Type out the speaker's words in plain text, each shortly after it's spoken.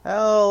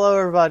Hello,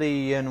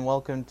 everybody, and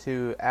welcome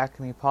to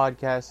Acme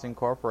Podcast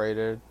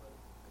Incorporated.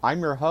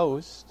 I'm your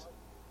host,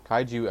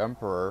 Kaiju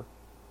Emperor,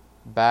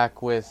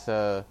 back with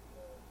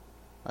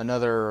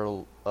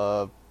another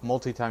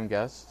multi-time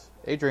guest.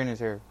 Adrian is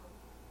here.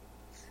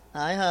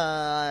 Hi,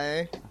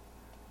 hi.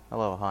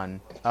 Hello, hun.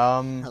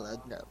 Hello,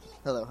 no.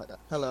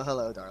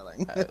 Hello,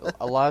 darling.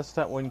 Last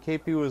time when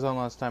KP was on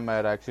last time, I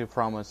had actually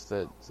promised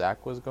that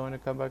Zach was going to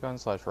come back on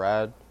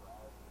 /Rad,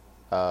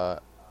 uh,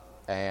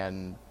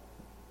 and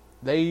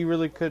they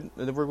really couldn't.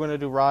 They were going to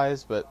do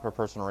Rise, but for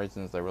personal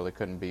reasons, they really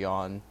couldn't be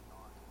on.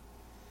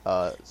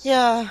 Uh,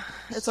 Yeah,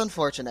 it's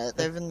unfortunate.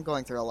 They've been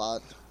going through a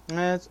lot.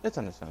 it's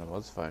understandable.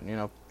 It's fine.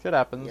 Shit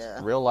happens. Yeah.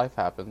 Real life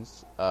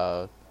happens.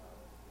 But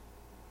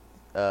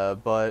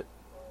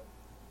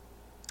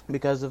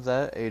because of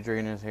that,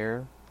 Adrian is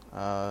here.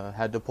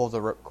 Had to pull the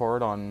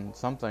ripcord on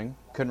something.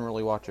 Couldn't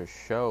really watch a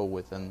show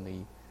within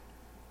the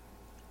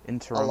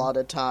interim.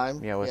 Allotted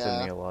time. Yeah, within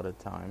Yeah. the allotted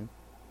time.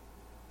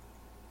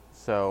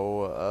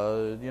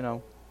 So,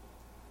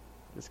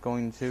 just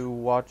going to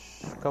watch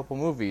a couple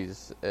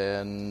movies,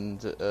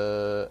 and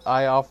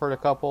I offered a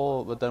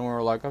couple, but then we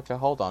were like, okay,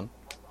 hold on,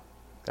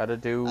 gotta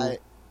do I.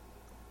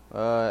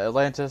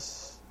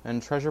 Atlantis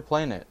and Treasure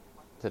Planet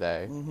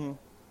today. Mhm.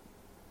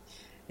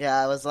 Yeah,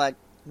 I was like,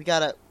 we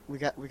gotta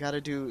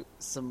do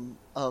some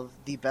of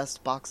the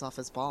best box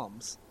office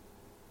bombs.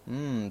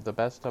 The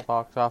best of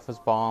box office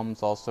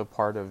bombs, also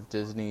part of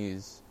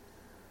Disney's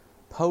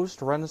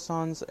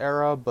post-Renaissance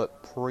era,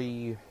 but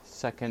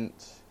pre-second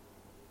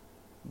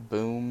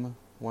boom,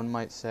 one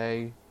might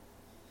say, I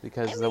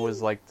because there was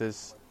mean, like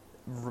this.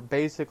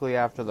 Basically,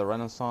 after the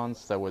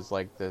Renaissance, there was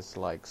like this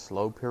like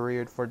slow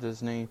period for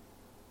Disney,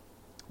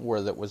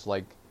 where that was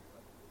like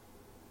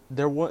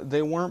they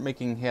weren't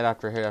making hit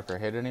after hit after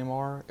hit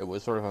anymore. It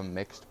was sort of a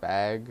mixed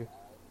bag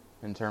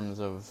in terms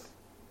of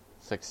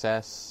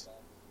success.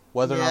 yeah.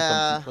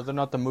 Whether or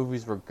not the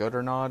movies were good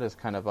or not is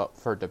kind of up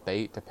for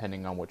debate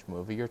depending on which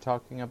movie you're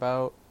talking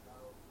about.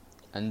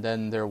 And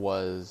then there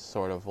was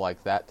sort of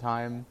like that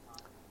time,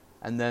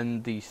 and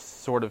then the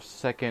sort of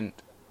second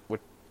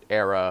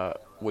era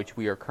which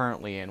we are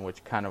currently in,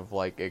 which kind of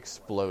like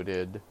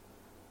exploded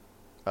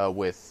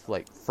with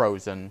like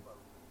Frozen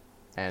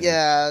and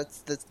Yeah,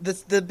 it's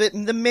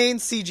the main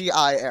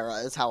CGI era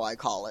is how I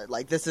call it.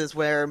 Like this is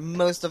where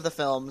most of the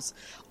films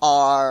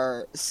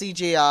are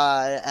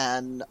CGI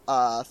and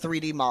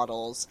 3D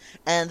models,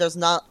 and there's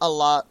not a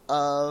lot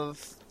of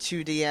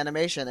 2D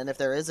animation. And if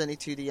there is any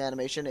 2D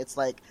animation, it's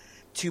like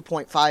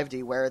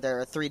 2.5D, where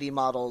there are 3D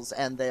models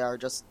and they are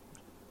just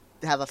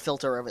have a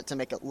filter of it to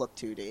make it look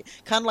 2D.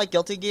 Kind of like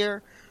Guilty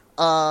Gear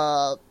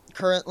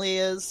currently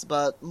is,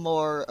 but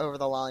more over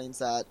the lines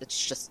that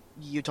it's just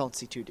you don't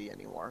see 2D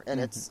anymore,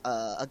 and Mhm. it's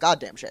a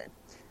goddamn shame.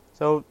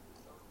 So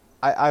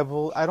I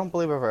don't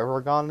believe I've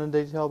ever gone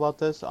into detail about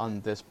this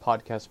on this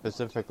podcast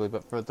specifically,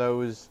 but for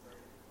those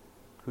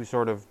who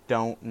sort of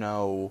don't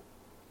know,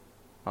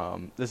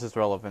 this is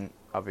relevant,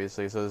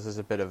 obviously. So this is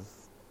a bit of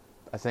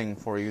a thing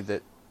for you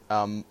that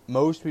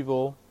most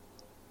people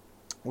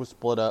will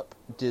split up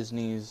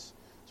Disney's,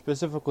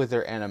 specifically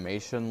their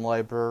animation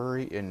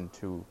library,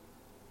 into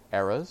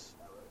eras.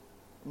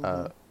 Hmm.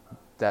 Uh,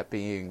 that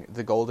being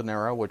the golden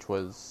era, which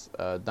was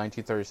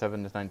 1937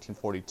 to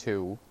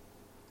 1942,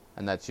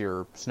 and that's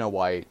your Snow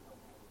White,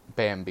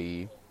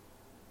 Bambi,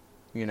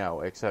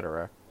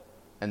 etc.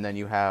 And then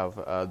you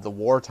have the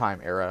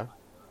wartime era,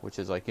 which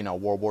is like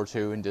World War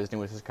II, and Disney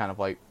was just kind of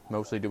like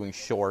mostly doing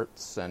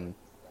shorts and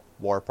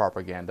war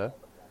propaganda.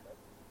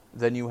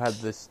 Then you had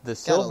the Gotta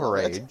Silver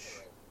love it. Age,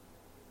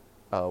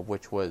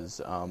 which was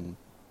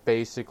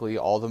basically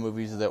all the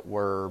movies that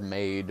were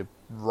made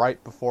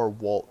right before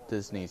Walt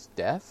Disney's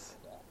death.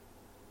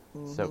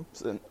 Hmm. So,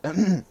 so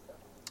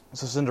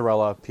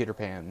Cinderella, Peter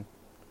Pan,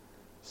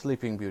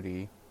 Sleeping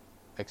Beauty,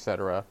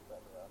 etc.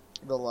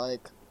 The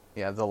like.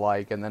 Yeah, the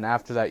like, and then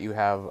after that you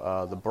have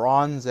the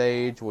Bronze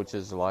Age, which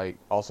is like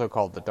also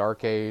called the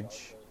Dark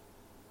Age,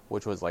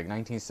 which was like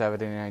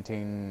 1970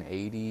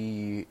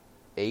 1988,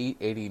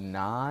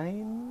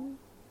 89,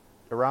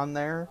 around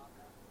there,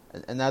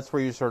 and that's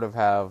where you sort of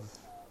have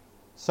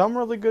some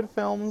really good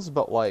films,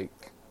 but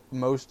like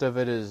most of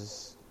it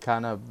is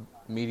kind of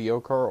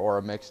mediocre or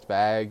a mixed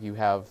bag. You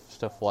have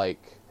stuff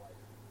like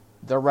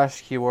The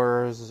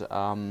Rescuers,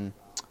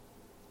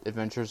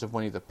 Adventures of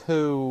Winnie the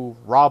Pooh,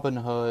 Robin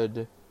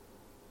Hood,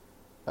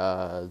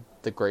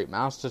 The Great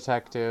Mouse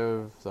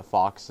Detective, The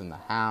Fox and the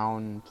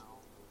Hound.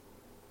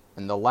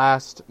 And the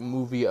last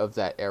movie of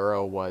that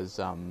era was,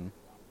 I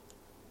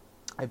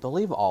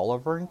believe,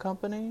 Oliver and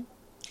Company.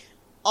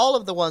 All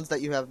of the ones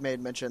that you have made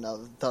mention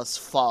of thus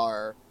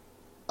far,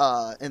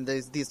 in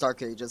these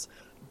dark ages,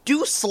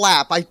 do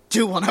slap. I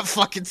do want to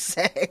fucking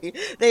say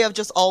they have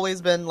just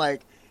always been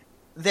like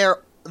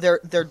they're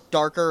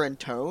darker in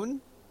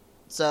tone.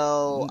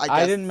 So I I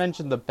guess didn't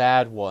mention the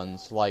bad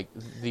ones, like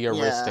the yeah.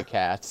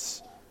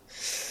 Aristocats.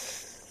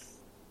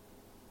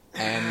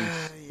 And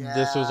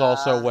this was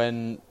also Yeah.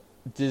 when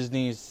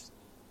Disney's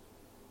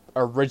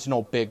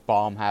original big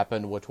bomb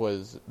happened, which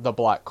was The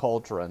Black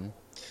Cauldron.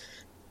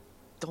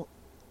 Don't.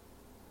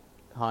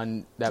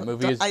 Hun, that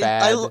movie is I-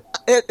 bad.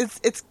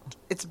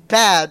 it's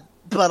bad,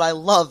 but I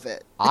love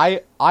it.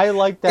 I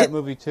like that It-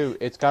 movie too.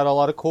 It's got a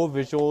lot of cool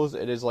visuals.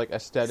 It is like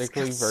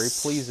aesthetically It's got very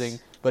pleasing,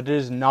 but it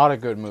is not a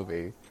good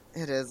movie.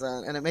 It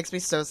isn't, and it makes me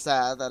so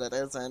sad that it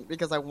isn't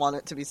because I want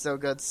it to be so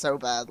good so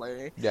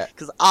badly. Yeah.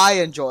 Because I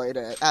enjoyed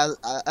it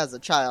as a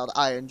child.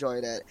 I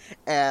enjoyed it,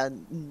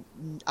 and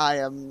I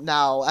am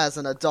now as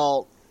an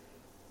adult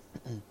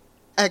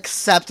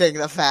accepting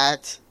the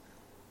fact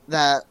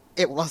that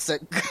it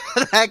wasn't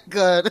that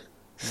good.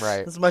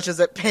 Right. As much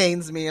as it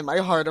pains me in my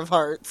heart of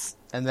hearts.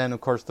 And then,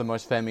 of course, the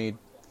most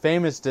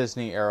famous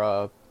Disney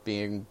era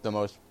being the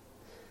most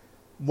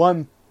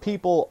one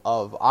people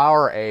of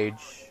our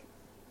age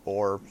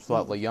or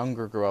slightly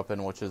younger grew up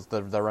in, which is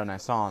the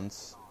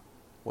Renaissance,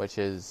 which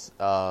is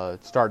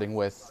starting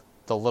with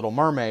The Little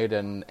Mermaid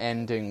and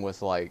ending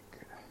with, like,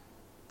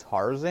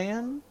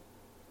 Tarzan?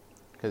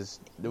 Because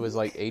it was,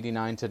 like,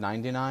 89 to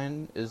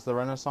 99 is the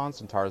Renaissance,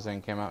 and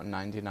Tarzan came out in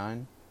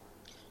 99.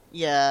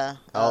 Yeah.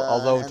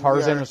 Although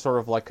Tarzan is sort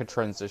of like a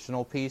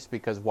transitional piece,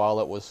 because while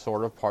it was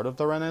sort of part of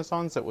the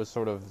Renaissance, it was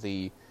sort of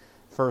the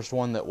first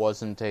one that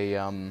wasn't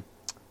a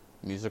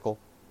musical,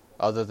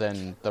 other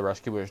than The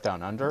Rescuers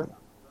Down Under.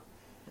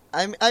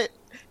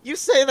 You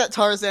say that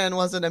Tarzan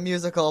wasn't a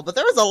musical, but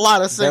there was a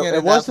lot of singing in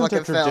that wasn't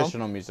fucking a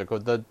traditional musical.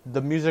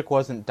 The music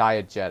wasn't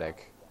diegetic.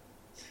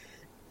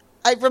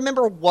 I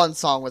remember one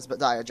song was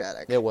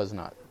diegetic. It was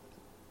not.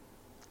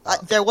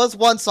 There was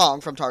one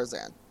song from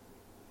Tarzan.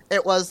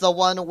 It was the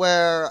one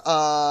where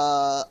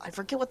I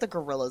forget what the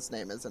gorilla's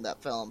name is in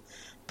that film,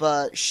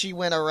 but she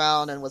went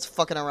around and was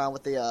fucking around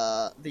with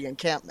the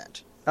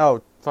encampment.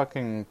 Oh,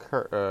 fucking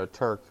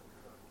Turk.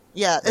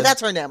 Yeah,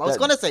 that's her name. I was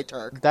going to say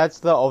Turk. That's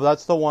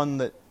the one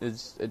that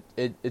is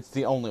it's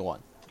the only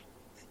one.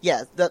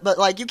 Yeah, but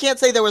like you can't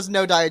say there was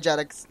no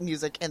diegetic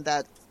music in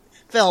that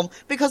film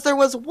because there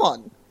was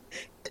one.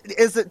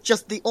 Is it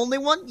just the only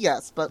one?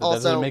 Yes, but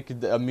also doesn't make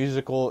it a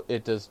musical.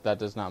 That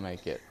does not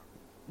make it.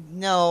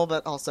 No,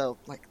 but also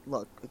like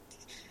look,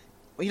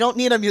 we don't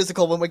need a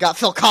musical when we got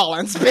Phil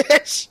Collins,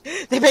 bitch.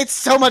 They paid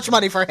so much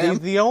money for him.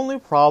 The only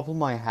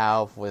problem I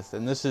have with,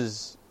 and this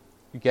is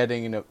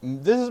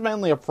this is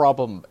mainly a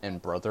problem in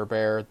Brother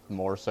Bear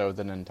more so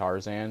than in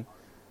Tarzan,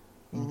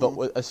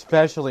 but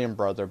especially in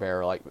Brother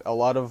Bear, like a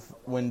lot of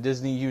when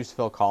Disney used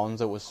Phil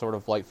Collins, it was sort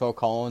of like Phil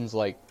Collins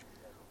like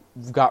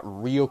got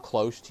real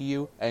close to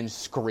you and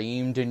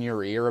screamed in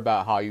your ear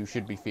about how you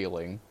should be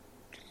feeling.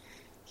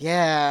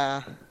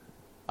 Yeah.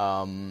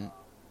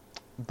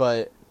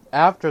 But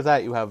after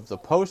that, you have the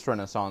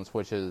post-Renaissance,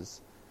 which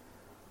is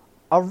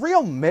a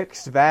real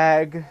mixed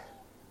bag.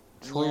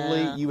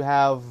 Truly, Yeah. you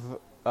have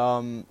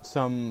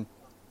some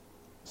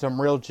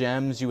real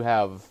gems. You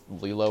have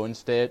Lilo and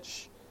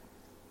Stitch,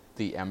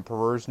 The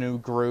Emperor's New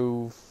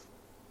Groove,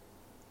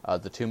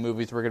 the two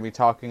movies we're going to be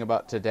talking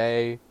about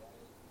today.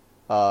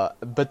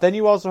 But then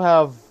you also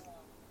have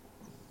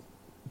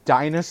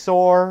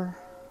Dinosaur.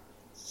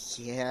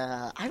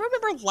 Yeah, I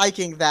remember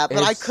liking that,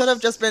 but I could have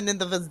just been in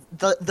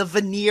the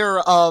veneer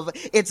of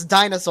it's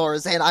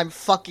dinosaurs and I'm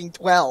fucking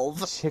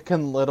 12.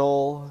 Chicken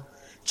Little.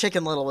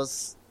 Chicken Little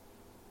was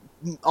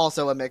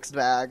also a mixed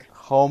bag.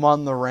 Home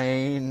on the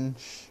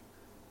Range.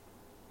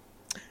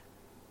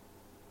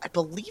 I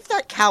believe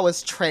that cow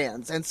is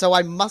trans, and so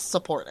I must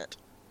support it.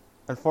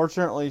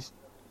 Unfortunately,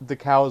 the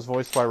cow is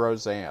voiced by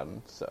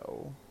Roseanne,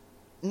 so...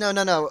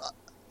 No.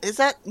 Is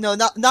that... No,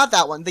 not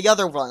that one. The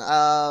other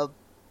one.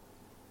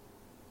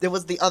 It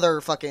was the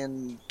other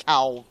fucking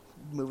cow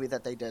movie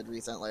that they did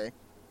recently.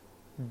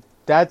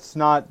 That's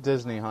not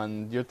Disney,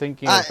 hun. You're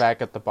thinking of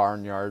Back at the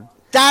Barnyard.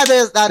 That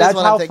is what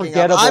I'm thinking of.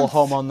 That's how forgettable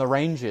Home on the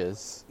Range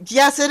is.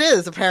 Yes, it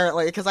is,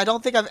 apparently, because I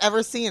don't think I've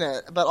ever seen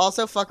it, but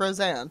also fuck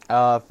Roseanne.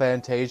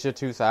 Fantasia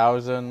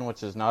 2000,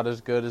 which is not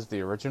as good as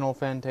the original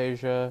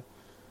Fantasia.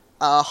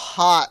 A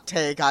hot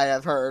take I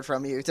have heard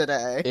from you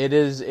today. It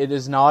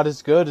is not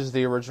as good as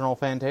the original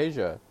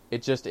Fantasia.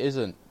 It just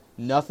isn't.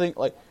 Nothing,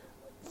 like...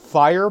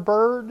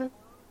 Firebird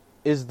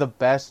is the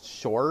best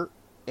short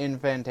in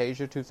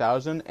Fantasia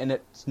 2000, and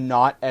it's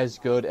not as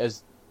good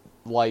as,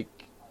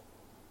 like,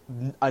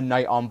 A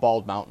Night on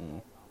Bald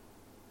Mountain.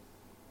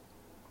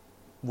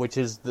 Which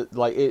is,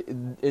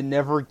 it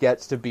never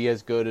gets to be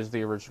as good as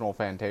the original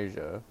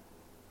Fantasia.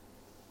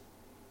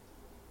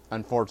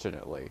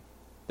 Unfortunately.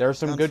 There are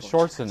some good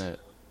shorts in it.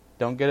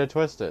 Don't get it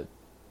twisted.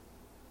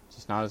 It's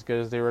just not as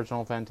good as the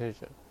original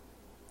Fantasia.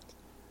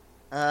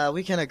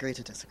 We can agree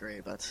to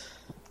disagree, but...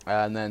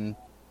 And then,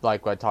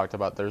 like I talked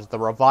about, there's the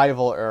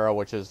revival era,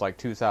 which is like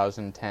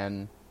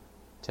 2010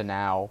 to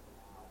now,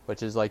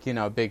 which is like,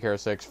 Big Hero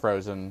 6,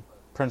 Frozen,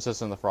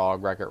 Princess and the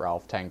Frog, Wreck-It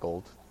Ralph,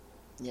 Tangled.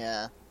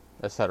 Yeah.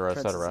 Etc.,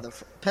 etc.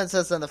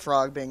 Princess and the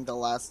Frog being the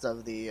last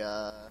of the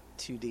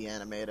 2D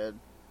animated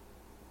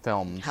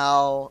films.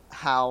 How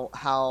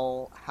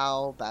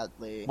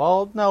badly?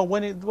 Well, no,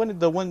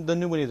 the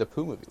new Winnie the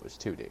Pooh movie was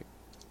 2D.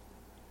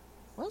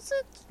 Was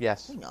it?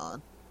 Yes. Hang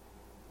on.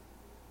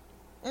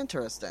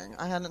 Interesting.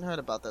 I hadn't heard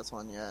about this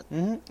one yet.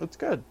 It's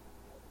good.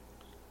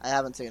 I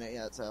haven't seen it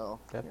yet, so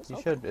Yep, here's you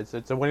hoping. should.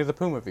 It's a Winnie the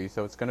Pooh movie,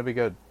 so it's gonna be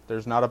good.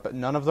 There's not a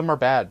none of them are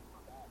bad.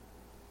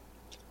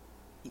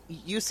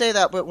 You say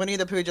that, but Winnie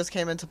the Pooh just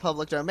came into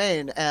public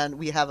domain, and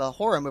we have a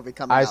horror movie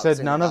coming I out said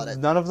soon about it.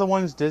 none of the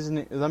ones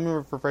Disney. Let me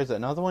rephrase that.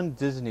 None of the ones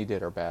Disney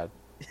did are bad.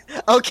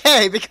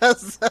 Okay,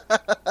 because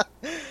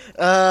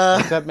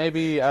Except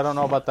maybe I don't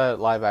know about that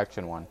live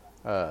action one.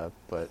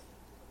 But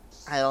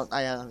I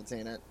haven't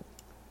seen it.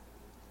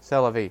 c'est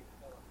la vie.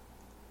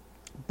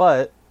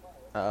 But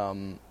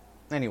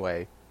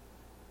anyway,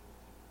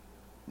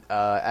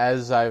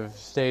 as I've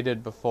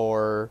stated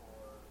before,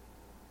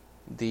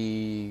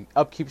 the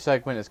upkeep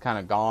segment is kind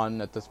of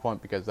gone at this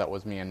point because that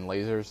was me and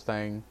Laser's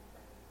thing.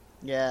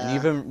 Yeah. And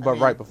even, I but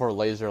mean, right before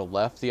Laser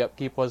left, the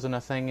upkeep wasn't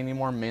a thing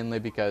anymore, mainly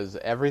because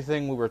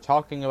everything we were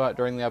talking about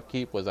during the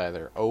upkeep was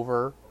either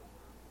over,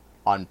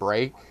 on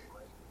break,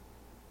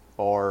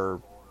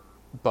 or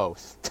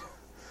both.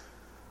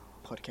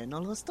 ¿Por qué no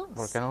los dos?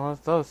 Porque no los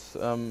dos?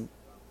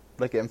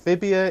 Like,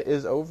 Amphibia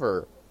is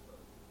over.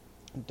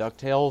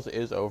 DuckTales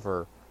is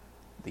over.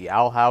 The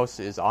Owl House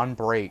is on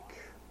break.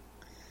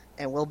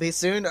 And will be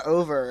soon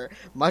over,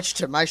 much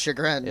to my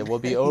chagrin. It will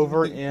be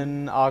over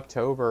in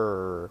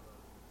October.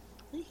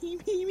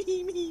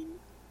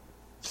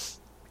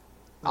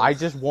 I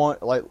just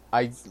want, like,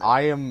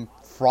 I am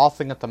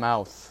frothing at the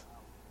mouth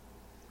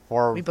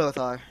for We both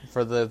are.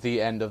 for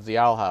the end of the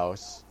Owl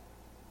House.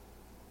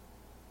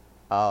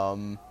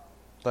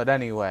 But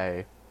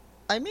anyway,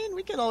 I mean,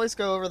 we can always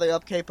go over the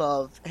upkeep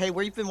of, hey,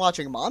 we've been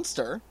watching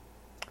Monster.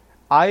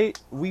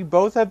 we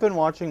both have been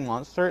watching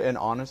Monster, and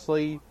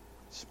honestly,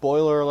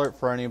 spoiler alert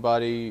for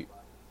anybody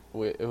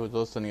who's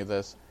listening to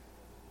this.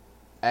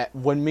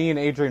 When me and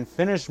Adrian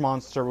finish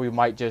Monster, we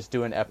might just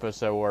do an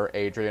episode where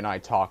Adrian and I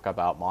talk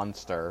about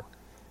Monster.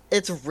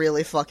 It's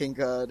really fucking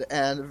good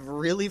and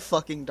really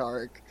fucking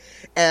dark.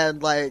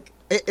 And, like,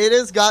 it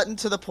has gotten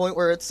to the point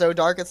where it's so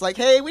dark, it's like,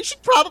 hey, we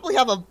should probably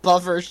have a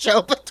buffer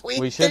show between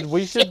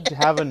We should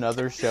have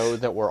another show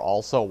that we're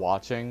also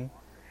watching.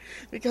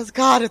 Because,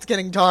 God, it's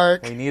getting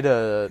dark. We need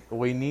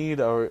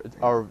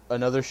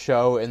another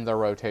show in the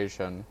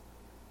rotation.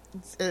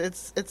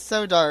 It's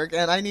so dark,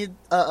 and I need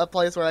a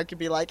place where I could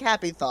be like,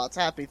 happy thoughts,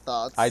 happy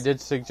thoughts. I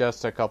did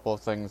suggest a couple of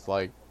things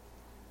like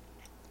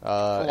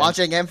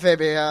watching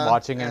Amphibia.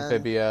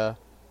 Amphibia,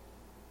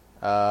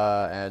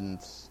 and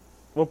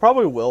we'll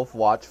probably will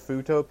watch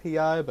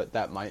Futopia, but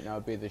that might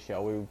not be the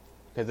show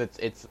because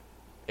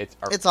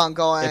it's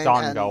ongoing. It's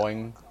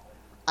ongoing.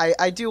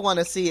 I do want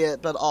to see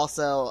it, but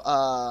also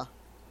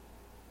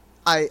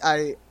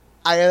I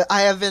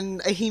have been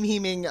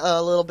heeming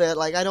a little bit.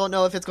 Like, I don't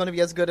know if it's going to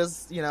be as good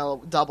as,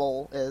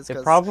 Double is.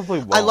 It probably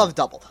won't. I love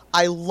Double.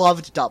 I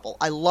loved Double.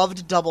 I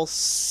loved Double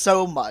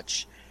so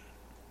much,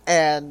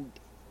 and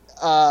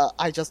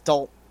I just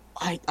don't.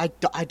 I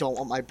don't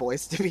want my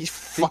boys to be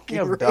Speaking fucking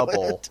of ruined.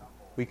 Double,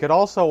 we could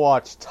also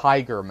watch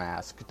Tiger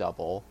Mask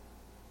Double.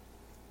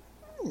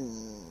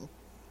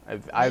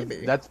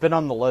 Maybe. That's been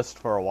on the list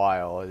for a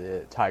while.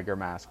 Tiger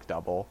Mask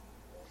Double.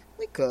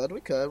 We could.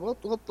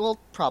 We'll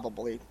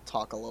probably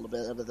talk a little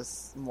bit about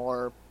this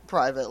more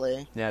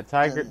privately. Yeah, in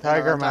our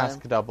Tiger time.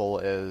 Mask Double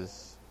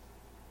is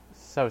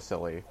so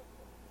silly.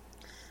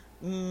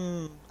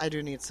 I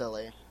do need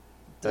silly.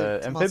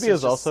 Amphibia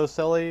is also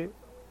silly,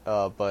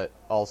 but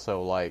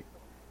also like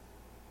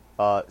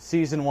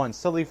season 1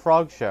 Silly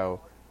Frog Show,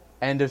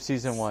 end of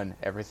season 1,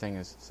 everything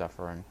is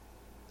suffering,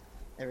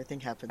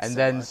 Everything happens. and so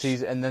then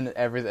much.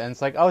 and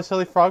it's like, oh,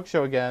 Silly Frog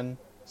Show again,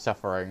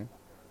 suffering.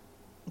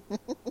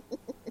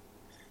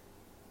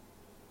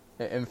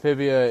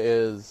 Amphibia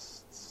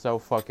is so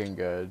fucking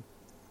good.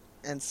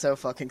 And so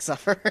fucking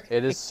suffer.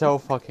 It is so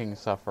fucking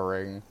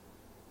suffering.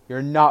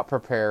 You're not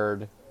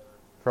prepared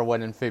for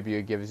when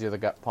Amphibia gives you the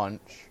gut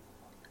punch.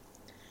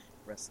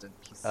 Rest in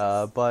peace.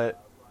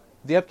 But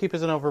the upkeep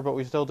isn't over, but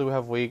we still do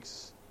have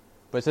weeks.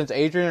 But since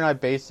Adrian and I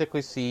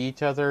basically see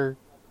each other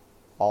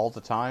all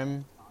the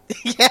time,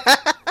 Yeah.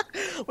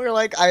 We're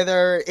like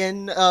either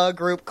in a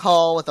group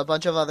call with a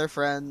bunch of other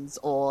friends,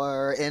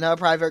 or in a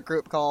private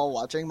group call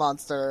watching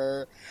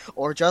Monster,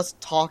 or just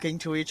talking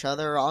to each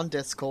other on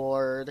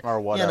Discord.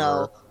 or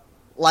whatever.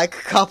 Like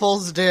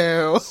couples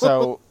do.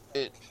 So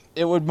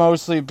it would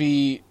mostly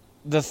be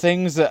the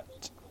things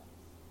that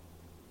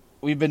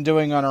we've been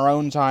doing on our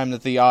own time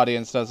that the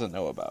audience doesn't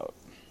know about.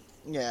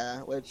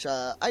 Yeah, which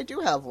I do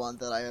have one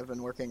that I have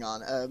been working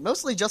on.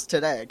 Mostly just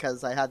today,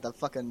 because I had the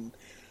fucking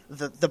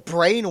the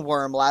brain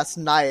worm last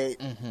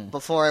night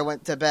before I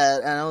went to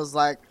bed, and I was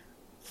like,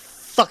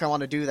 fuck, I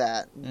want to do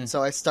that.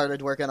 So I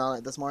started working on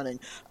it this morning.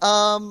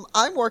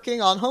 I'm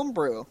working on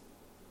homebrew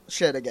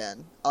shit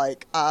again.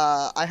 Like,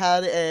 I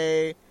had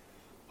a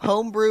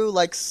homebrew,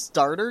 like,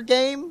 starter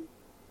game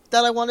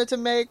that I wanted to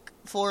make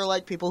for,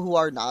 like, people who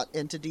are not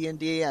into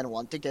D&D and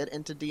want to get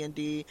into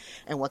D&D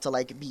and want to,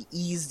 like, be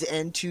eased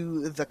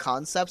into the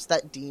concepts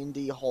that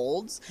D&D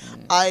holds.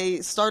 I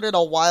started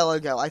a while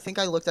ago. I think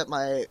I looked at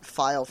my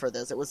file for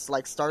this. It was,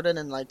 like, started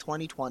in, like,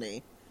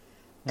 2020.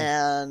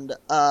 And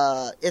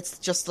it's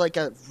just, like,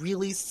 a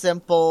really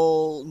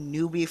simple,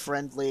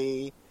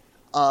 newbie-friendly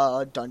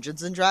a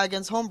Dungeons and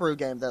Dragons homebrew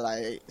game that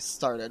I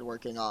started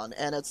working on,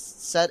 and it's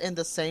set in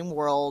the same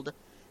world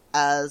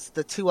as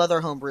the two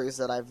other homebrews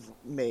that I've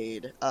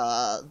made,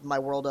 my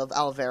world of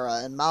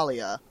Alvera and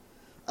Malia.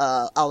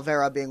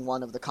 Alvera being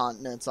one of the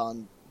continents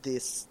on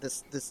this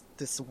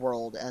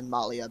world, and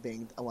Malia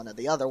being one of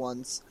the other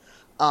ones.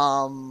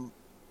 And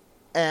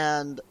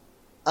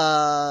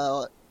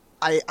I've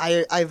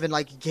been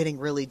like getting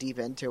really deep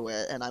into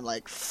it, and I'm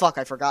like, fuck,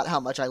 I forgot how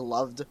much I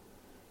loved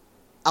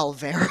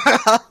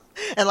Alvera,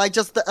 and like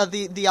just the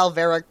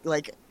Alvera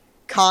like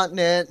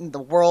continent and the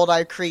world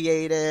I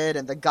created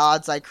and the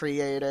gods I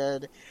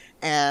created,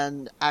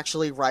 and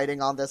actually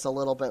writing on this a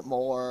little bit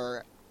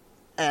more.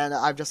 And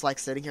I'm just like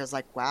sitting here, it's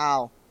like,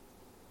 wow,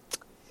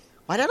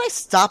 why did I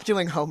stop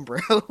doing homebrew?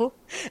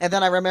 And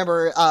then I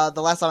remember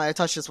the last time I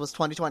touched this was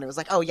 2020. It was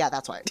like, oh yeah,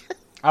 that's why.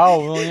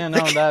 Oh, well, yeah, no,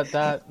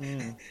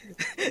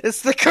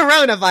 It's the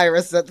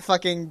coronavirus that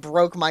fucking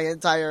broke my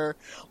entire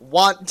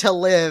want to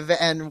live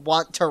and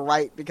want to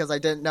write, because I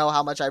didn't know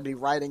how much I'd be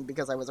writing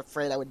because I was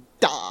afraid I would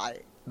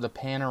die. The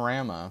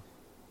panorama.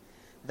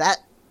 That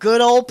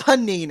good old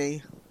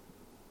Panini.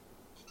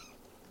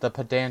 The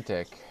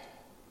pedantic.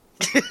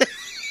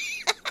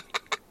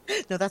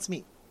 No, that's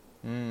me.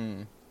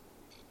 It's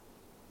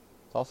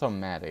also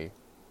Maddie.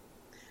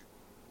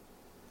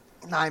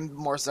 I'm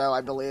more so,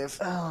 I believe.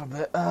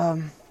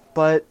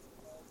 But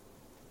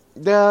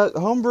the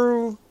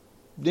homebrew,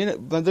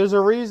 but there's a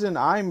reason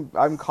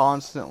I'm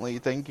constantly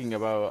thinking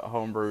about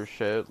homebrew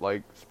shit,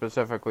 like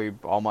specifically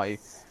all my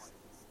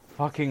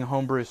fucking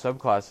homebrew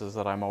subclasses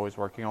that I'm always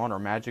working on, or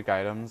magic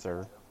items,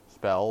 or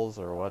spells,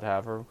 or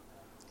whatever.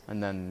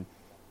 And then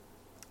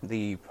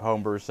the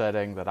homebrew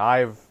setting that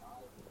I've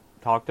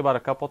talked about a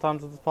couple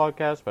times with this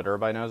podcast, but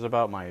everybody knows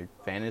about, my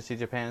Fantasy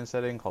Japan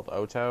setting called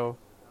Oto.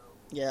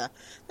 Yeah,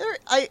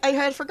 I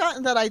had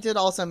forgotten that I did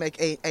also make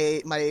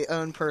my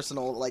own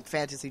personal like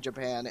Fantasy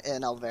Japan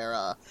in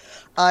Alvera.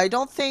 I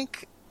don't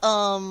think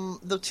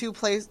the two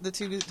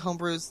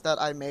homebrews that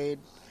I made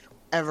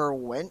ever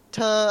went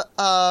to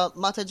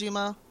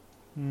Matajima,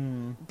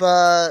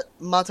 but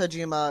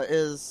Matajima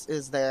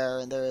is there,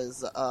 and there is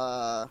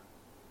the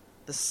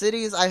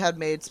cities I had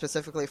made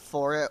specifically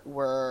for it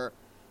were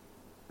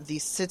the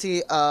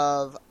city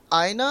of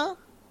Aina,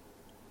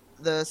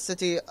 the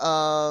city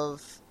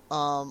of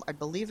I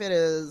believe it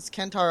is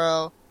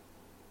Kentaro,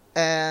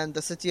 and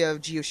the city of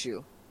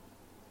Gyushu.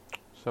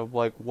 So,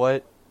 like,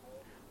 what...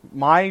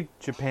 My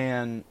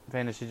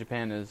Fantasy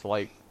Japan is,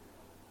 like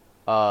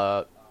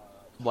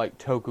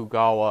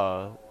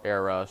Tokugawa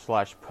era /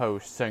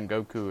 post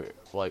Sengoku,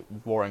 like,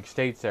 Warring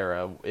States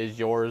era. Is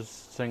yours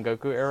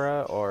Sengoku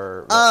era,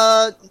 or...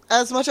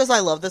 As much as I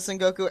love the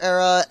Sengoku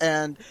era,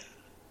 and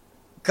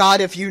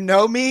God, if you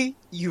know me,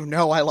 you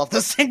know I love the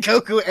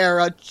Sengoku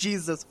era,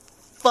 Jesus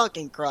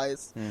fucking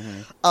Christ.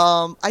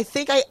 I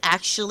think I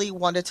actually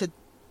wanted to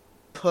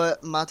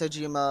put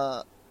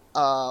Matajima,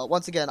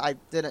 once again, I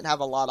didn't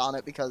have a lot on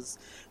it because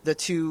the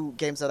two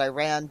games that I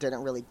ran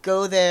didn't really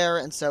go there,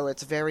 and so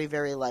it's very,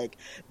 very, like,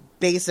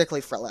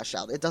 basically fleshed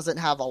out. It doesn't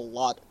have a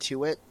lot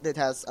to it. It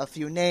has a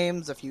few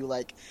names, a few,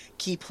 like,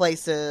 key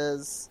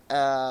places,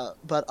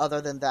 but other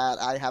than that,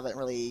 I haven't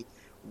really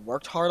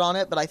worked hard on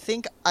it, but I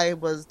think I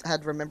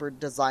had remembered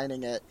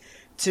designing it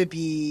to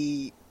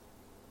be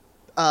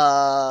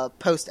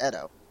post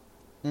Edo.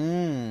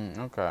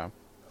 Okay.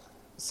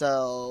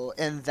 So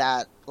in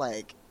that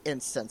like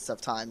instance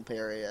of time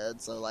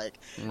period, so like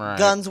Right.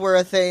 guns were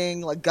a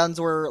thing, like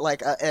guns were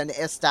like an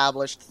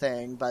established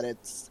thing, but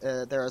it's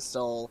there are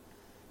still,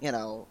 you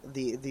know,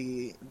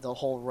 the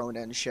whole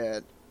Ronin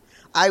shit.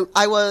 I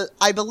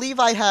believe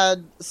I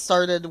had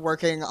started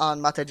working on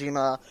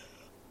Matajima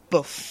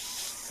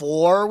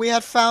before we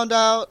had found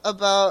out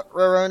about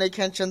Rurouni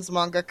Kenshin's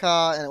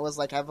mangaka, and it was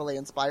like heavily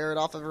inspired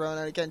off of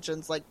Rurouni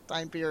Kenshin's like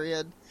time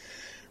period.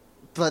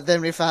 But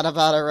then we found out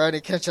about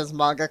Rurouni Kenshin's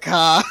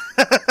mangaka,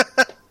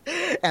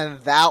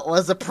 and that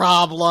was a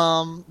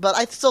problem. But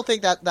I still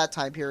think that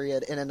time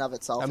period in and of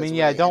itself. I mean, is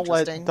yeah,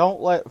 really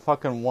don't let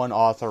fucking one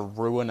author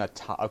ruin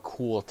a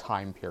cool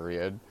time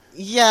period.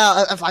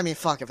 Yeah, I mean,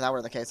 fuck, if that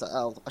were the case,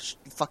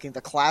 fucking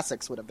the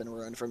classics would have been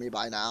ruined for me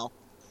by now.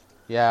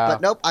 Yeah.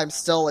 But nope, I'm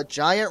still a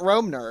giant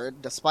Rome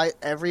nerd, despite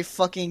every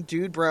fucking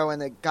dude bro in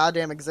the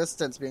goddamn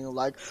existence being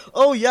like,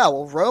 oh yeah,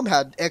 well, Rome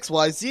had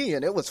XYZ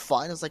and it was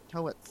fine. It's like,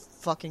 no, it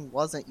fucking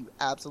wasn't, you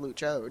absolute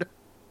chode.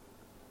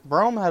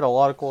 Rome had a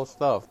lot of cool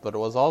stuff, but it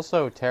was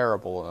also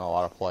terrible in a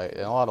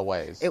lot of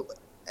ways.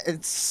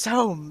 In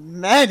so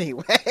many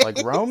ways.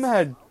 Like, Rome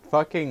had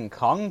fucking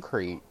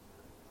concrete.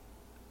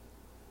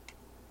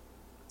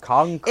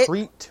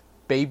 Concrete,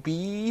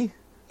 baby.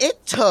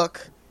 It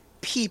took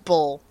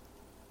people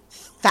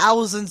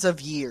thousands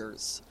of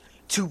years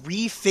to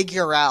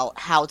refigure out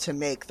how to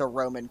make the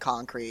Roman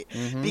concrete,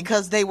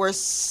 because they were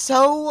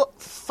so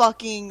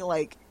fucking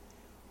like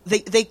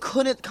they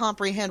couldn't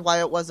comprehend why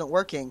it wasn't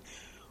working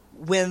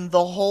when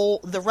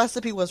the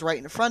recipe was right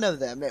in front of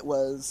them. It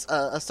was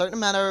a certain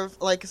amount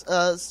of like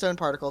stone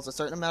particles, a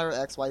certain amount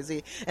of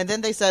XYZ, and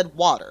then they said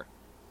water,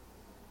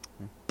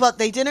 but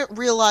they didn't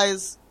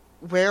realize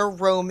where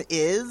Rome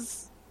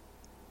is,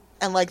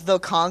 and like the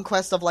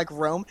conquest of like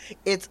Rome,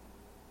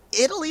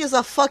 Italy is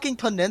a fucking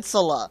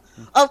peninsula.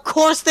 Of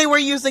course they were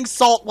using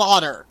salt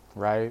water.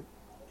 Right.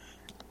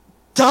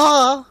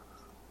 Duh.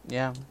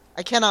 Yeah.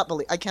 I cannot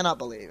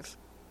believe.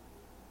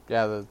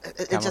 Yeah, the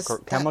just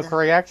chemical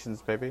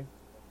reactions, baby.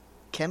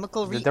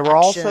 Chemical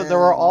reactions. There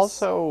were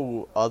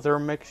also other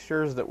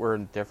mixtures that were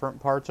in different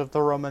parts of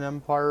the Roman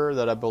Empire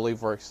that I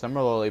believe worked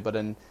similarly, but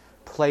in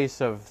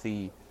place of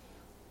the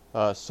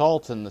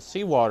salt and the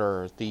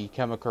seawater, the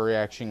chemical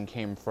reaction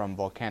came from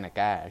volcanic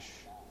ash.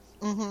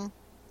 Mm-hmm.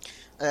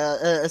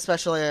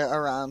 Especially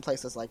around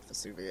places like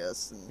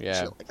Vesuvius and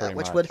shit like that,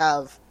 which would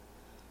have,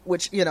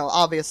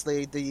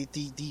 obviously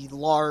the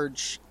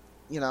large,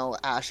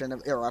 ash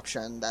and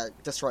eruption that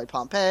destroyed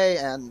Pompeii,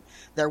 and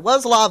there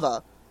was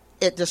lava.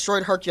 It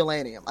destroyed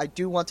Herculaneum. I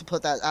do want to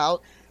put that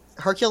out.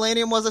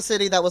 Herculaneum was a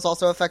city that was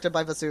also affected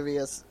by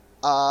Vesuvius.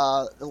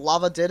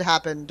 Lava did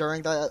happen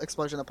during the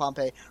explosion of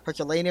Pompeii.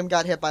 Herculaneum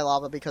got hit by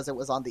lava because it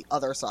was on the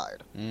other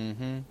side.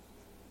 Mm-hmm.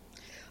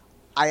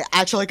 I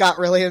actually got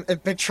really in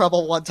big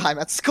trouble one time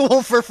at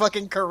school for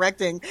fucking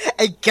correcting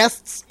a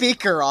guest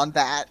speaker on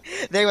that.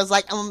 They was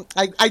like,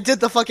 I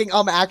did the fucking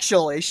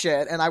actually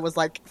shit, and I was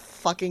like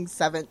fucking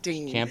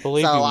 17. Can't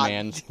believe you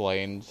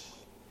mansplained.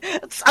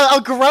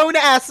 A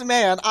grown-ass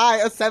man.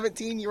 A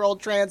 17-year-old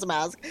trans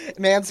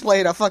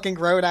mansplained a fucking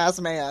grown-ass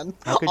man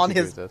on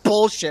his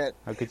bullshit.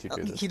 How could you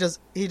do this?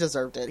 He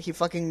deserved it. He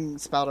fucking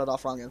spouted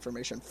off wrong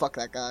information. Fuck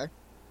that guy.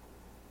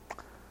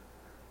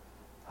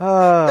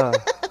 I'm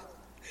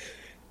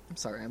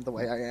sorry, I'm the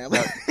way I am.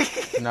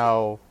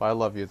 No, I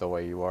love you the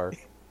way you are.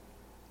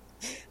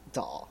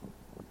 Duh.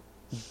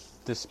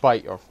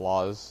 Despite your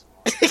flaws.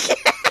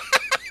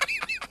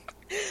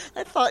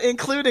 I thought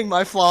including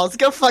my flaws.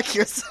 Go fuck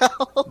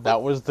yourself.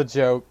 That was the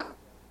joke.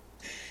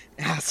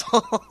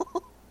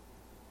 Asshole.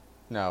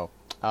 No.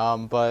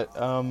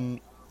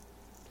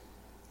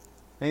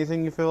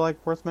 Anything you feel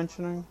like worth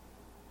mentioning?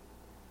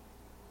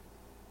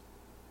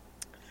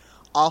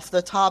 Off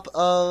the top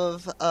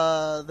of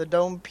the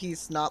Dome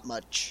piece, not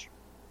much.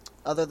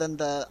 Other than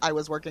I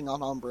was working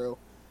on Homebrew.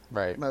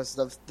 Right. Most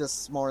of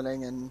this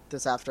morning and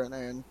this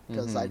afternoon,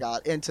 because I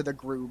got into the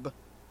groove.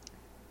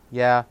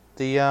 Yeah,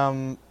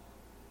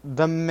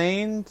 the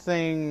main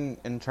thing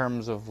in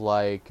terms of,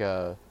 like,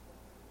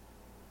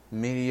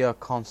 media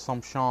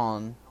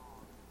consumption,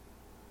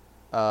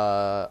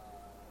 that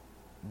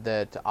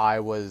I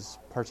was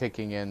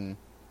partaking in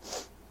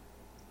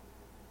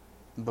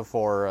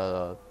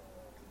before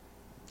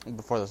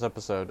this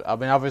episode. I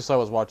mean, obviously I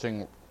was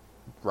watching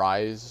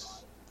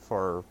Rise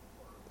for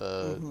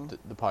the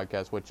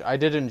podcast, which I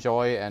did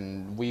enjoy,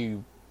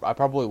 and I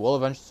probably will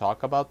eventually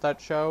talk about that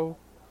show.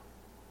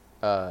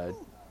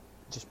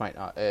 Just might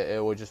not.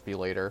 It would just be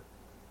later.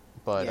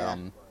 But, yeah.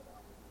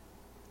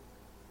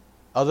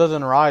 Other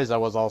than Rise, I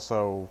was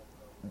also...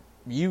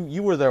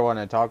 You were there when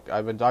I talked...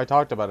 I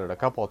talked about it a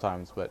couple of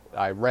times, but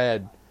I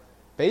read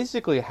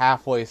basically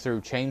halfway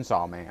through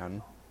Chainsaw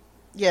Man.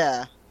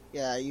 Yeah.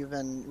 Yeah, you've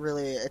been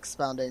really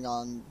expounding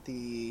on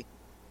the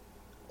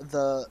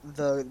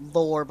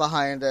lore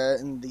behind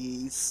it and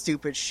the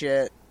stupid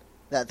shit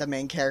that the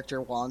main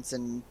character wants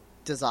and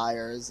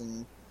desires,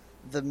 and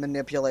the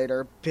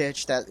manipulator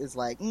bitch that is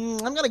like, I'm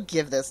gonna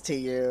give this to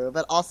you,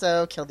 but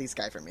also kill these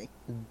guys for me.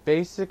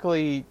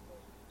 Basically,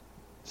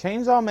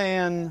 Chainsaw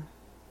Man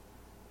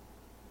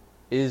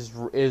is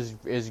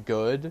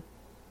good,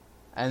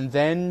 and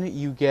then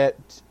you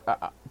get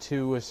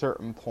to a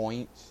certain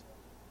point.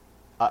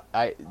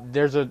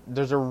 There's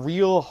a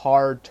real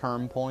hard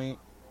turn point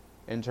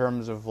in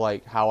terms of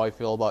like how I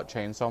feel about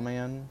Chainsaw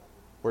Man,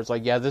 where it's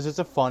like, yeah, this is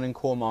a fun and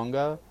cool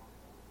manga.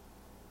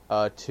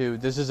 To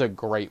this is a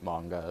great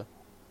manga,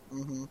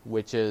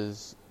 which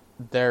is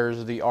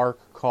there's the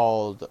arc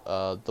called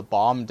the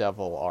Bomb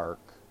Devil arc,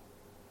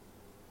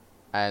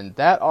 and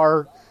that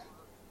arc,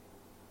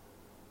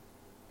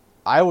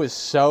 I was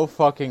so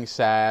fucking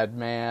sad,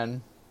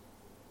 man.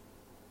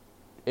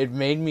 It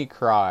made me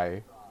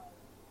cry.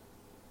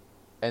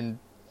 And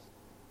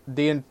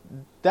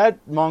that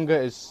manga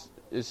is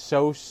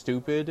so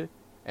stupid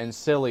and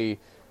silly.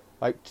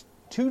 Like,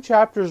 2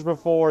 chapters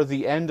before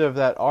the end of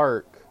that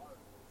arc,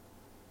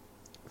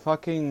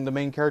 fucking the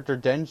main character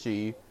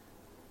Denji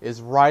is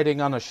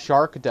riding on a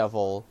shark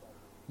devil,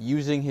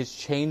 using his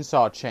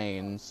chainsaw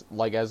chains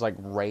like as like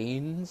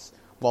reins,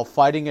 while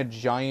fighting a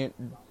giant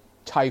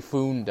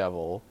typhoon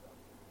devil.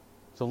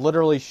 So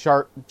literally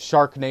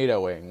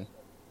Sharknadoing.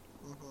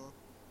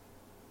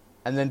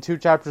 And then 2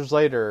 chapters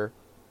later,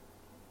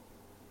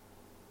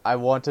 I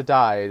want to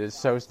die.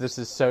 This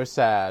is so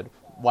sad.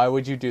 Why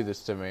would you do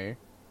this to me?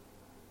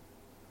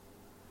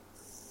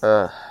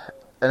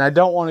 And I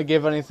don't want to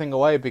give anything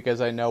away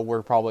because I know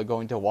we're probably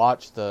going to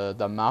watch the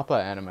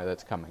MAPPA anime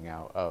that's coming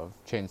out of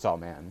Chainsaw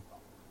Man.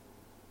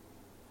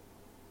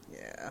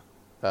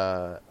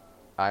 Yeah.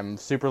 I'm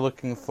super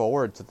looking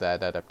forward to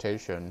that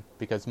adaptation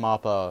because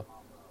MAPPA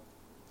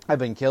have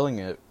been killing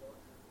it.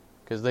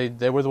 Because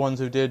they were the ones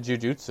who did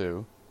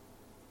Jujutsu.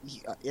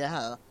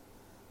 Yeah.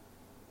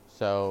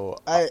 So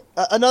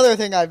Another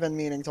thing I've been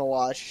meaning to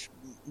watch,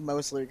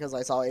 mostly because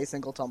I saw a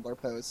single Tumblr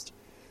post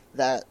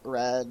that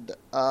read,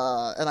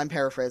 and I'm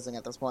paraphrasing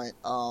at this point,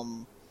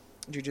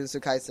 Jujutsu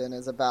Kaisen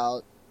is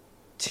about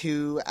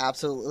two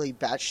absolutely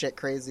batshit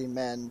crazy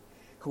men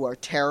who are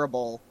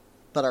terrible,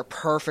 but are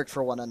perfect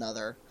for one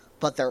another,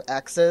 but they're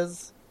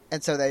exes,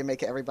 and so they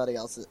make everybody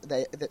else,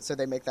 they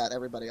make that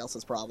everybody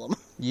else's problem.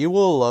 you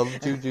will love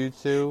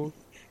Jujutsu.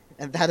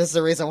 And that is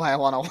the reason why I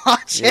want to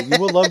watch Yeah, it. you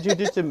will love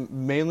Jujutsu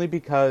mainly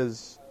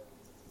because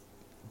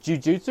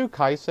Jujutsu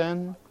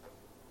Kaisen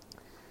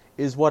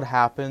is what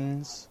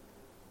happens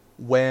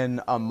when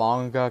a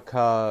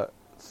mangaka,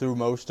 through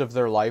most of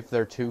their life,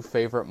 their two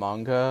favorite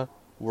manga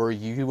were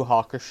Yu Yu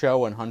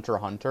Hakusho and Hunter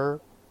x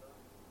Hunter.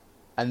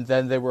 And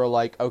then they were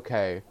like,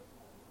 okay,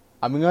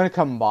 I'm going to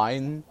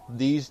combine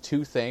these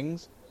two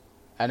things,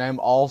 and I'm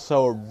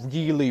also a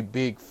really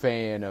big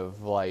fan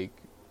of, like,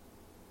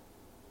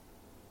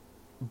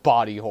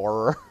 body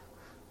horror.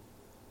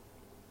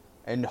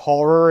 And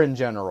horror in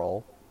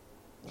general.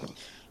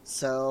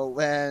 So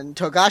when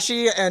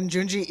Togashi and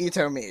Junji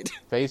Ito meet,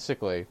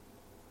 Basically.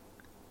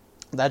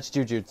 That's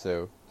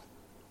Jujutsu.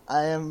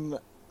 I am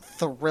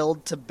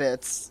thrilled to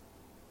bits.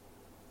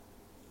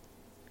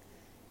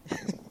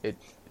 It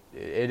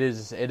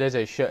is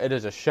a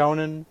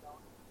shonen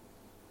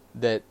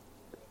that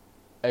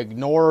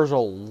ignores a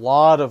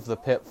lot of the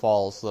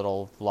pitfalls that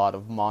a lot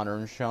of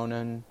modern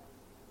shonen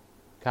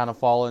kind of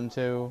fall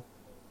into,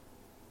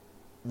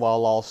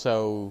 while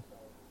also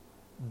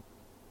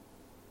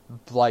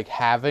like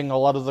having a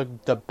lot of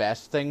the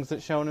best things that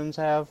shonens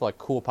have, like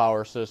cool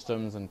power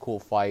systems and cool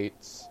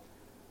fights.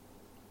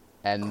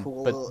 And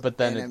Cool but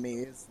then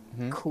enemies,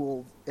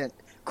 cool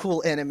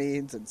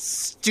enemies, and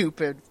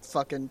stupid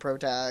fucking pro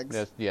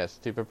tags. yes,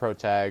 stupid pro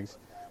tags,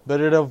 but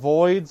it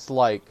avoids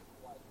like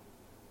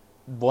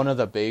one of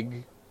the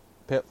big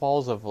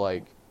pitfalls of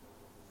like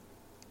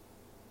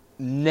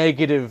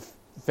negative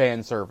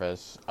fan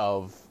service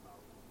of,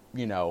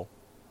 you know,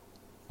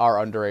 our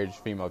underage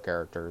female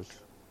characters.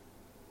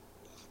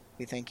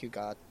 We thank you,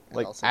 God. And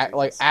Like also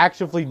like Jesus.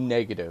 actively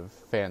negative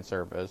fan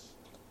service.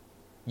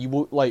 You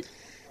will like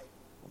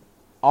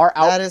our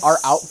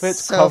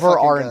outfits so cover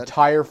fucking our good.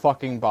 entire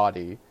fucking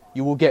body.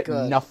 You will get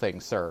Good.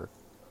 nothing, sir.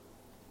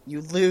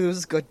 You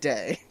lose. Good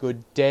day.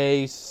 Good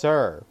day,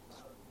 sir.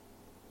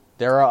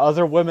 There are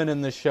other women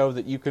in this show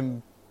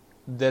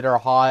that are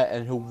hot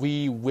and who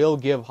we will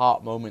give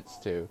hot moments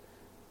to.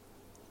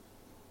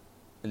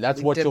 And that's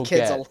Leave what them you'll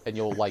kids get, and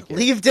you'll like it.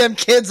 Leave them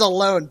kids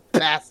alone,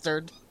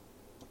 bastard.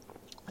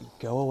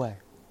 Go away.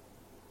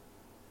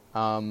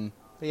 But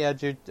yeah,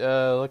 dude,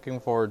 looking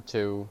forward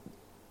to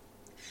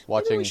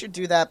watching. Maybe we should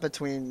do that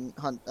between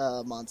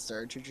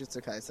Monster,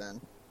 Jujutsu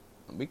Kaisen.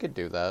 We could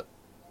do that.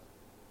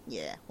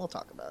 Yeah, we'll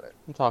talk about it.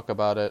 We'll talk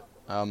about it.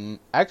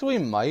 Actually,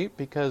 we might,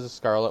 because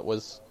Scarlett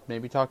was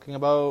maybe talking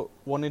about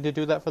wanting to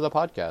do that for the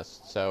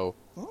podcast. So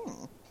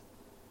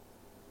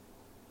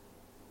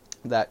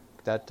that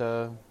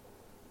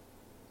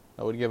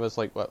would give us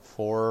like what,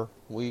 4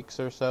 weeks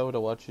or so to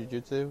watch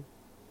Jujutsu.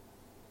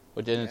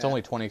 And it's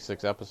only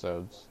 26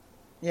 episodes.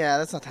 Yeah,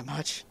 that's not that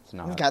much. It's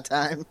not. We've got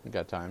time. We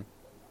got time.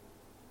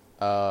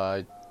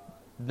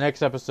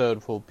 Next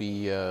episode will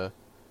be we'll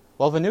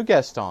have a new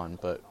guest on,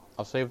 but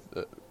I'll save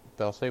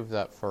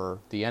that for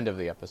the end of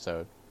the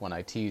episode when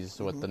I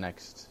tease what the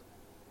next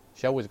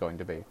show is going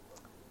to be.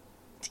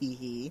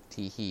 Teehee.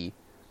 Teehee.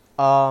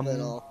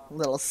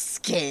 Little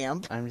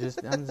scamp. I'm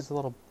just a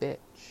little bitch.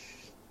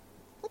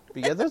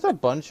 But yeah, there's a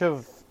bunch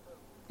of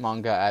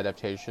manga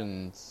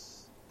adaptations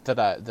that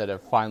are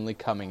finally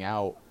coming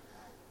out.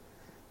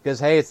 Because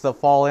hey, it's the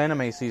fall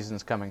anime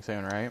season's coming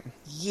soon, right?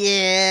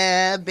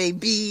 Yeah,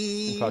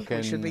 baby. Fucking-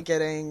 We should be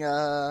getting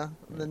the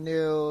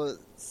new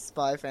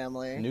Spy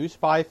Family. New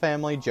Spy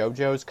Family,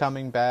 JoJo's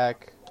coming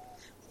back.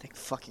 Thank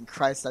fucking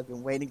Christ, I've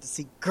been waiting to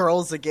see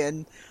girls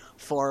again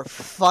for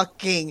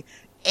fucking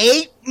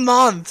 8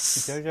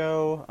 months.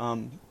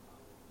 JoJo,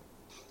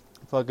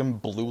 fucking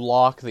Blue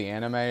Lock, the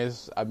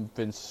animes. I've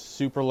been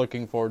super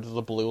looking forward to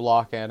the Blue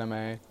Lock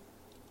anime.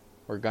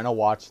 We're gonna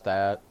watch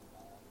that.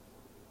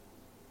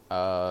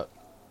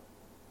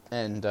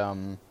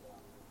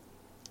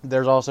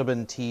 There's also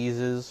been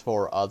teases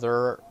for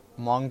other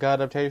manga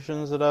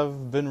adaptations that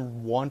I've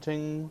been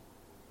wanting.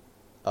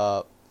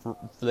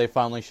 They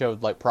finally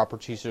showed like proper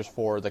teasers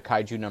for the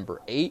Kaiju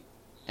number 8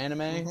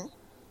 anime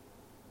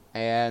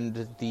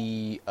and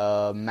the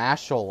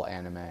Mashle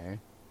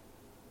anime.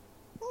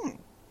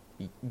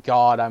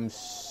 God,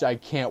 I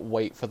can't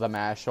wait for the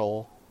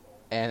Mashle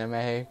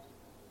anime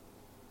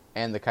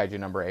and the Kaiju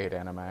number 8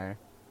 anime.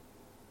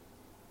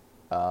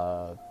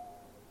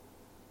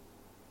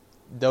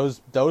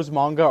 Those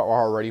manga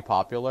are already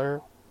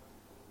popular.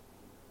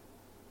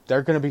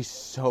 They're gonna be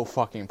so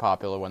fucking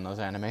popular when those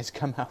animes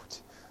come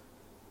out.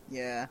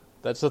 Yeah.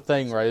 That's the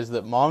thing, right? Is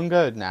that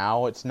manga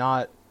now, it's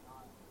not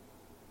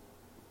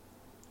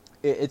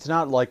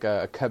like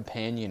a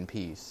companion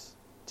piece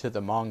to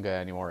the manga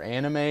anymore.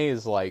 Anime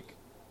is like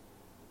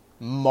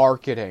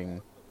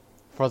marketing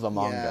for the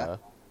manga.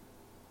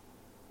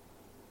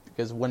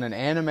 Because when an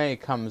anime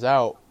comes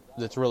out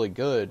that's really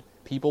good,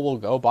 people will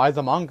go buy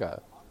the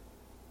manga.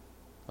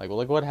 Like,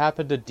 look what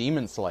happened to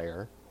Demon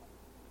Slayer.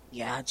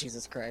 Yeah,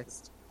 Jesus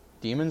Christ.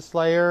 Demon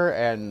Slayer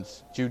and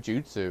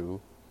Jujutsu,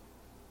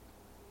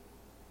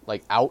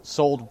 like,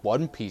 outsold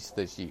One Piece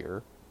this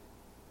year.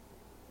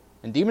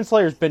 And Demon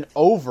Slayer's been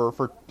over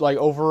for, like,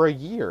 over a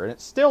year, and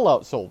it still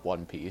outsold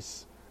One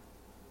Piece.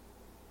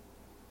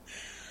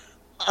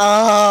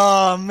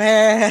 Oh,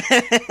 man.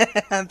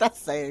 That's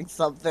saying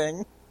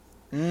something.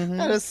 Mm-hmm.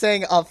 That is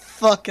saying a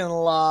fucking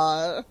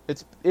lot.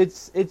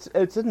 It's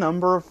a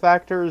number of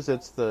factors.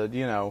 It's the,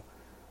 you know,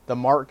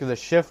 the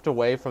shift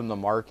away from the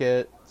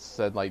market,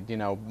 said, like, you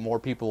know, more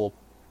people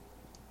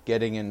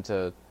getting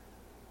into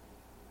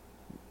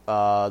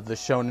the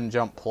Shonen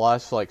Jump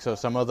Plus, like, so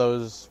some of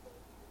those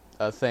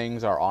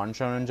things are on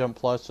Shonen Jump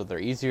Plus, so they're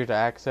easier to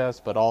access,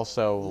 but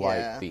also,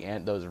 like,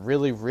 those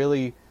really,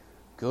 really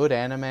good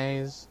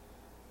animes,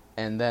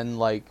 and then,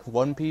 like,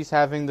 One Piece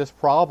having this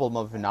problem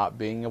of not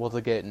being able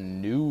to get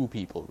new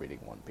people reading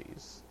One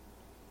Piece.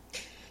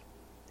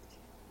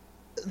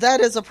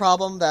 That is a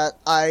problem that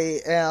I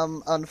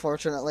am,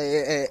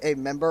 unfortunately, a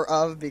member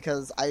of,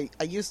 because I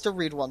used to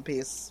read One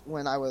Piece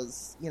when I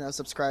was, you know,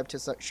 subscribed to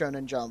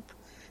Shonen Jump,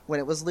 when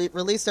it was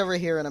released over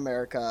here in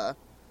America,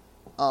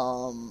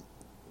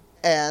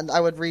 and I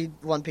would read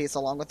One Piece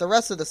along with the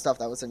rest of the stuff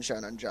that was in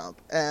Shonen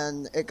Jump,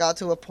 and it got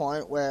to a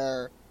point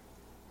where,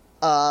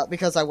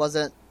 because I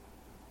wasn't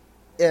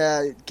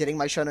getting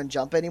my Shonen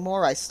Jump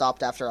anymore, I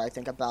stopped after, I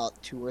think, about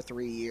 2 or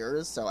 3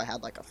 years, so I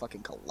had, like, a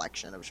fucking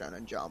collection of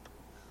Shonen Jump,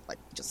 like,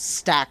 just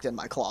stacked in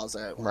my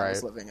closet when I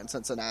was living in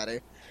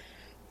Cincinnati.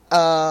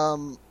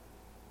 But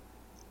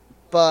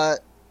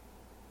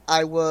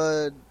I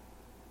would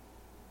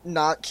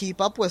not keep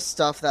up with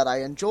stuff that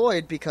I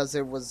enjoyed because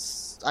I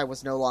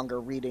was no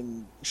longer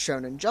reading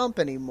Shonen Jump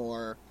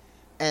anymore,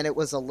 and it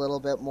was a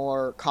little bit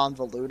more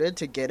convoluted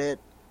to get it,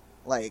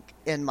 like,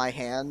 in my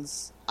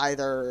hands,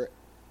 either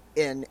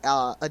in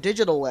a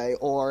digital way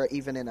or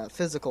even in a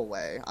physical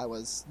way. I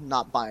was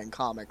not buying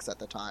comics at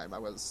the time. I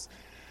was,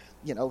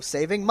 you know,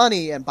 saving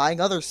money and buying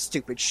other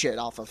stupid shit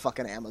off of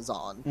fucking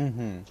Amazon.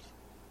 Mm-hmm.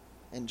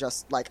 And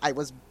just, like, I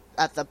was,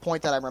 at the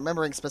point that I'm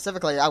remembering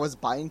specifically, I was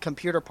buying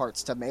computer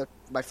parts to make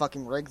my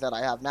fucking rig that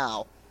I have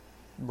now.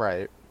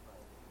 Right.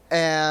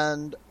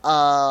 And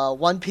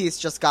One Piece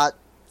just got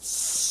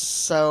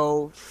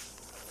so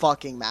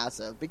fucking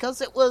massive because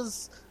it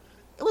was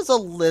a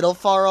little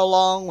far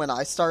along when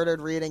I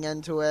started reading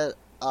into it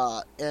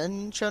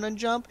in Shonen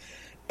Jump,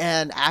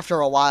 and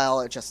after a while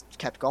it just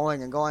kept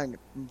going and going.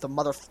 The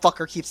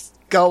motherfucker keeps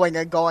going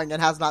and going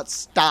and has not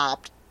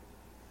stopped.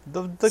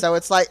 So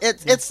it's like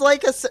it's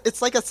like a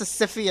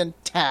Sisyphean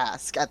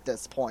task at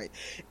this point.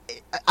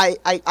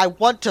 I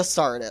want to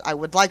start it. I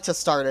would like to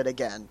start it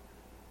again,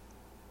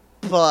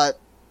 but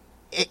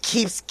it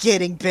keeps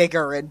getting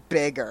bigger and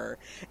bigger,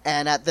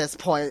 and at this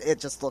point, it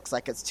just looks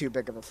like it's too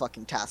big of a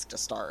fucking task to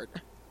start.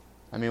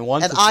 I mean,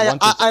 once it's over.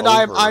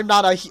 I'm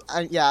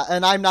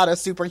not a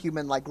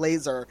superhuman like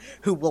Laser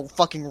who will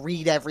fucking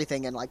read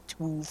everything in like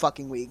 2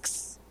 fucking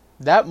weeks.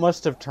 That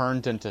must have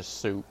turned into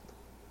soup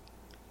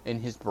in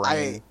his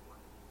brain.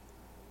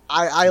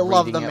 I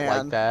love the man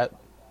like that.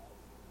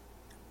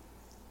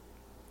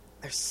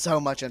 There's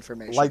so much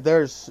information. Like,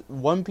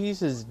 One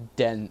Piece is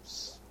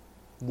dense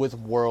with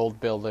world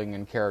building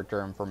and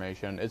character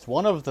information. It's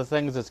one of the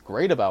things that's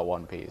great about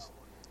One Piece.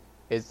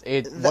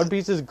 One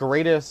Piece's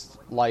greatest,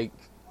 like,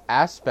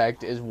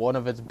 aspect is one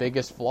of its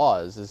biggest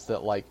flaws, is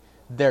that, like,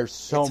 there's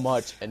so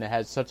much and it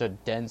has such a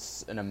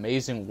dense and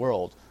amazing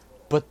world,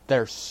 but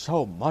there's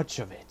so much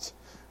of it.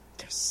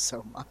 There's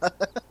so much.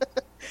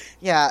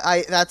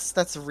 Yeah,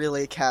 that's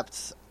really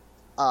kept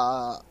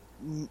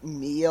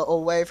me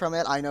away from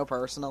it. I know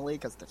personally,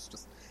 because there's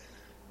just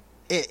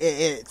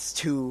it's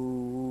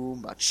too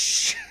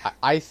much.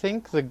 I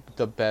think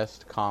the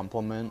best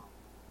compliment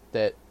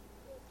that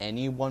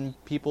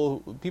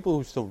people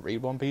who still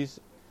read One Piece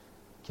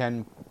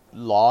can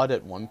laud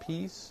at One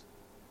Piece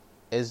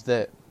is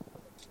that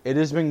it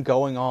has been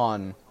going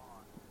on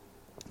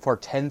for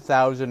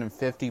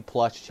 10,050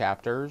 plus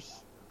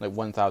chapters, like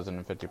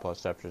 1,050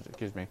 plus chapters,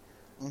 excuse me,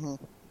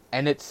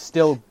 and it's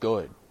still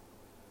good.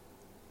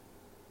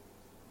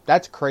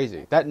 That's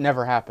crazy. That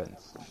never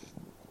happens.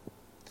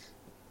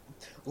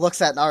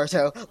 Looks at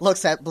Naruto,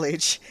 looks at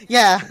Bleach.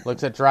 Yeah.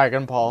 Looks at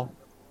Dragon Ball.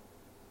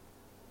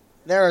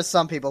 There are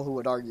some people who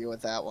would argue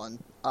with that one.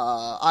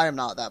 I am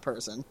not that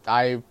person.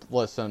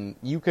 Listen,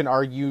 you can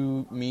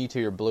argue me to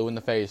your blue in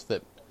the face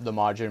that the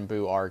Majin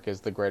Buu arc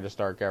is the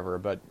greatest arc ever,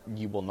 but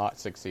you will not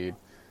succeed.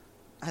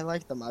 I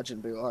like the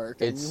Majin Buu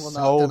arc. It's and you will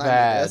so not deny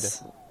bad.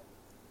 This.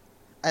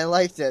 I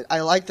liked it.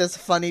 I like this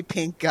funny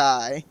pink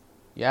guy.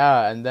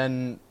 Yeah, and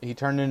then he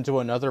turned into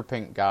another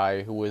pink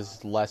guy who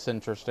was less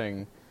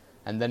interesting,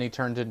 and then he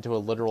turned into a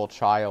literal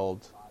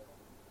child,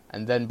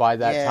 and then by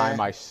that time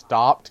I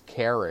stopped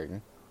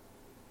caring.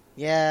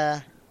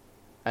 Yeah.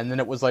 And then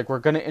it was like, we're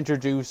going to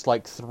introduce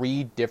like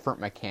 3 different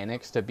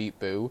mechanics to beat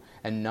Buu,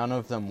 and none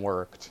of them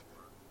worked.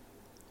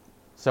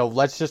 So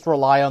let's just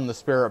rely on the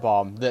Spirit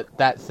Bomb,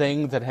 that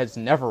thing that has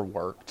never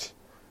worked.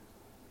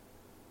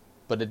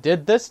 But it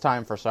did this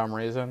time for some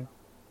reason.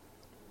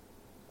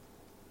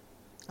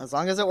 As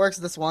long as it works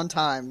this one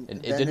time.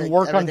 It didn't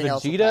work on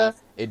Vegeta,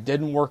 it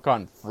didn't work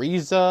on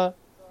Frieza,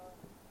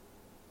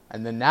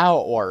 and then now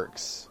it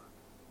works.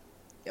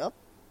 Yep.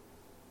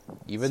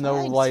 Even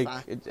though, like,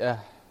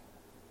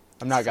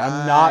 I'm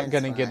not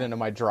gonna get into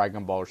my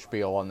Dragon Ball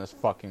spiel on this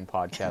fucking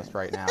podcast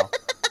right now.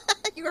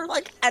 You're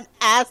like an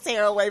ass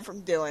hair away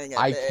from doing it.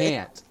 I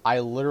can't. I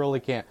literally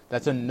can't.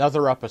 That's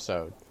another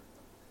episode.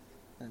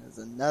 That is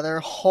another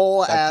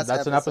whole ass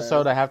That's an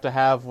episode I have to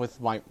have with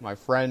my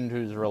friend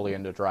who's really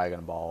into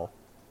Dragon Ball.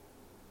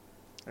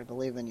 I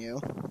believe in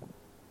you.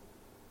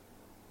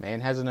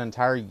 Man has an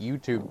entire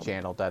YouTube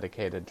channel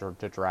dedicated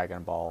to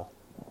Dragon Ball.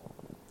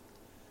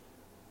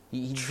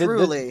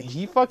 Truly,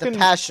 he fucking the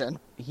passion.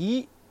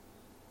 Do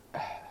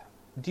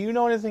you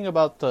know anything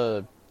about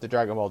the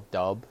Dragon Ball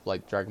dub,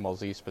 like Dragon Ball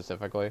Z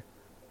specifically?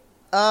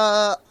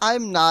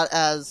 I'm not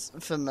as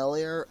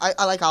familiar.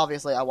 I like,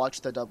 obviously I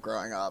watched the dub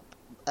growing up.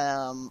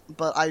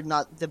 But I'm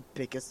not the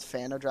biggest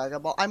fan of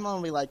Dragon Ball. I'm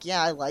only like,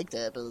 yeah, I liked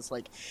it, but it's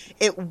like,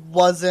 it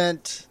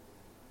wasn't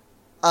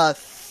a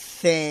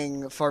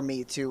thing for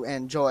me to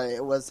enjoy.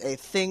 It was a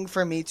thing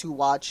for me to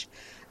watch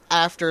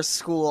after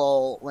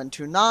school when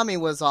Toonami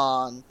was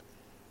on,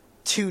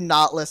 to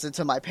not listen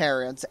to my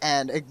parents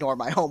and ignore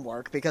my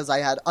homework because I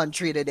had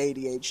untreated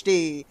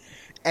ADHD,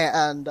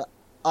 and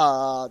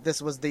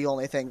this was the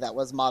only thing that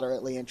was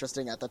moderately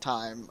interesting at the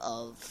time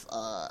of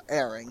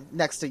airing,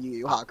 next to Yu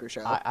Yu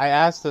Hakusho. I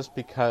asked this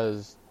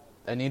because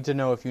I need to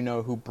know if you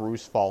know who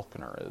Bruce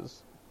Faulconer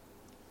is.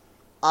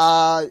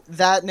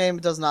 That name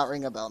does not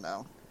ring a bell,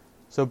 no.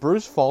 So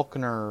Bruce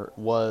Faulconer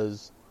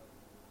was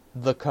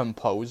the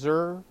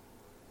composer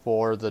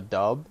for the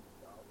dub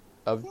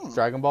of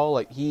Dragon Ball.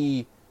 Like,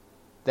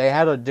 they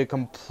had a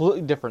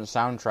completely different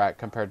soundtrack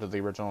compared to the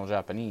original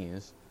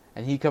Japanese,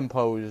 and he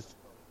composed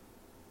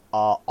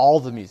all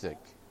the music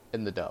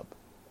in the dub.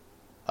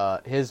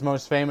 His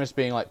most famous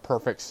being, like,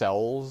 Perfect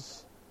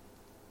Cell's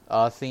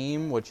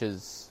theme, which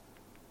is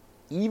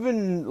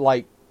even,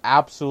 like,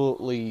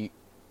 absolutely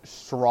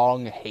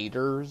strong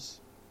haters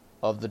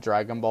of the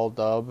Dragon Ball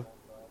dub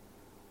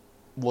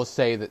will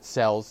say that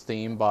Cell's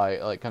theme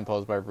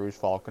composed by Bruce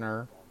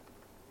Faulconer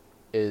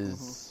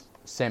is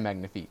C'est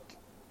Magnifique.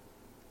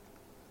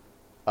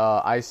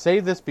 I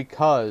say this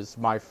because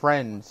my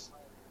friends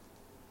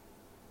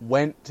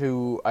went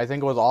to, I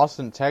think it was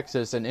Austin,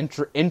 Texas, and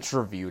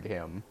interviewed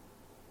him.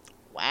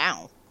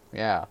 Wow.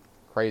 Yeah,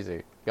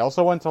 crazy. He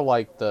also went to,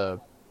 like, hold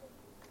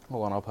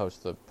on, I'll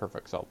post the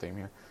Perfect Cell theme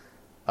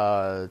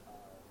here.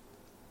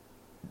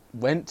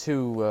 Went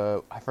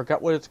to, I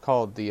forgot what it's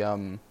called,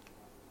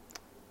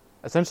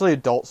 essentially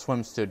Adult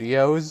Swim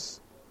Studios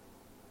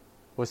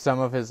with some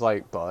of his,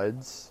 like,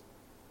 buds,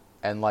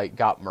 and, like,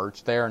 got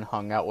merch there and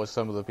hung out with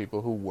some of the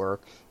people who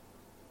work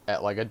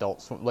at, like,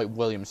 Adult Swim, like,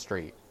 William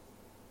Street.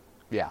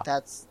 Yeah.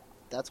 That's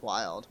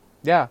wild.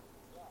 Yeah.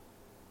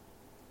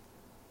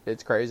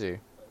 It's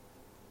crazy.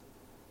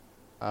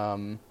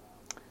 But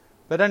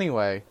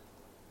anyway,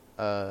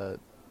 that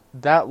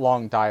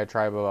long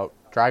diatribe about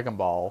Dragon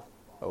Ball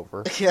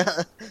over.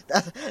 Yeah,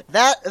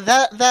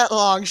 that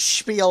long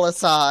spiel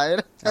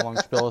aside. That long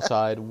spiel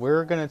aside,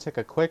 we're gonna take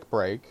a quick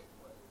break,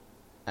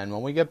 and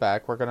when we get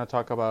back, we're gonna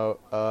talk about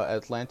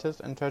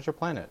Atlantis and Treasure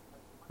Planet.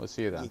 We'll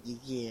see you then.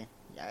 Yeah.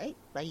 Alright,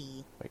 bye.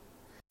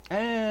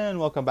 And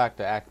welcome back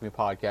to Acme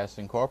Podcast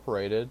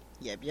Incorporated.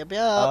 Yep.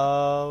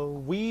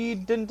 We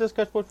didn't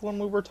discuss which one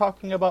we were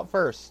talking about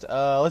first.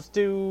 Let's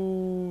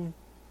do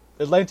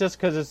Atlantis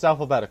because it's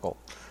alphabetical.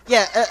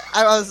 Yeah,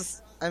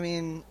 I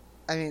mean,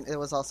 it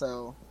was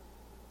also,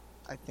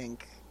 I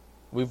think...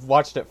 We've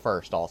watched it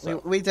first, also.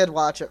 We did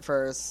watch it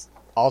first.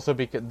 Also,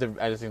 because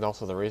I think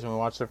also the reason we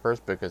watched it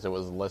first, because it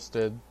was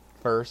listed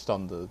first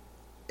on the...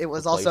 It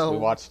was the place also... we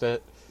watched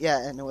it.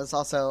 Yeah, and it was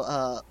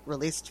also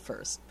released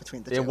first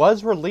between the two. It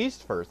was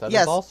released first. That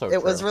is also true.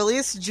 It was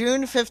released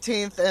June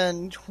 15th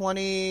in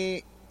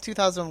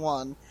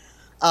 2001.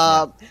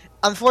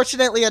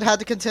 Unfortunately, it had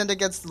to contend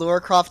against Lara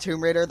Croft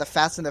Tomb Raider, The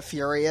Fast and the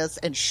Furious,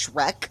 and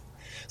Shrek.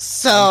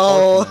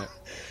 So,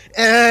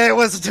 it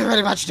was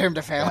pretty much doomed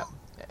to fail.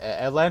 Yeah.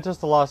 Atlantis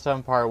The Lost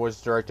Empire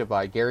was directed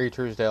by Gary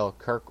Truesdale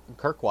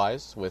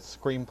Kirkwise, with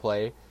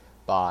screenplay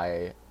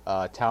by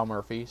Tal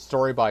Murphy,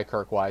 story by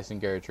Kirkwise and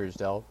Gary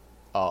Truesdale.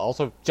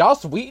 Also,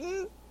 Joss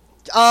Whedon?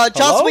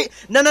 Joss Whedon...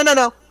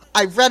 No.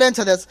 I read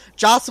into this.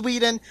 Joss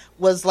Whedon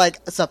was, like,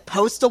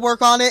 supposed to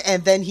work on it,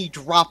 and then he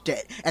dropped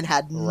it, and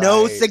had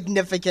no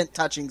significant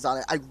touchings on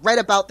it. I read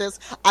about this.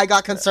 I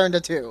got concerned,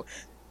 too.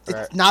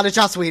 It's not a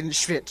Joss Whedon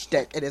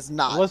shtick. It is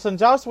not. Listen,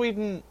 Joss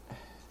Whedon...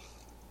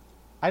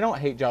 I don't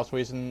hate Joss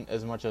Whedon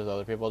as much as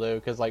other people do,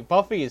 because, like,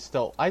 Buffy is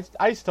still...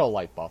 I still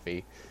like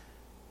Buffy.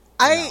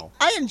 I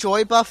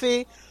enjoy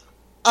Buffy.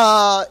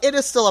 It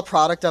is still a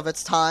product of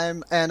its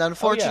time, and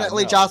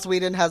unfortunately, Joss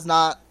Whedon has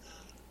not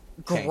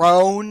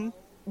grown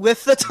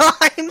with the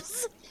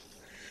times.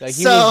 Like,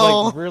 he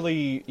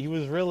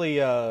was really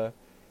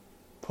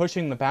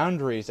pushing the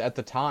boundaries at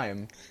the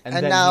time, and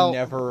And then now- he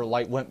never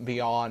like went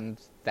beyond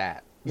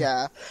that.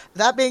 Yeah.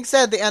 That being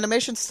said, the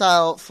animation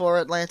style for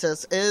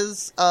Atlantis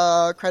is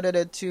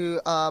credited to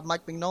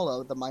Mike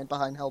Mignola, the mind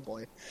behind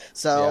Hellboy.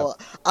 So,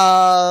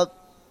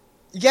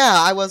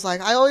 yeah,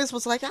 I always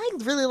was like, I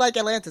really like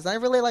Atlantis. I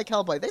really like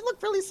Hellboy. They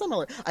look really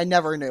similar. I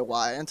never knew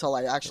why until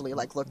I actually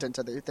looked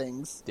into the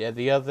things. Yeah,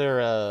 the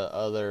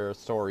other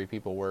story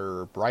people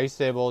were Bryce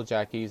Zabel,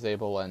 Jackie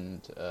Zabel,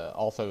 and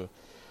also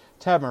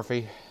Tab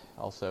Murphy,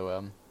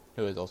 also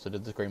who has also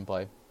did the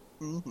screenplay.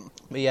 Mm-hmm.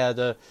 But yeah,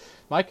 the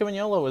Mike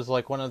Mignola was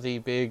like one of the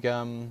big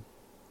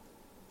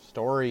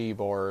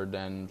storyboard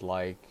and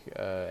like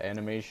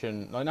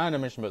animation, not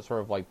animation, but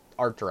sort of like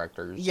art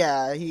directors.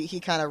 Yeah, he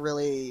kind of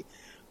really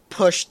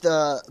pushed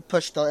the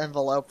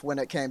envelope when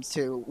it came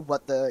to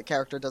what the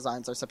character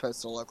designs are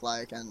supposed to look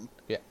like, and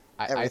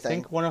I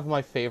everything. think one of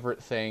my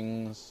favorite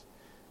things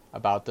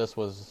about this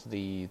was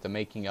the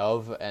making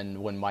of,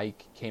 and when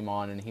Mike came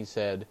on and he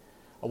said,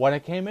 when I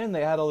came in,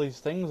 they had all these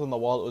things on the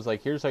wall. It was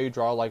like, here's how you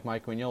draw like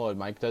Mike Mignola.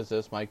 Mike does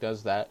this, Mike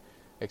does that,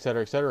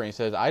 etc., etc. And he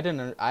says, I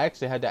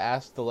actually had to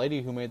ask the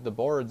lady who made the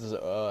boards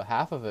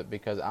half of it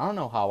because I don't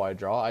know how I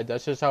draw.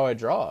 That's just how I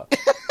draw.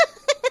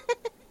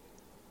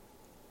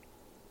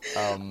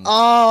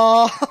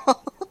 Oh, I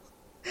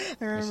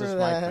It's remember just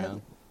that. Mike,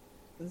 man.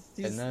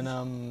 And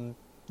then,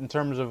 in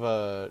terms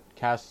of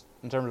cast,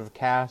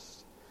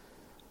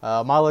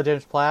 Milo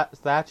James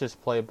Thatch is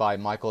played by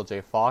Michael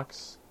J.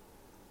 Fox.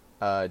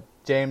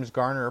 James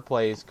Garner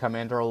plays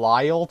Commander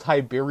Lyle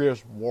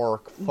Tiberius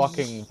Wark.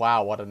 Fucking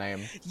wow, what a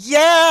name.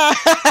 Yeah,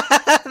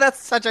 that's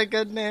such a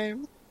good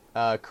name.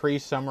 Cree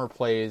Summer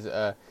plays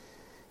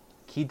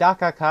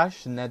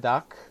Kidakakash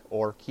Nedak,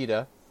 or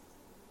Kida.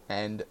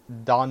 And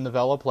Don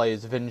Novella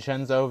plays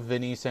Vincenzo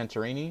Vinny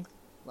Santorini.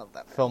 Love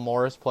that. Phil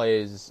Morris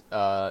plays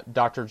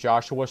Dr.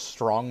 Joshua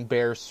Strong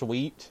Bear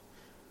Sweet.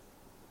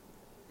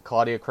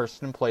 Claudia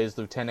Kirsten plays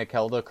Lieutenant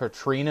Hilda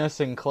Katrina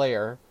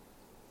Sinclair.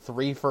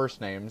 3 first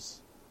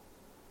names.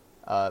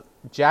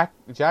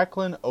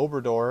 Jacqueline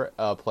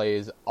Obrador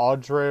plays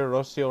Audrey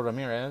Rocio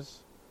Ramirez.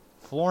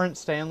 Florence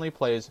Stanley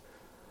plays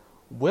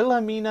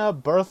Wilhelmina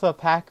Bertha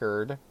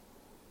Packard.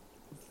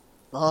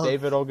 Oh,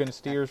 David Ogan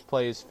Steers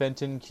plays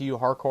Fenton Q.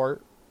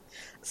 Harcourt.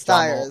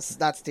 Stiers,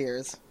 not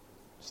Steers.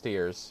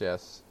 Steers,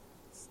 yes.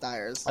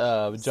 Stiers.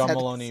 John Said-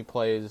 Maloney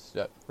plays...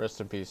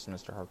 rest in peace,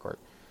 Mr. Harcourt.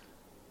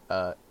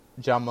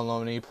 John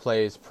Maloney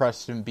plays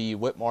Preston B.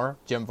 Whitmore.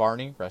 Jim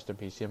Varney, rest in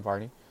peace, Jim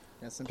Varney,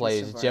 Yes, in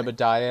plays peace, Giovanni.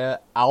 Jebediah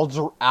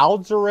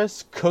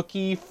Algerus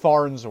Cookie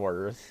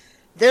Farnsworth.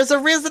 There's a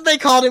reason they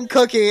called him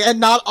Cookie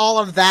and not all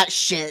of that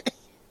shit.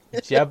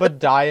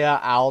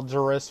 Jebediah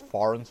Algerus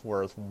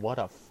Farnsworth. What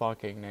a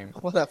fucking name.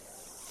 What a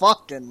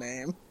fucking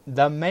name.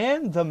 The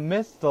man, the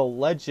myth, the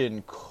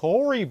legend,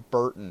 Corey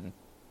Burton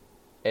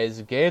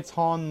as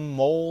Gaetan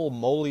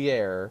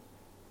Moliere.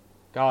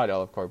 God, I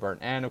love Corey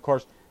Burton. And, of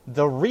course,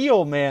 the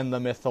real man, the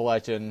myth, the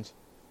legend,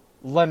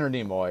 Leonard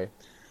Nimoy,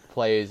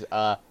 plays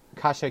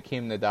Kasha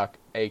Kim Nadak,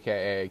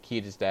 a.k.a.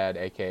 Keita's dad,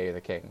 a.k.a.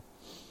 the King.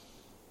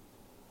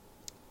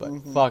 But,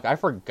 fuck, I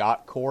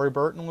forgot Corey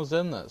Burton was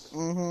in this.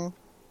 Mm-hmm.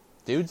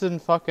 Dude's in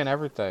fucking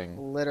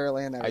everything.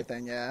 Literally and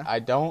everything, yeah. I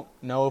don't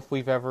know if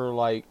we've ever,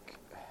 like,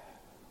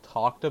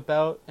 talked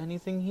about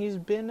anything he's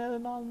been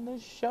in on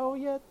this show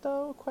yet,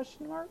 though?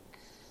 Question mark?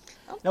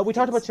 No, we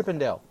talked about Chip and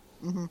Dale.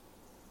 Mm-hmm.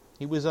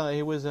 He was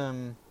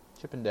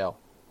Chip and Dale.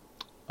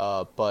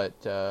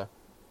 But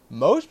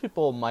most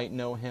people might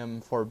know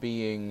him for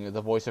being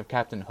the voice of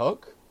Captain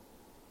Hook.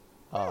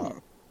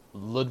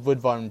 Ludwig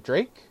von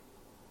Drake.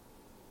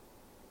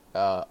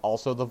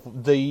 Also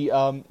did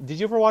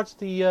you ever watch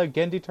the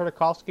Genndy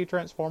Tartakovsky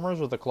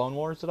Transformers or the Clone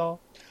Wars at all?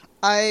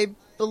 I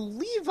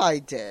believe I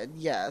did,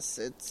 yes.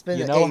 It's been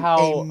You know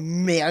a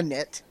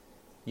minute.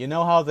 You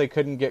know how they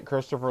couldn't get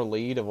Christopher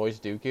Lee to voice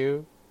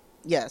Dooku?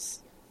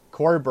 Yes.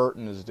 Corey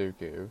Burton is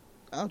Dooku.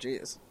 Oh,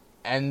 jeez.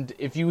 And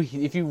if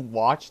you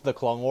watch the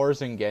Clone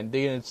Wars and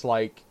Genndy, and it's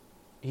like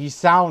he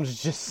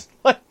sounds just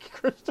like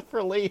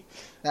Christopher Lee.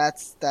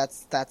 That's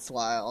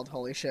wild.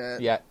 Holy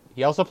shit. Yeah,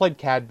 he also played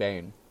Cad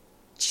Bane.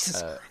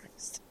 Jesus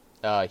Christ.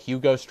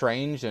 Hugo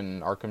Strange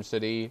in Arkham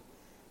City.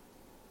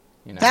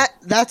 You know.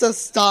 That's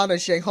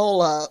astonishing.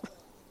 Hold up.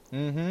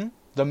 Mm-hmm.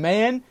 The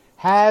man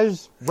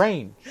has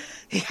range.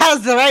 He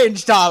has the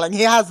range, darling.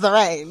 He has the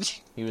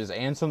range. He was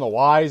Ansem the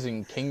Wise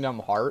in Kingdom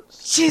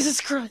Hearts.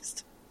 Jesus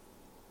Christ.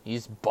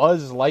 He's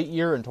Buzz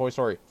Lightyear in Toy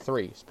Story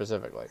 3,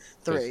 specifically.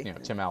 3. You know,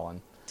 Tim Allen.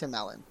 Tim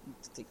Allen.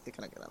 They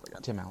couldn't get that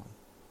again. Tim Allen.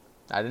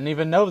 I didn't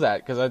even know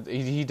that, because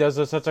he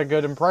does such a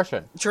good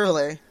impression.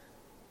 Truly.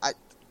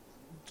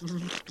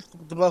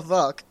 The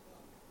fuck?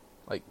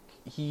 Like,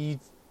 he's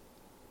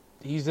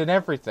in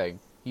everything.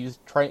 He's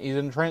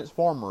in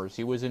Transformers.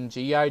 He was in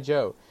G.I.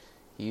 Joe.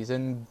 He's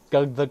in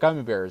the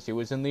Gummy Bears. He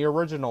was in the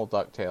original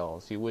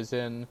DuckTales. He was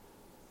in...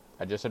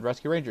 I just said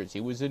Rescue Rangers.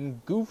 He was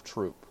in Goof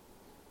Troop.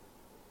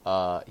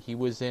 He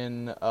was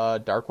in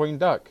Darkwing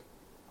Duck.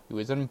 He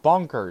was in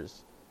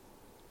Bonkers.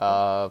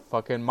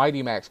 Fucking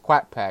Mighty Max,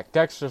 Quack Pack,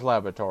 Dexter's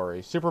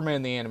Laboratory,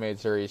 Superman the Animated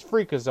Series,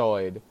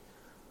 Freakazoid.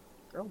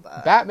 Girl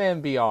bad.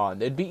 Batman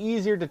Beyond. It'd be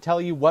easier to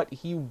tell you what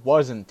he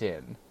wasn't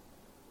in.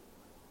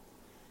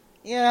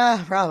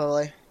 Yeah,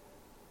 probably.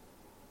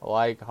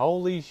 Like,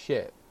 holy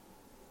shit.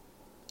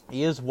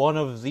 He is one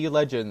of the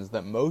legends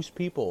that most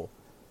people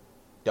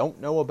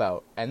don't know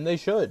about, and they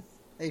should.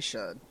 They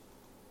should.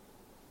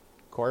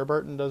 Corey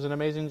Burton does an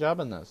amazing job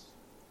in this.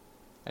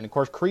 And of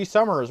course, Cree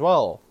Summer as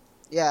well.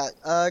 Yeah,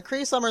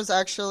 Cree Summers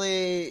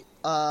actually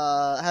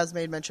has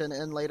made mention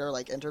in later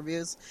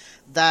interviews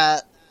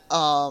that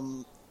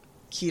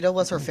Kita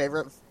was her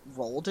favorite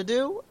role to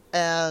do,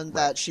 and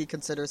that she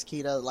considers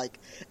Kita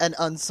an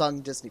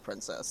unsung Disney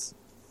princess.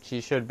 She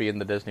should be in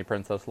the Disney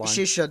Princess line.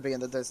 She should be in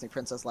the Disney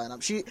Princess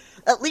lineup.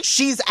 At least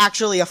she's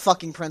actually a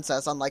fucking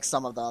princess, unlike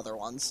some of the other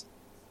ones.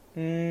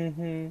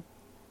 Mm-hmm.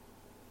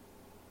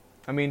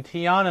 I mean,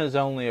 Tiana's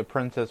only a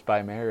princess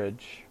by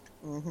marriage.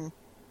 Mm-hmm.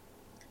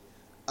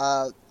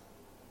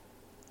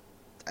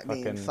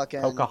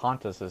 Fucking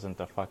Pocahontas isn't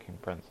a fucking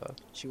princess.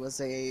 She was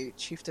a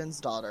chieftain's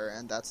daughter,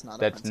 and that's not a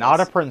princess. That's not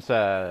a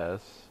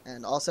princess.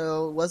 And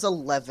also was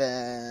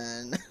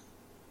 11.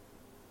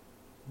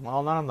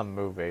 Well, not in the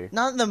movie.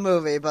 Not in the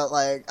movie, but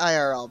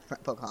IRL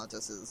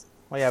Pocahontas is.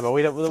 Well, yeah, but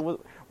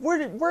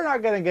we're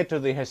not gonna get to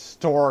the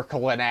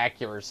historical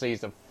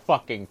inaccuracies of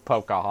fucking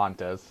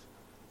Pocahontas.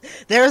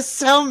 There's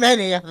so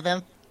many of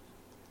them.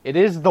 It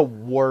is the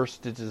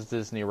worst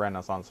Disney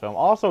Renaissance film.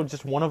 Also,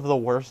 just one of the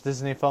worst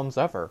Disney films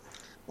ever.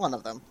 One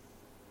of them.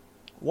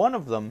 One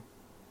of them.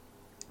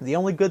 The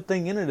only good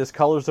thing in it is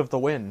Colors of the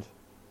Wind.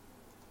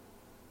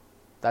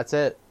 That's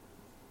it.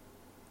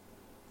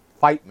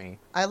 Fight me.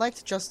 I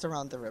liked Just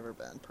Around the River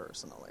Bend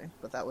personally,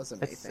 but that was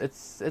amazing.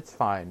 It's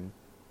fine.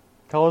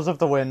 Colors of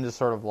the Wind is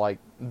sort of like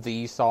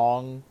the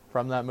song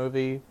from that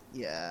movie.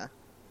 Yeah.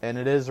 And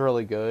it is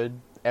really good.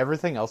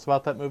 Everything else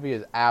about that movie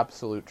is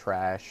absolute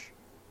trash.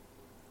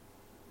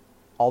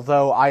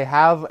 Although I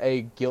have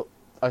a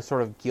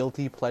sort of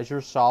guilty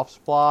pleasure soft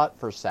spot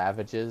for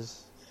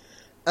Savages.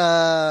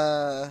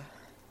 Yeah,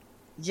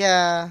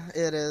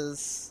 it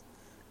is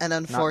an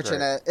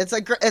unfortunate. It's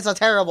a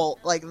terrible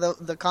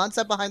the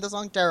concept behind the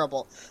song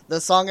terrible.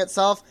 The song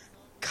itself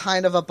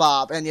kind of a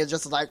bop, and you're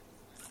just like,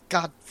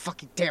 God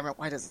fucking damn it!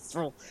 Why does it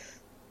throw?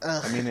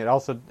 I mean, it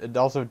also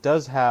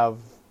does have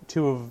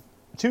two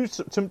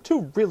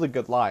really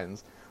good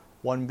lines.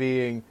 One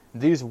being,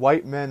 "These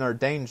white men are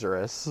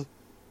dangerous."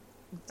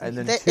 And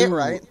then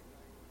right.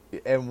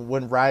 And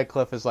when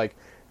Radcliffe is like,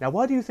 "Now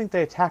why do you think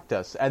they attacked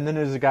us?" And then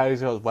there's a guy who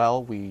goes,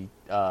 "Well, we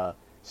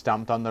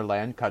stomped on their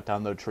land, cut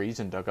down their trees,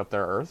 and dug up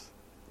their earth."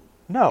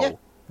 No. Yeah.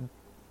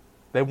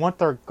 They want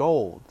their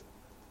gold.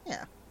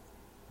 Yeah.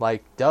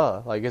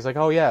 Duh. It's like,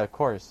 oh yeah, of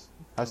course.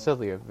 How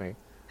silly of me.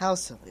 How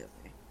silly of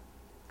me.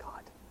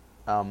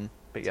 God.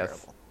 But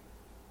yes.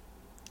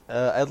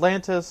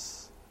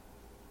 Atlantis,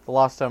 The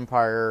Lost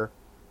Empire,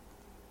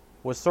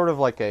 was sort of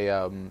like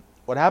a,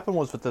 what happened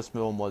was with this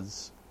film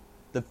was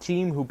the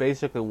team who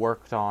basically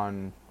worked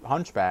on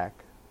Hunchback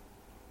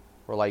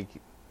were like,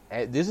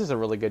 hey, this is a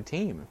really good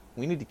team.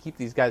 We need to keep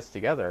these guys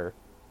together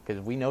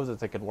because we know that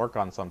they can work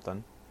on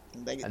something.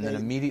 And then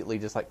immediately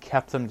just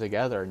kept them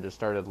together and just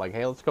started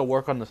hey, let's go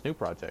work on this new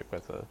project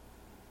with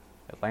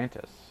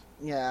Atlantis.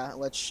 Yeah,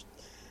 which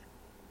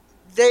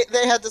they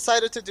had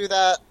decided to do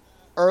that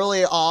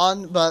early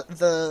on, but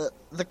the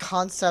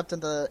concept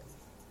and the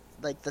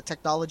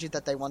technology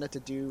that they wanted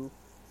to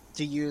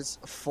use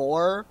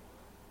for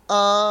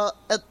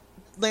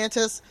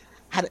Atlantis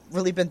hadn't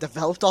really been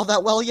developed all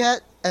that well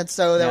yet, and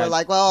so they were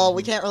like, well,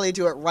 we can't really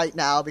do it right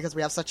now because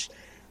we have such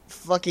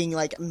fucking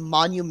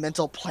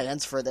monumental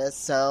plans for this,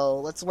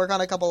 so let's work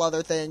on a couple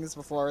other things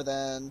before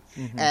then,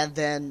 and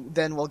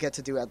then we'll get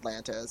to do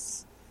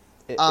Atlantis.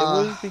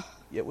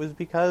 It was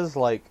because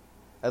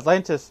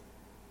Atlantis,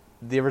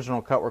 the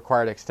original cut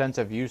required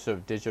extensive use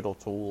of digital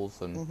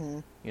tools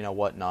and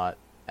whatnot,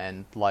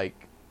 and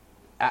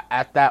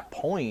at that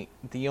point,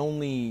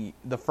 the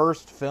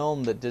first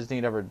film that Disney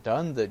had ever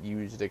done that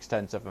used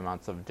extensive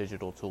amounts of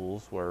digital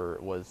tools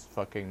was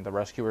fucking The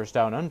Rescuers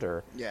Down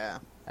Under. Yeah.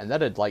 And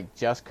that had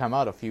just come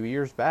out a few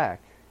years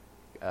back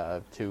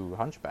to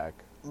Hunchback.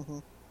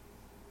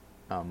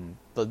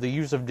 The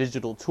use of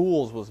digital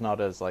tools was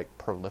not as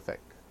prolific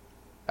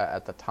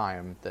at the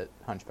time that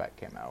Hunchback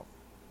came out.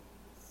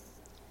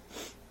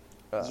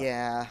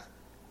 Yeah.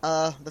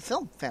 The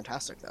film,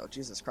 fantastic though.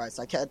 Jesus Christ,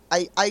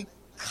 I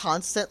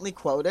constantly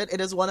quote it. It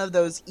is one of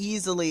those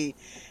easily,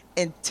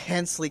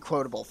 intensely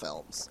quotable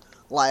films.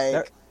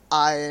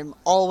 I'm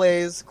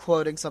always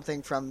quoting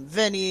something from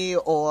Vinny,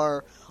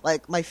 or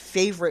my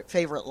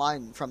favorite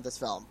line from this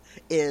film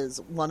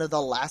is one of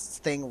the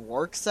last thing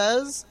Rourke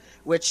says,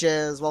 which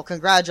is, "Well,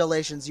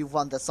 congratulations, you've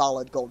won the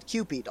solid gold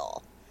Cupid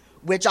doll,"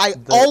 which I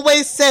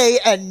always say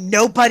and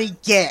nobody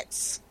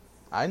gets.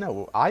 I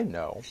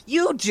know.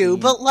 You do,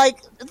 but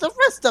the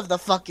rest of the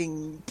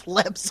fucking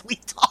plebs we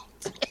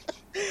talked to.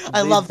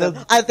 I love them.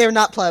 They're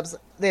not plebs.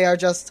 They are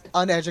just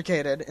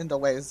uneducated in the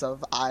ways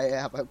of I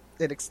have an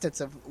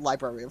extensive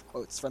library of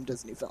quotes from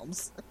Disney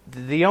films.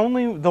 The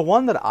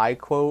one that I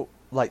quote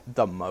like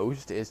the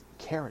most is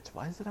carrots.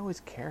 Why is it always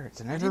carrots?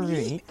 And I never even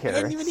eat I carrots.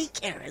 didn't even eat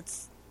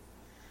carrots.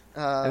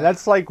 And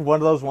that's like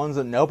one of those ones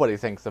that nobody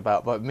thinks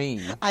about but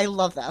me. I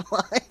love that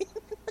line.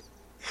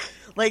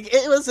 Like,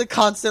 it was a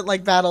constant,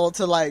 like, battle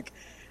to, like,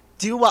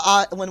 do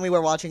when we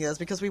were watching this,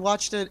 because we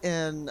watched it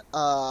in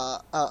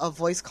a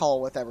voice call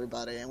with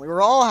everybody, and we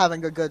were all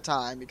having a good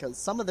time, because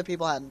some of the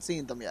people hadn't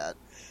seen them yet.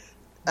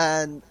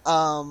 And,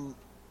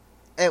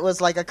 it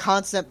was, like, a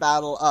constant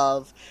battle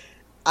of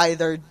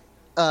either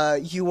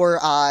you or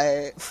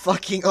I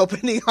fucking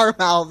opening our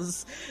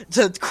mouths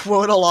to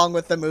quote along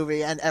with the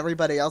movie, and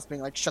everybody else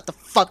being like, shut the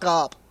fuck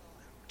up.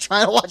 I'm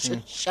trying to watch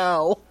a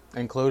show.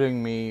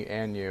 Including me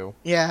and you.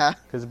 Yeah.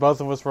 Because both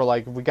of us were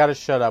like, we gotta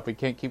shut up, we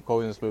can't keep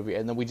quoting this movie,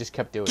 and then we just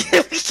kept doing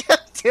it. We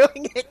kept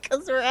doing it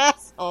because we're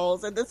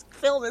assholes, and this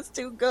film is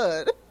too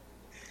good.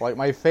 Like,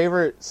 my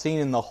favorite scene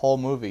in the whole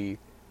movie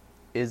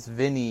is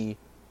Vinny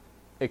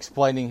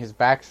explaining his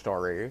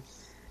backstory.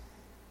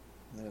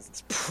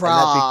 It's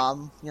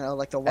prom,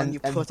 like the one you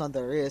put on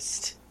the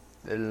wrist.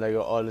 And like,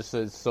 oh, this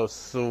is so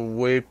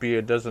sweepy,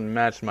 it doesn't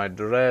match my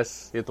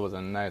dress. It was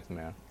a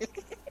nightmare.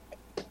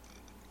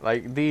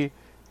 Like,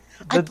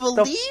 I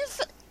believe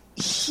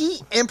he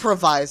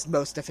improvised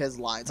most of his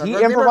lines. He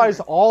improvised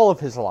all of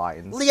his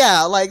lines.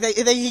 Yeah, like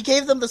he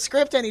gave them the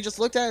script and he just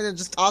looked at it and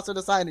just tossed it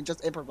aside and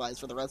just improvised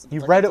for the rest of the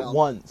film. He read it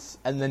once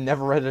and then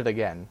never read it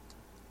again.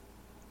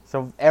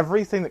 So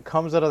everything that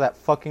comes out of that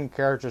fucking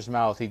character's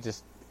mouth, he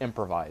just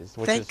improvised,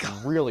 which is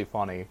really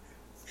funny.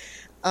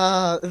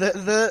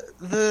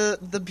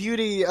 The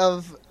beauty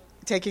of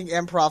taking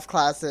improv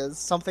classes,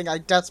 something I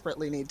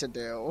desperately need to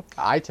do.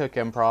 I took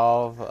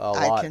improv a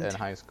lot in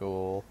high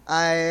school.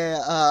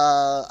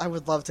 I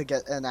would love to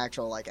get an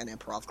actual an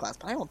improv class,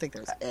 but I don't think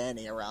there's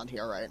any around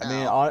here right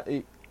now. I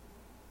mean,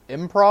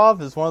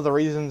 improv is one of the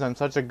reasons I'm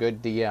such a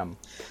good DM.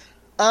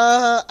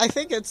 I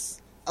think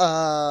it's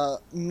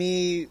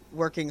me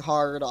working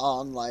hard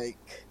on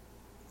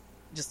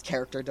just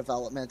character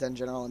development in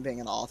general and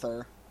being an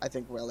author. I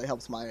think really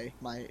helps my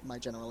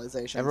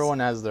generalizations. Everyone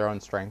has their own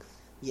strength.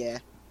 Yeah.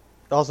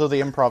 Also,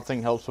 the improv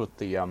thing helps with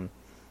the,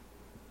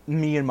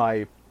 me and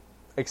my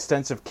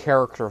extensive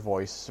character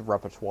voice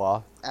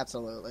repertoire.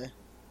 Absolutely.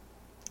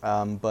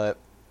 But,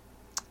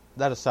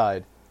 that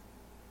aside,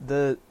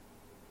 this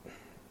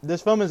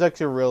film is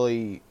actually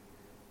really,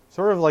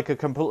 sort of like a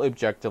completely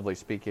objectively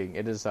speaking,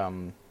 it is,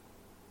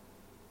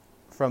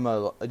 from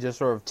a just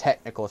sort of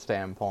technical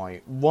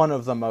standpoint, one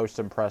of the most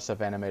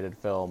impressive animated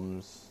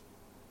films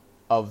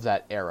of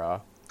that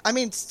era. I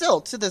mean, still,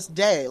 to this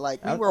day,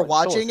 we were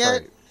watching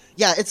it.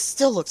 Yeah, it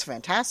still looks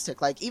fantastic.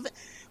 Even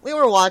we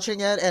were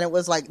watching it, and it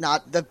was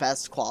not the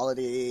best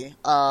quality.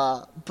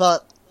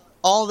 But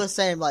all the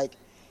same,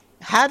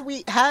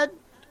 had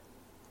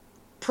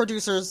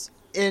producers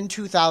in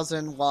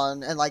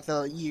 2001 and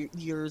the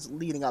years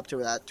leading up to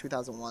that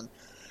 2001,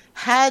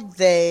 had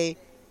they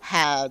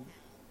had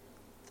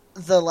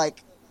the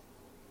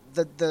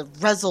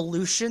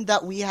resolution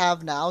that we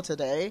have now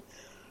today,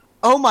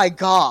 oh my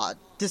god,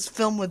 this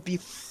film would be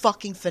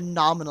fucking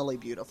phenomenally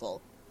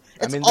beautiful.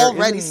 It's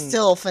already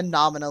still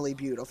phenomenally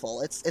beautiful.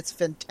 It's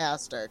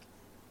fantastic.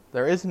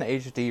 There is an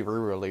HD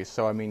re-release,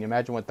 so I mean,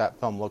 imagine what that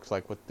film looks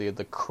like with the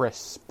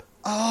crisp.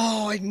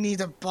 Oh, I need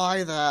to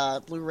buy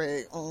that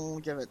Blu-ray. Oh,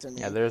 give it to me.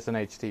 Yeah, there's an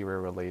HD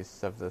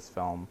re-release of this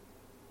film.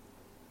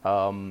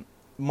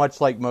 Much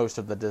like most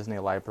of the Disney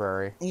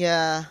library.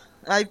 Yeah,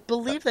 I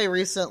believe they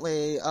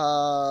recently,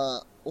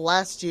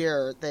 last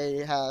year, they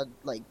had,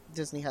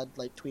 Disney had,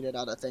 tweeted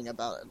out a thing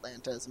about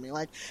Atlantis and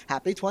being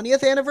happy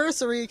 20th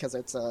anniversary, because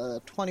it's,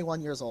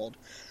 21 years old.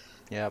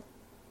 Yep.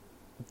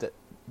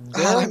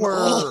 There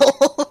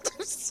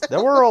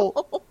were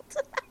old.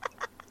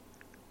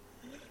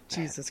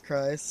 Jesus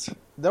Christ.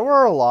 There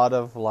were a lot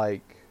of,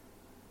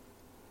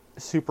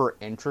 super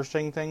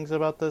interesting things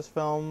about this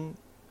film,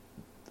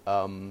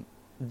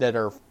 that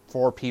are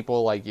for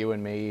people like you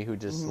and me who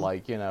just,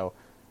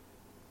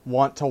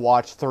 want to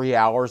watch 3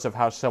 hours of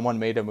how someone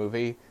made a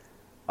movie.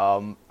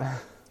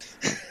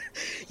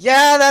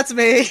 Yeah, that's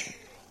me.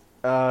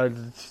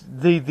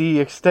 The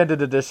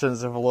extended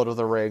editions of Lord of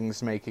the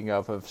Rings making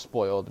of have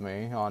spoiled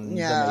me on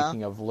the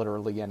making of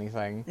literally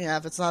anything. Yeah,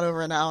 if it's not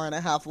over an hour and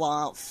a half long,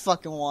 I don't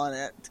fucking want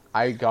it.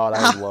 I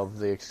love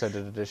the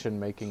extended edition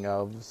making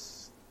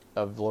ofs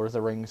of Lord of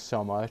the Rings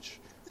so much.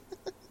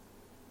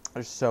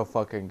 They're so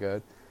fucking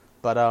good.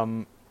 But,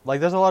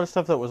 there's a lot of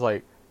stuff that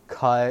was,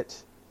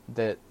 cut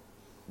that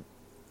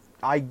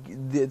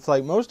it's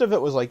most of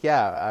it was I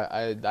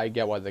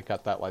get why they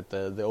cut that,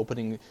 the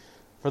opening.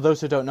 For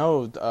those who don't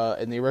know,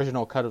 in the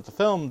original cut of the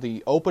film,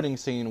 the opening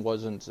scene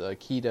wasn't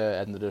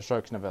Kida and the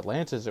destruction of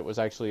Atlantis. It was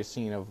actually a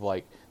scene of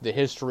the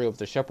history of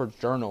the Shepherd's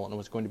Journal, and it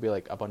was going to be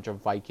a bunch of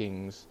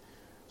Vikings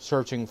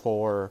searching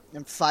for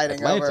and fighting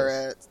Atlantis. over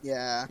it.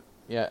 Yeah.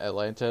 Yeah,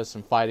 Atlantis,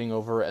 and fighting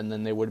over it, and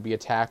then they would be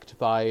attacked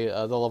by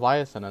the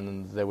Leviathan, and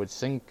then they would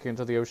sink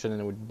into the ocean,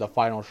 and the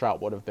final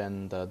shot would have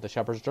been the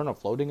Shepherd's Journal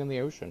floating in the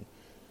ocean.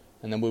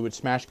 And then we would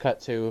smash cut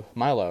to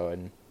Milo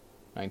in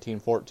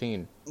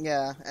 1914.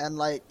 Yeah, and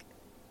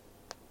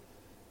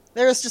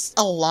There's just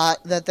a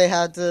lot that they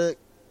had to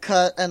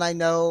cut, and I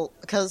know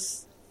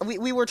because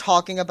we were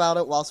talking about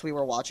it whilst we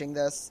were watching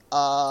this.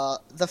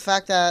 The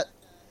fact that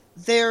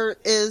there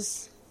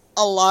is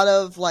a lot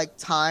of like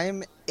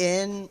time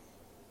in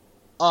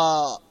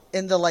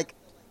the like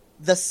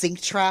the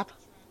sink trap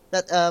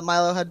that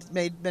Milo had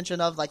made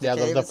mention of, like Yeah,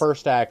 the the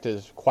first act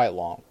is quite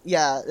long.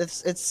 Yeah,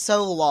 it's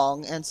so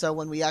long, and so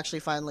when we actually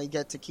finally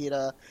get to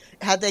Kita,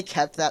 had they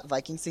kept that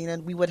Viking scene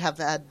in, we would have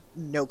had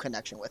no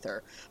connection with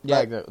her.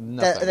 Yeah, But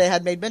nothing. they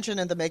had made mention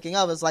in the making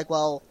of is like,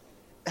 well,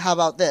 how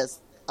about this?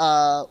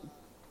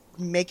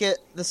 Make it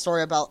the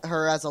story about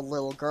her as a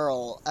little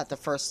girl at the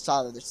first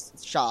shot of the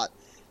shot,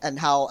 and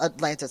how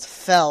Atlantis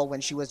fell when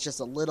she was just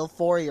a little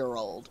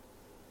 4-year-old,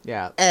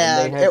 Yeah,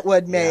 and it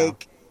would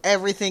make yeah.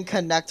 everything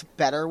connect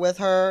better with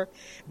her.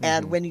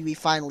 And Mhm. when we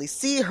finally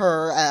see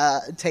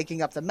her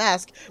taking up the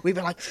mask, we've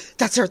been like,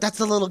 that's her, that's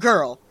the little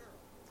girl.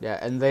 Yeah,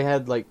 and they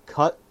had like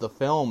cut the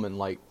film and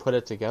like put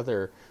it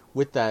together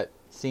with that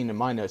scene in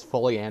mind. It was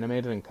fully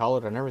animated and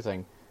colored and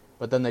everything.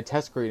 But then they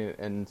test screened it,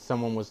 and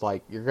someone was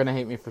like, "You're gonna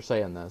hate me for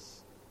saying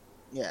this."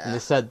 And Yeah. they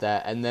said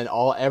that, and then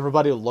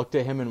everybody looked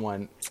at him and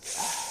went,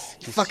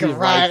 You're fucking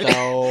right.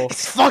 though.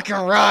 It's fucking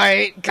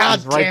right. God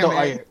He's right damn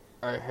though. it.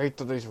 I hate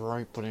that he's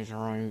right, but he's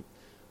right.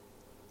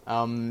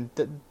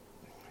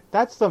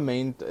 That's the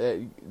main.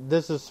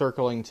 This is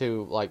circling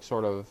to like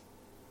sort of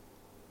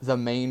the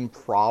main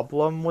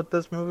problem with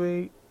this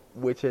movie,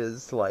 which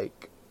is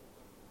like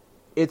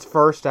its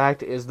first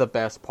act is the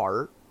best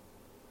part.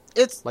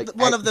 It's Like,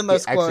 one of the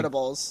most actually,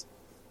 quotables.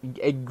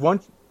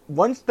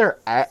 Once they're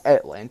at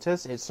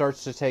Atlantis, it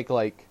starts to take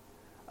like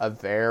a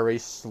very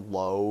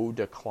slow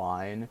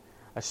decline,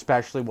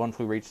 especially once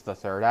we reach the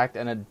third act,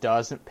 and it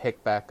doesn't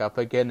pick back up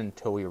again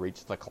until we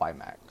reach the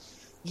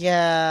climax.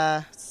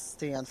 Yeah, it's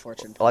the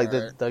unfortunate part.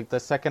 Like the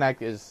second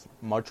act is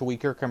much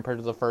weaker compared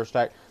to the first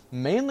act,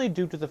 mainly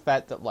due to the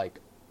fact that like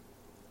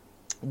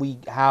we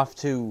have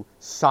to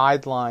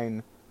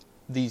sideline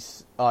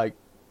these like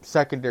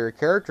secondary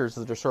characters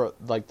that are sort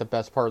of like the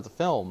best part of the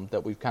film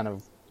that we've kind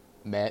of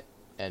met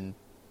and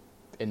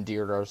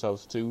endeared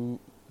ourselves to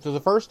the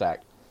first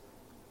act.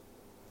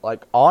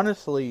 Like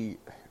honestly,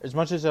 as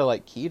much as I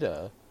like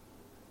Kita,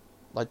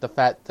 like the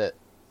fact that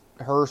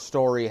her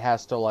story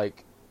has to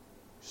like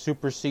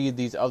supersede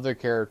these other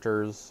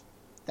characters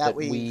that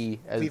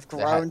we've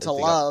grown to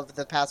love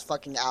the past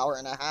fucking hour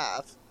and a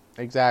half.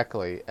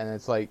 Exactly, and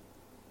it's like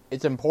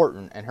it's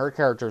important, and her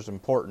character is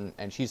important,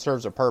 and she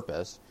serves a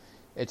purpose.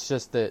 It's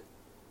just that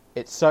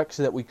it sucks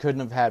that we couldn't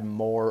have had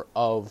more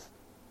of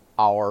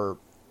our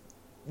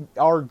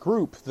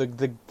group,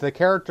 the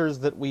characters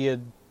that we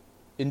had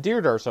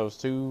endeared ourselves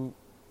to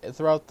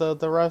throughout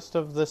the rest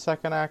of the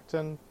second act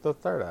and the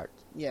third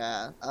act.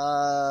 Yeah.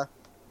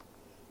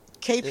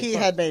 KP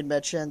had made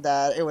mention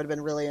that it would have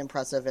been really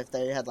impressive if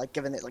they had like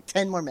given it like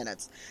 10 more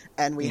minutes,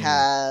 and we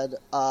had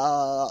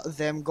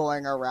them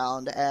going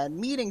around and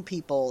meeting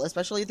people,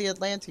 especially the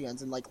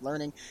Atlanteans, and like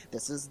learning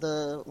this is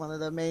one of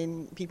the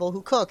main people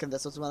who cook, and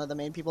this was one of the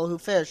main people who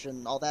fish,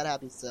 and all that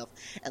happy stuff,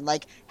 and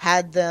like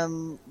had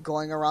them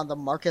going around the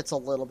markets a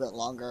little bit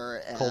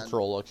longer. And,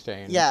 cultural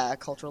exchange. Yeah,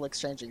 cultural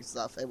exchanging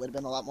stuff. It would have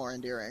been a lot more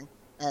endearing.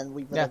 And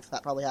we would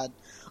have probably had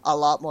a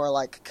lot more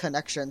like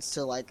connections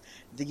to like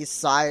these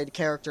side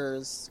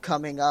characters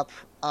coming up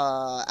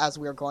as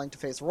we are going to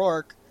face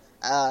Rourke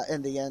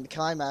in the end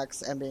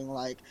climax, and being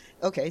like,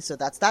 okay, so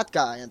that's that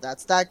guy and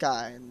that's that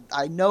guy, and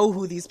I know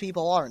who these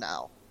people are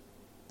now.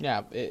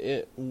 Yeah,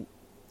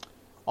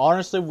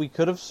 honestly, we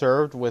could have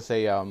served with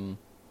a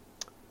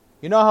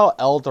you know how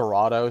El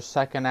Dorado's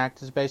second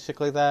act is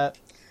basically that?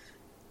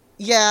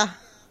 Yeah.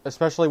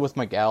 Especially with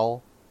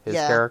Miguel. His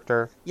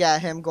character. Yeah,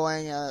 him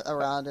going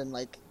around and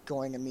like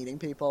going and meeting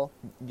people.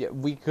 Yeah,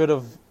 we could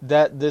have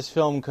this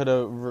film could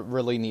have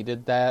really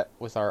needed that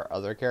with our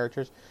other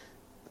characters.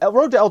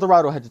 Road to El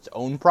Dorado has its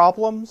own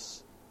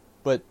problems,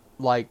 but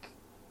like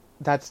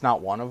that's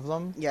not one of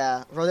them.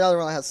 Yeah, Road to El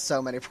Dorado has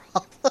so many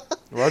problems.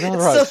 Road to El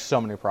Dorado has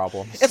so many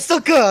problems. It's still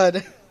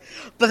good,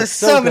 but there's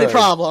so many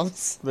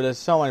problems. But there's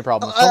so many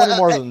problems. So many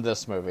more than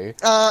this movie.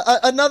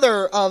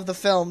 Another of the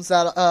films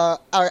that are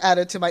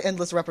added to my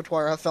endless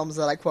repertoire of films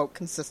that I quote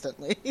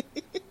consistently.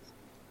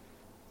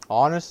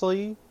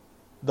 Honestly,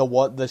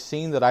 the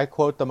scene that I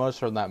quote the most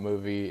from that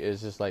movie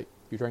is just like,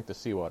 you drank the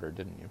seawater,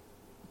 didn't you?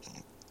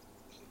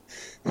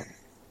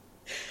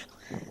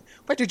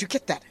 Where did you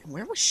get that? And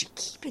where was she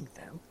keeping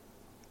them?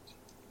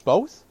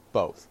 Both?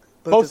 Both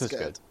is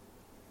good.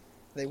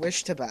 They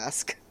wish to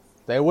bask.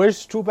 They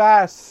wish to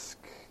bask.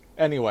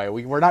 Anyway,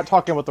 we're not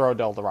talking about the Road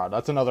to El Dorado.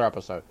 That's another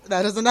episode.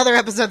 That is another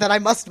episode that I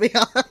must be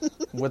on.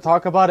 We'll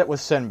talk about it with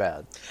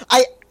Sinbad.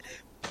 I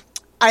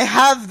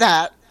have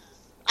that.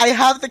 I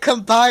have the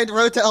combined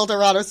Road to El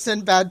Dorado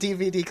Sinbad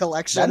DVD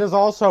collection. That is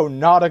also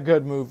not a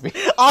good movie.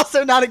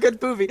 Also not a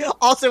good movie.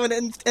 Also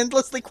an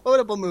endlessly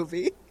quotable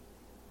movie.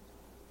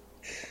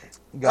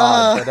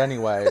 God, but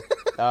anyway.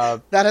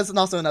 That is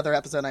also another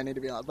episode I need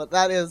to be on, but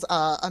that is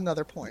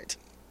another point.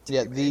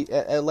 Yeah, the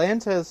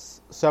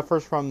Atlantis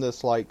suffers from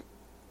this, like,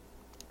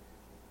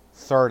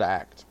 third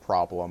act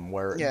problem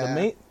where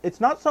Yeah. it's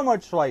not so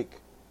much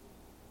like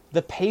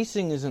the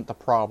pacing isn't the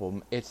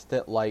problem, it's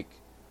that like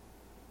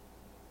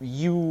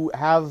you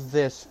have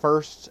this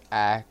first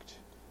act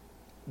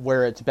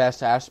where its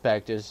best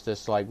aspect is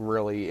this like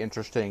really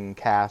interesting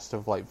cast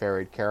of like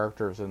varied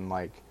characters and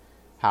like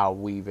how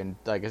we've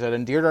like I said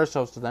endeared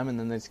ourselves to them, and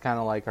then it's kind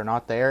of like are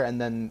not there, and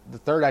then the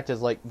third act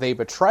is like they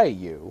betray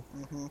you,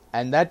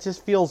 and that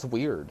just feels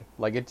weird.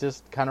 Like it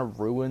just kind of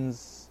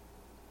ruins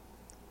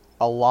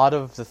a lot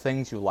of the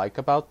things you like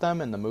about them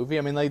in the movie.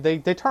 I mean, like they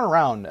turn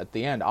around at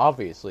the end,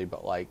 obviously,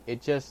 but like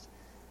it's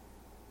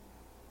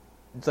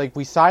like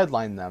we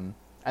sideline them,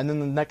 and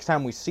then the next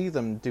time we see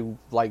them do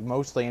like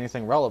mostly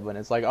anything relevant,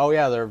 it's like, oh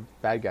yeah, they're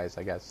bad guys,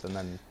 I guess, and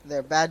then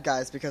They're bad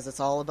guys because it's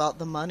all about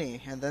the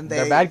money, and then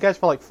they're bad guys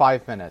for like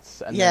 5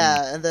 minutes, and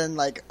then and then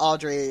like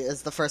Audrey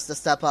is the first to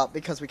step up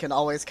because we can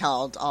always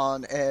count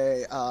on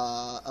a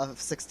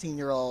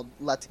 16-year-old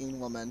Latin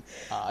woman.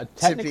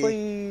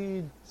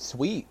 technically,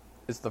 Sweet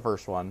is the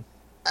first one.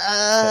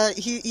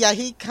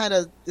 He kind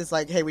of is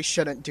like, hey, we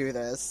shouldn't do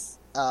this.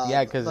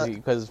 Yeah,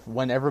 because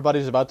when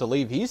everybody's about to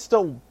leave, he's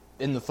still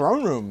in the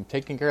throne room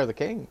taking care of the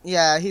king.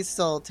 Yeah, he's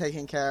still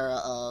taking care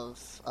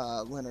of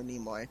Leonard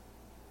Nimoy.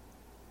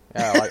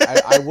 Yeah, like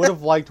I would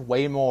have liked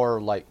way more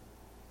like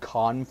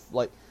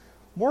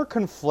more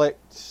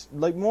conflict,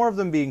 like more of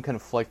them being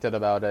conflicted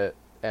about it,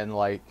 and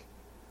like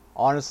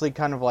honestly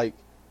kind of like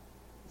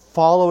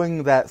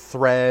following that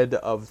thread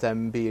of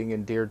them being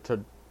endeared to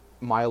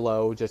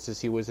Milo just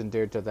as he was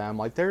endeared to them.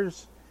 Like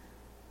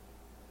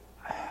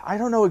I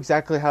don't know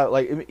exactly how,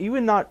 like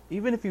even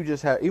if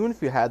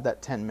you had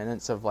that 10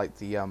 minutes of like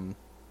the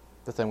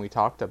thing we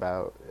talked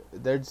about,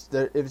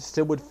 it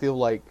still would feel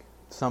like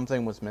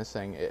something was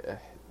missing.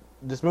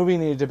 This movie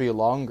needed to be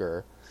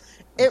longer.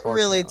 It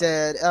really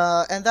did,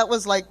 and that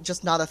was like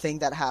just not a thing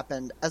that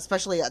happened,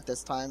 especially at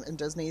this time in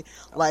Disney.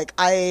 Like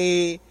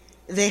they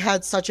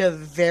had such a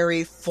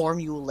very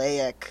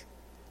formulaic,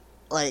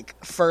 like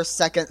first,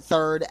 second,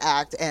 third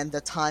act, and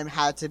the time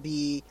had to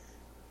be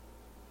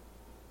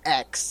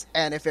X,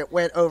 and if it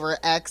went over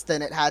X,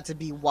 then it had to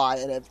be Y,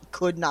 and it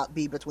could not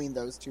be between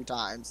those two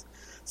times.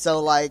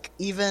 So like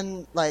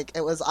even like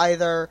it was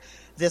either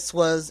this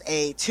was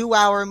a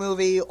 2-hour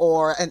movie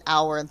or an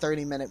hour and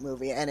 30-minute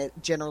movie, and it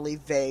generally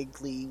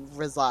vaguely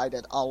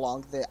resided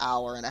along the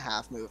hour and a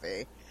half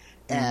movie.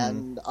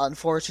 And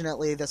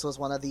unfortunately, this was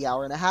one of the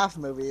hour and a half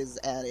movies,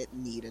 and it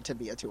needed to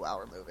be a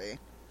 2-hour movie.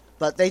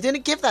 But they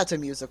didn't give that to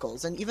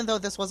musicals, and even though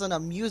this wasn't a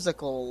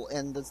musical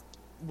in the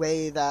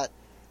way that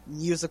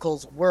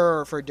musicals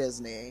were for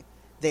Disney,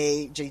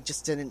 they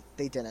just didn't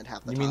have the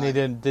time. You mean they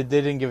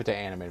didn't give it to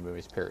animated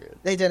movies, period?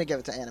 They didn't give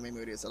it to anime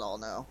movies at all,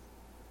 no.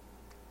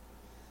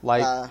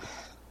 Like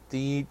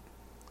the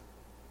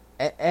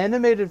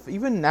animated,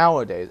 even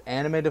nowadays,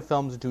 animated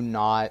films do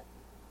not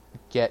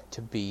get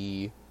to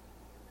be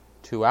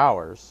 2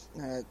 hours.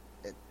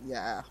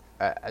 Yeah.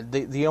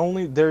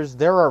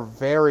 There are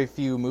very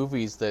few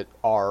movies that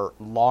are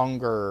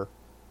longer.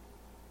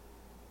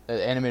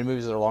 Animated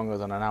movies that are longer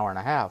than an hour and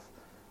a half.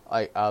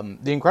 Like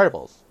The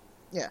Incredibles.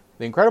 Yeah.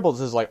 The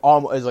Incredibles is like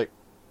almost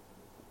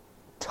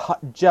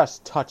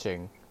just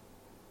touching.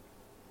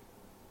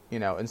 You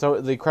know, and so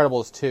The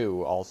Incredibles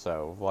 2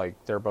 also, like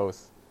they're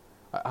both.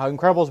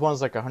 Incredibles 1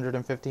 is like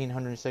 115,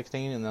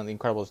 116, and then The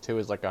Incredibles 2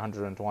 is like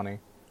 120.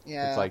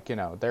 Yeah. It's like, you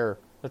know, they're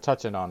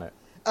touching on it.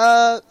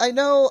 I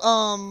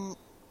know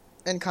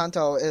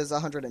Encanto is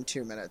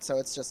 102 minutes, so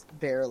it's just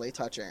barely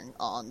touching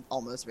on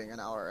almost being an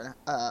hour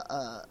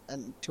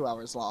and 2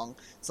 hours long.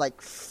 It's like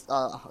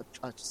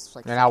just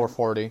like an hour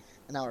 40.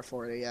 An hour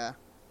 40, yeah.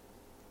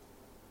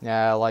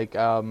 Yeah, like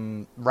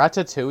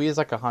Ratatouille is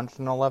like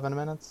 111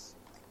 minutes.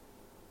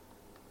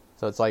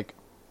 So it's like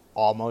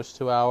almost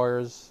 2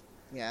 hours.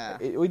 Yeah.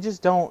 We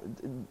just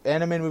don't.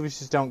 Animated movies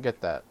just don't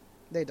get that.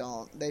 They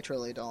don't. They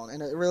truly don't.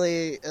 And it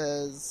really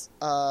is.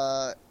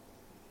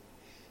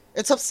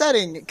 It's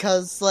upsetting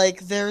because, like,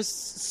 there's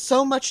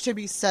so much to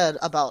be said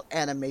about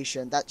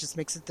animation that just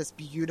makes it this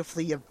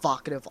beautifully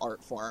evocative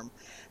art form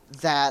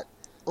that,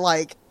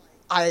 like,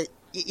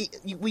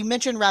 we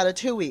mentioned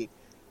Ratatouille.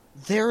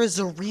 There is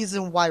a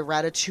reason why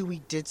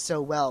Ratatouille did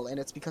so well, and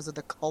it's because of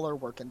the color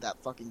work in that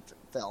fucking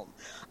film.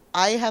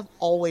 I have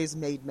always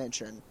made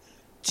mention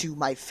to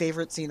my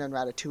favorite scene in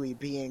Ratatouille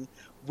being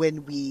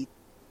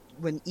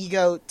when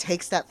Ego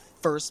takes that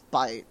first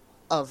bite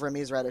of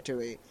Remy's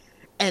Ratatouille,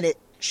 and it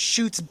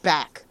shoots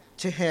back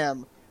to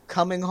him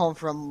coming home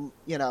from,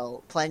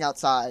 playing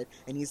outside,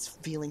 and he's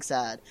feeling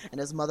sad,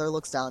 and his mother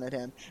looks down at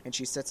him, and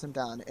she sits him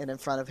down, and in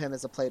front of him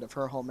is a plate of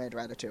her homemade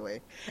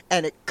Ratatouille.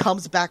 And it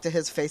comes back to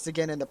his face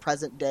again in the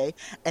present day,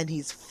 and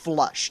he's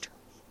flushed.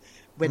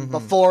 When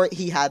before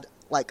he had,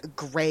 like,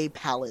 gray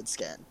pallid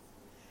skin.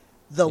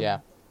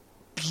 The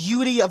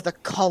beauty of the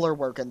color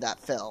work in that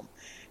film,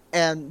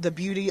 and the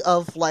beauty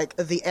of, like,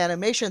 the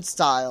animation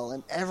style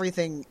and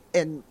everything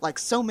in, like,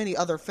 so many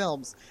other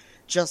films,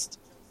 just,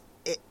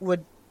 it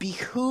would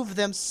behoove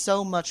them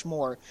so much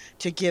more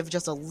to give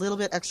just a little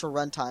bit extra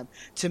runtime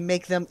to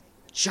make them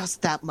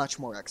just that much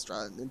more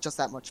extra and just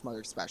that much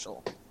more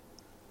special.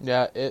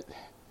 Yeah,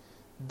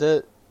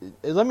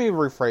 let me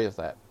rephrase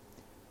that.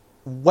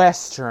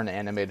 Western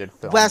animated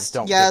films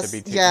don't get to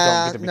be 2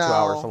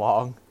 hours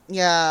long.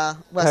 Yeah,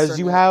 Because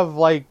you have,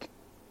 like,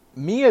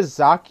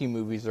 Miyazaki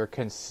movies are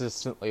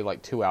consistently,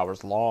 like, 2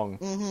 hours long.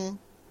 Mm-hmm.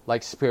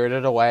 Like,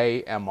 Spirited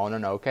Away and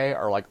Mononoke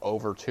are, like,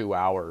 over 2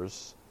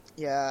 hours.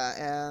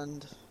 Yeah,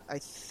 and I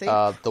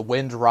think... The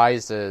Wind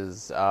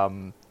Rises,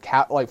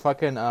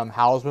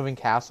 Howl's Moving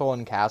Castle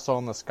and Castle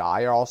in the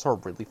Sky are also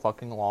really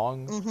fucking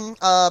long. Mm-hmm.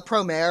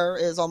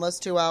 Promare is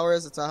almost 2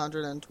 hours. It's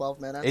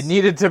 112 minutes. It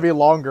needed to be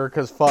longer,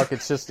 because fuck,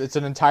 it's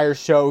an entire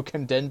show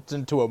condensed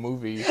into a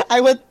movie.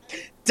 I would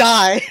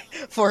die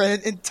for an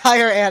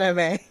entire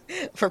anime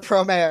for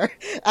Promare.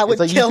 That would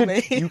kill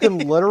me. You can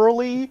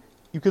literally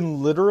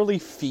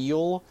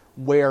feel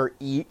where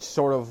each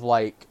sort of,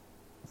 like,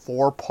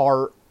 four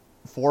part,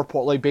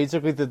 like,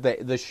 basically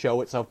the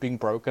show itself being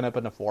broken up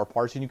into 4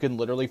 parts, and you can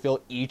literally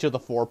feel each of the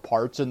 4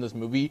 parts in this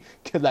movie,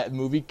 that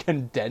movie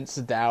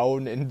condensed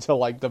down into,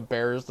 like, the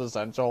barest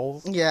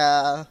essentials.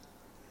 Yeah.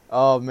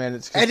 Oh man,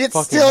 it's just and it's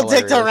fucking still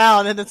hilarious. dicked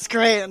around, and it's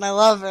great, and I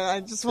love it. I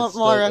just want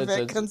more of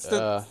it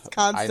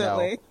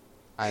constantly.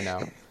 I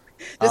know.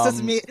 This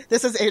is me.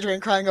 This is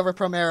Adrian crying over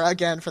Promare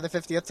again for the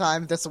 50th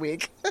time this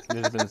week. It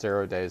has been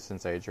 0 days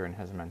since Adrian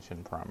has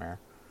mentioned Promare.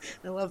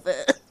 I love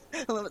it.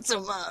 I love it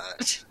so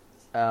much.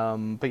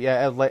 But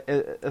yeah,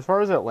 as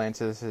far as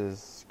Atlantis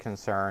is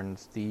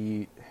concerned,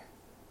 it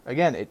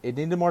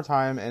needed more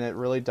time, and it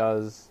really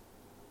does.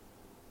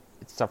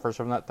 It suffers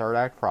from that third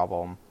act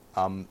problem.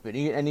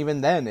 And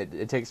even then,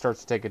 it starts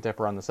to take a dip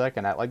around the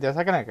second act. Like, the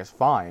second act is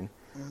fine,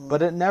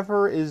 but it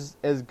never is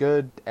as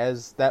good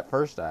as that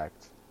first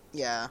act.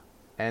 Yeah.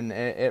 And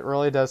it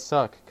really does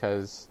suck,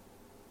 because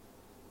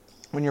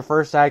when your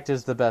first act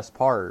is the best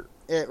part,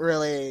 it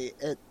really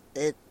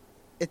it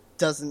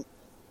doesn't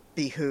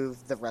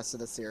behoove the rest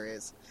of the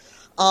series.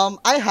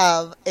 I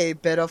have a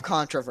bit of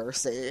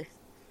controversy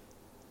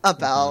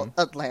about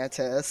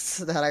Atlantis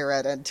that I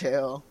read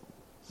into.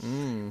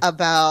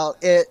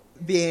 About it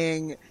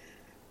being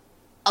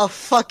a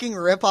fucking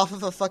ripoff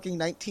of a fucking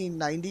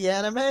 1990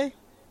 anime.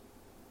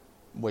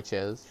 Which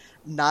is?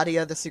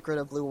 Nadia, The Secret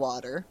of Blue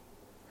Water.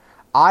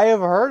 I have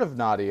heard of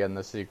Nadia and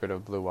the Secret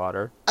of Blue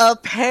Water.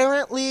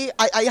 Apparently,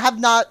 I have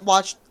not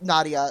watched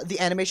Nadia. The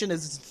animation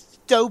is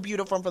so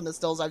beautiful from the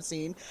stills I've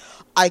seen.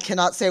 I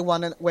cannot say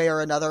one way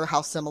or another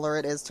how similar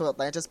it is to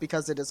Atlantis,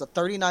 because it is a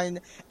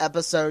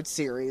 39-episode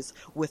series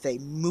with a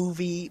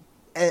movie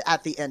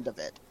at the end of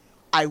it.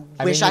 I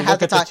wish I had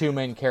the time.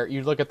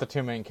 You look at the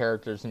 2 main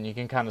characters, and you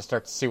can kind of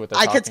start to see what they're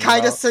talking about. I could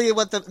kind of see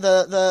what the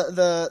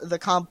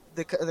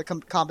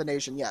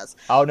combination. Yes.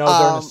 Oh no,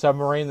 they're in a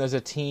submarine. There's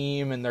a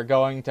team, and they're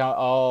going down.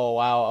 Oh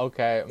wow,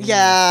 okay.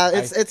 Yeah,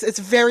 it's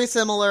very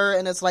similar,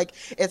 and it's like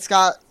it's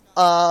got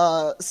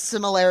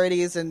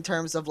similarities in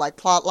terms of like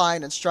plot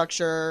line and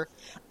structure,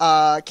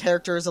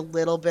 characters a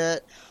little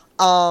bit.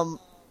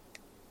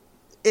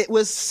 It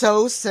was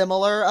so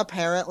similar,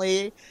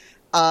 apparently,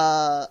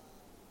 that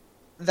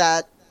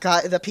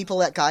the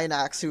people at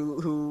Gainax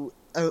who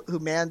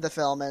manned the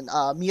film, and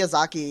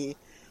Miyazaki,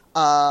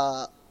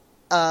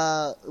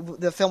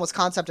 the film was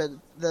concepted.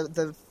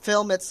 The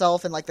film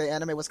itself and like the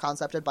anime was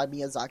concepted by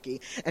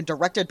Miyazaki and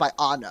directed by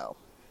Anno,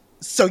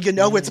 so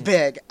it's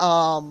big.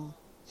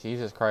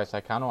 Jesus Christ,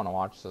 I kind of want to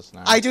watch this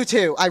now. I do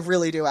too. I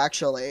really do,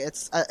 actually.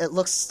 It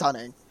looks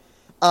stunning.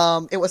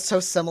 It was so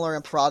similar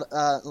in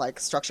like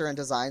structure and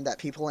design that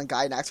people in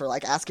Gainax were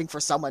like asking for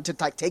someone to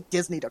like take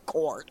Disney to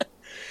court.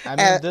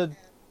 I mean,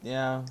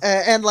 yeah.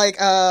 And like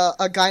a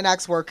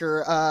Gainax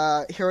worker,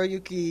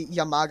 Hiroyuki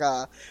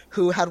Yamaga,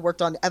 who had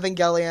worked on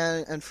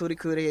Evangelion and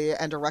Furikuri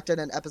and directed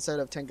an episode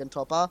of Tengen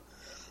Toppa,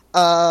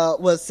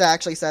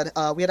 actually said,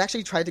 we had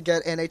actually tried to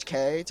get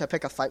NHK to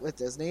pick a fight with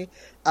Disney,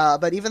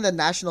 but even the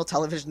National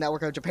Television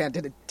Network of Japan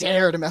didn't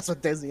dare to mess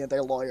with Disney and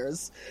their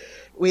lawyers.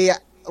 We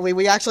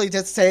actually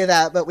did say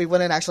that, but we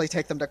wouldn't actually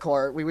take them to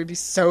court. We would be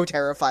so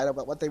terrified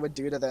about what they would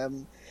do to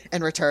them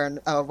in return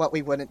of what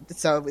we wouldn't,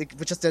 so we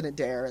just didn't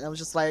dare. And I was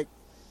just like,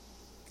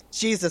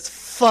 Jesus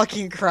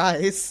fucking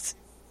Christ.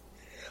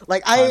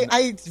 Like,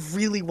 I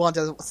really want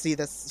to see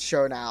this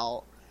show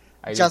now,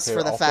 just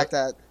for the fact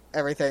that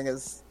everything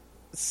is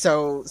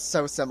so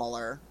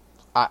similar.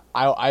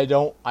 I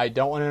don't want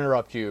to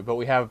interrupt you, but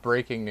we have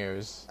breaking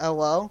news. Oh,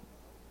 well?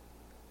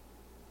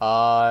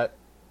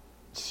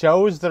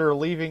 Shows that are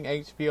leaving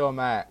HBO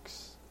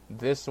Max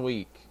this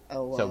week.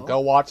 Oh, well. So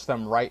go watch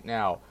them right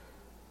now.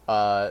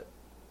 I'm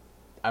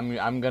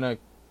gonna,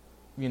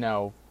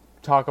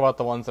 talk about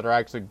the ones that are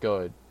actually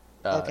good.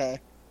 Okay.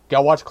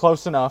 Go watch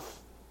Close Enough.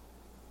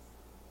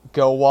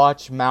 Go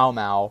watch Mau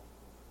Mau.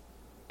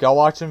 Go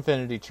watch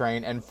Infinity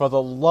Train. And for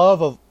the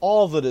love of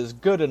all that is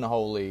good and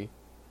holy,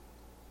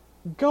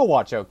 go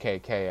watch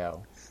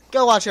OKKO.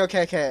 Go watch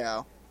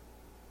OKKO.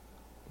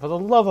 For the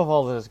love of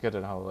all that is good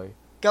and holy,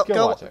 go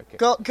watch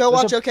OKKO. Go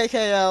watch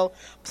OKKO.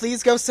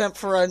 Please go simp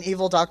for an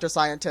evil Dr.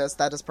 Scientist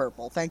that is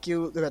purple. Thank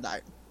you. Good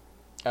night.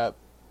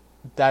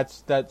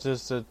 That's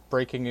just a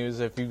breaking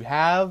news. If you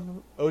have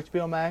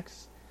HBO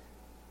Max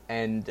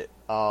and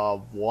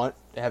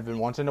have been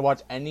wanting to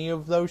watch any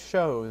of those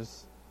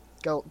shows,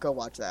 Go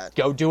watch that.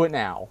 go do it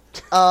now.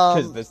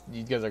 Because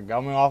you guys are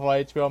coming off of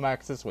HBO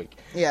Max this week.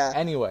 Yeah.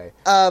 Anyway.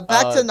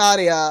 Back to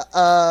Nadia.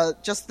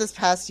 Just this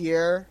past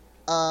year,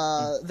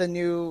 the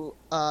new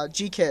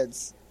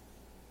G-Kids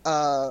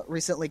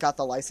recently got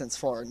the license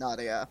for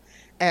Nadia.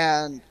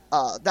 And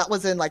that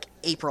was in, like,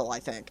 April, I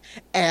think.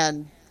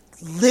 And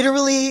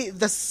literally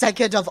the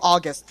 2nd of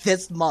August,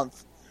 this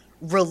month,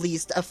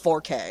 released a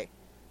 4K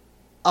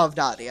of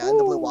Nadia in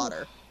the Blue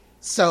Water.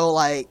 So,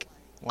 like,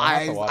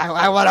 I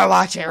want to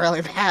watch it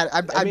really bad.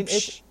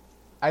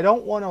 I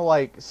don't want to,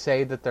 like,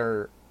 say that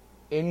they're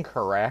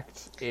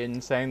incorrect in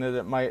saying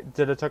that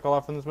it took a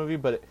lot from this movie,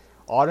 but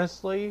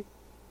honestly,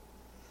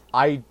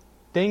 I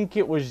think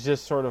it was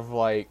just sort of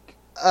like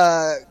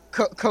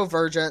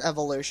Convergent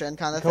evolution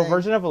kind of thing.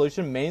 Convergent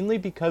evolution, mainly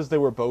because they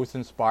were both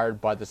inspired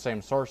by the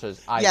same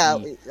sources,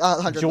 i.e.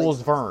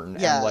 Jules Verne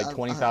and like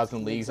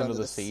 20,000 Leagues Under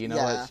the Sea and all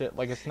that shit.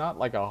 Like, it's not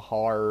like a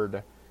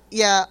hard.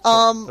 Yeah,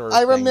 sort of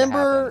I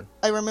remember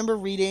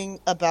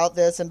reading about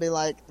this and being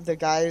like, the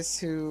guys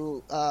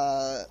who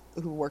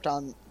worked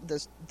on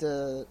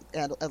the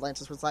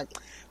Atlantis was like,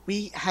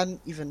 we hadn't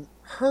even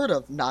heard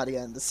of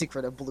Nadia and the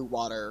Secret of Blue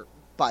Water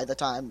by the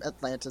time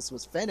Atlantis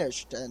was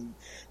finished, and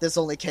this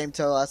only came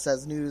to us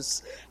as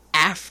news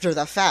after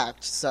the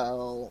fact.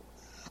 So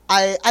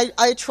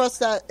I trust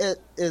that it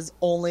is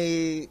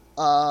only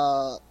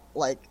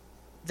like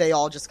they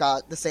all just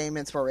got the same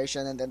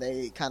inspiration, and then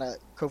they kind of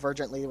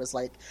convergently was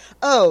like,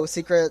 oh,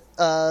 secret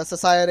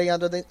society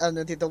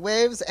underneath the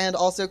waves, and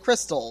also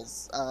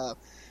crystals,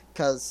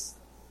 because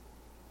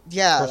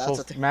crystals,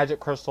 that's a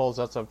magic crystals.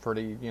 That's a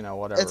pretty,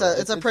 whatever.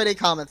 It's a pretty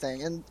common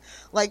thing, and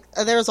like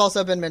there's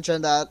also been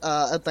mentioned that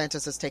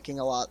Atlantis is taking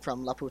a lot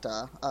from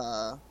Laputa,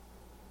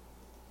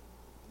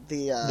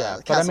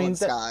 Castle in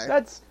Sky.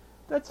 That's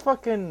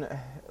fucking.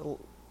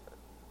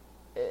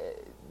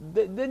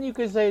 Then you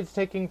could say it's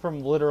taking from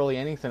literally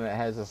anything that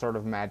has a sort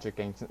of magic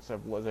ancient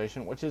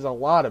civilization, which is a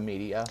lot of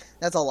media.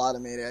 That's a lot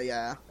of media,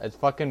 yeah. It's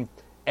fucking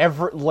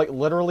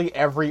literally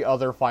every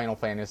other Final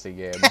Fantasy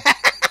game.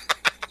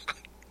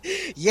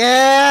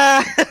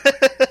 Yeah!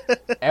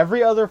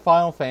 Every other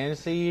Final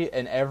Fantasy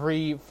and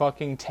every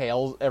fucking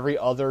every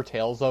other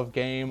Tales of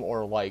game,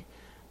 or like,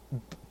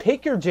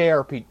 pick your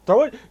JRPG,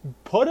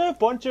 put a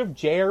bunch of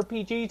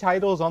JRPG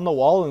titles on the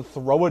wall and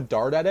throw a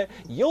dart at it.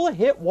 You'll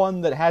hit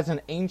one that has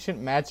an ancient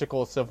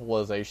magical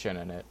civilization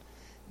in it.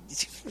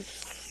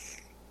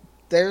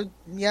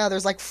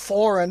 There's like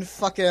 4 in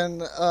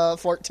fucking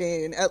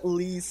 14 at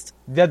least.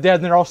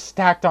 They're all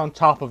stacked on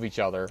top of each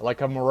other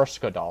like a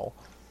Marushka doll.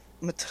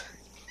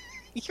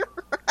 You're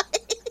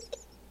right.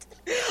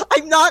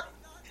 I'm not.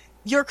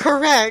 You're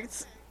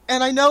correct.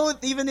 And I know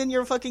even in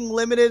your fucking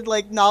limited,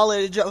 like,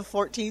 knowledge of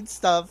 14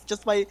 stuff,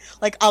 just by,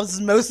 like,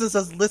 osmosis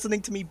as listening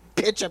to me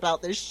bitch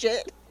about this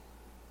shit.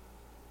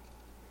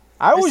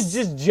 I was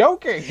just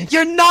joking.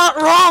 You're not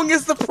wrong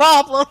is the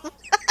problem.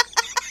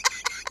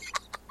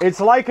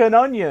 It's like an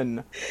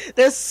onion.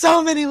 There's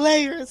so many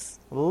layers.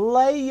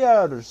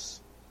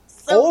 Layers.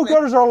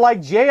 Ogres are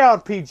like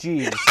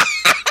JRPGs.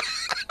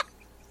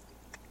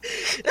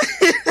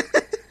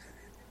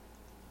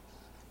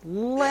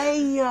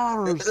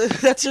 Layers.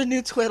 That's your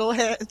new Twiddle.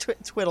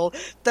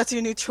 That's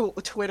your new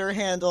Twitter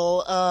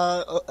handle.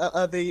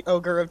 The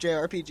ogre of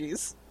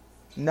JRPGs.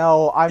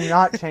 No, I'm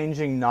not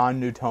changing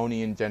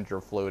non-Newtonian gender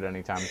fluid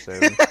anytime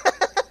soon.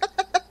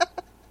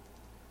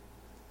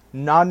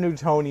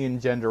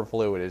 Non-Newtonian gender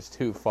fluid is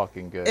too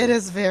fucking good. It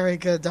is very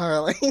good,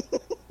 darling.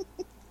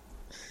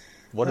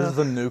 What is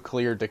the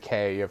nuclear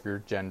decay of your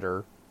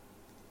gender?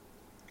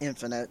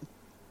 Infinite.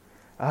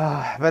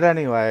 But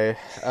anyway,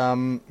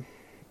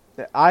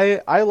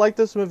 I like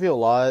this movie a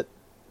lot,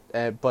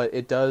 but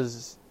it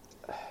does.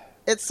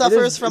 It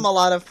suffers from a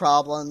lot of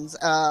problems.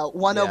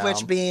 One of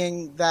which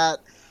being that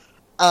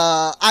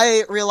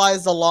I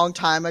realized a long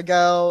time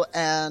ago,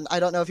 and I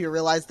don't know if you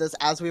realized this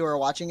as we were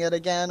watching it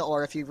again,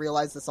 or if you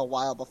realized this a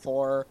while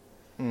before.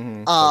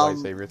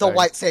 Mm-hmm. The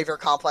white savior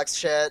complex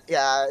shit.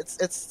 Yeah,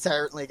 it's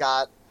certainly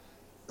got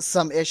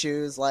some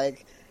issues.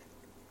 Like,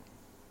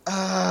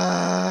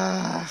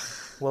 a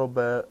little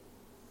bit.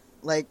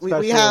 Like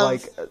we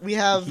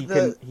have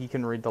he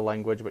can read the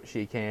language, but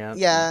she can't.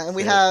 Yeah, and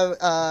we have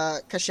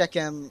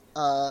Kashekim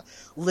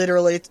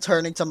literally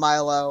turning to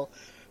Milo,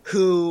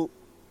 who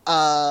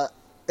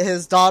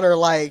his daughter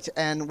liked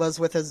and was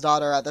with his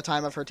daughter at the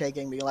time of her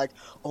taking, being like,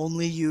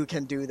 only you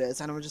can do this.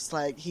 And I'm just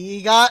like,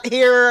 he got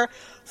here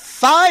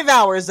 5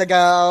 hours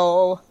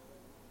ago.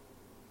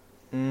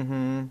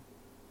 Mm-hmm.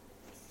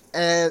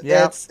 And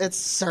it's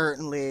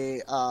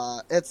certainly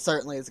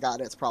has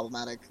got its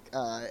problematic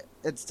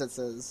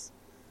instances.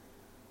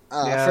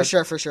 For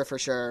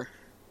sure.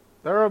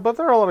 There are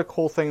a lot of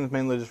cool things,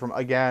 mainly just from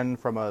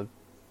a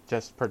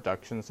just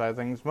production side of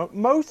things.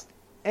 Most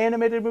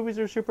animated movies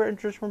are super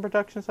interesting from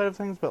production side of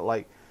things, but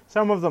like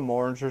some of them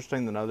more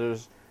interesting than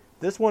others.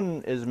 This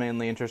one is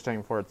mainly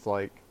interesting for its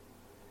like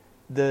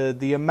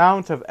the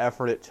amount of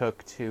effort it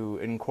took to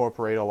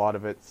incorporate a lot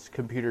of its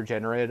computer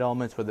generated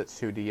elements with its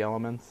 2D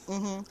elements.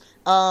 Mm-hmm.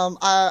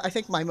 I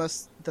think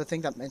the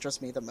thing that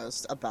interests me the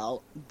most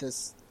about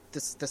this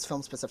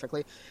film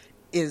specifically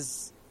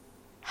is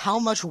how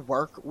much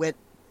work went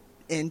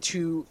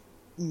into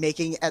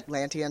making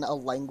Atlantean a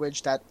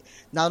language that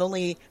not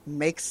only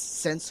makes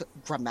sense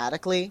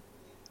grammatically,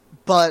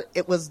 but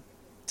it was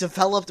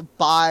developed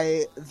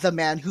by the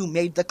man who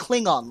made the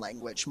Klingon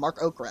language, Mark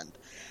Okrand.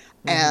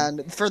 Mm-hmm.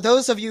 And for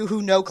those of you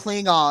who know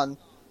Klingon,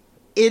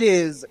 it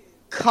is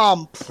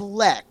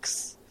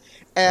complex.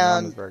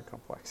 And Klingon is very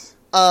complex.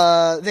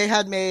 They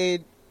had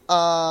made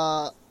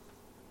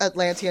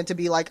Atlantean to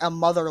be like a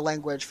mother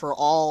language for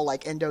all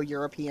like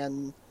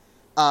Indo-European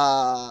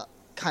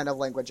kind of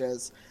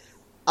languages.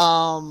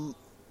 And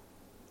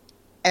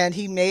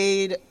he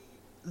made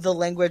the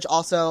language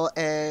also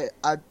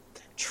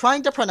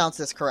trying to pronounce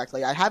this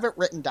correctly. I have it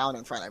written down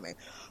in front of me.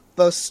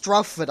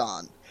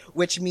 Bostrophodon,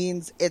 which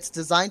means it's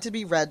designed to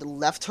be read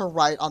left to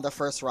right on the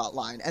first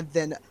line, and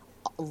then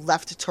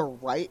left to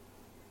right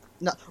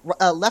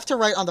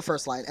on the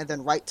first line, and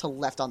then right to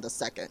left on the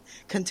second,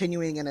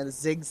 continuing in a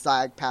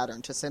zigzag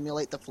pattern to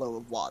simulate the flow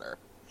of water.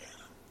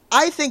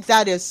 I think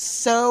that is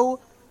so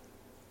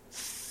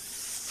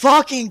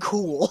fucking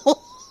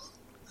cool.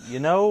 You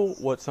know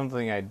what?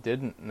 Something I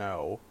didn't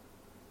know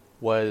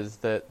was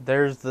that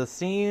there's the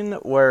scene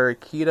where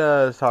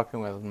Kida is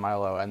talking with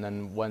Milo, and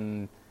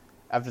then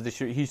after the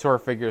shoot, he sort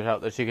of figures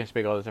out that she can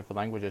speak all those different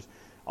languages.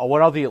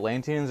 When all the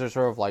Atlanteans are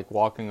sort of like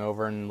walking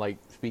over and like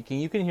speaking,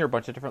 you can hear a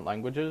bunch of different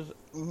languages.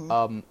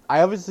 Mm-hmm.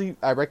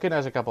 I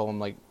recognize a couple of them.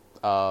 Like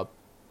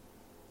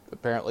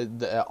apparently,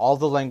 all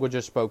the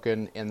languages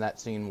spoken in that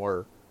scene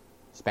were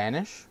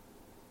Spanish,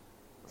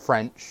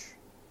 French,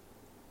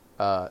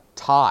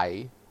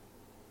 Thai,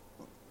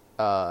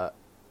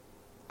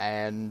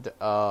 and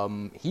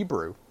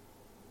Hebrew.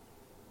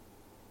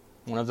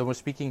 One of them was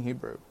speaking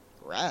Hebrew.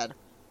 Rad.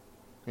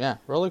 Yeah,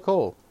 really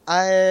cool.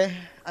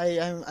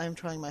 I'm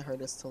trying my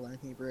hardest to learn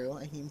Hebrew.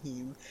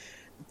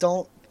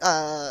 Don't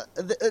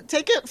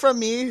take it from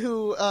me,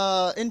 who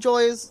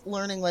enjoys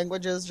learning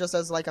languages just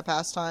as like a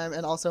pastime,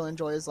 and also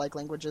enjoys like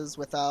languages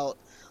without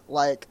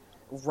like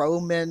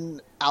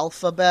Roman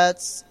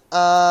alphabets.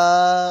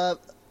 Learn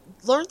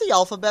the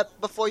alphabet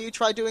before you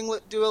try doing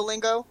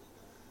Duolingo.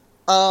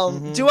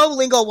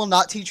 Duolingo will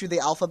not teach you the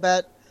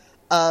alphabet.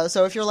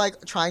 So if you're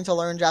like trying to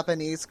learn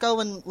Japanese,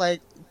 go and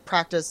like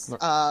practice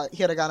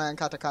hiragana and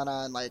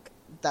katakana and like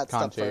that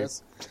kanji.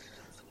 Stuff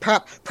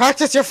first.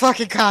 Practice your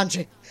fucking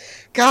kanji.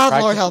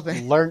 Lord help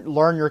me.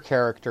 Learn your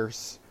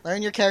characters.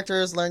 Learn your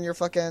characters. Learn your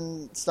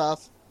fucking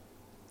stuff.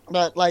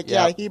 But like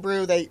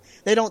Hebrew, they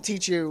don't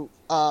teach you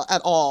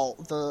at all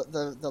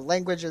the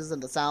languages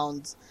and the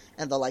sounds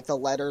and the like the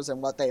letters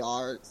and what they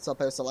are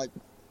supposed to like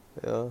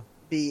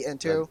be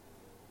into.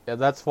 Yeah,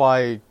 that's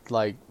why,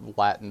 like,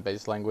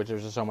 Latin-based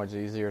languages are so much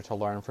easier to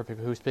learn for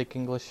people who speak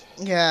English.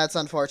 Yeah, it's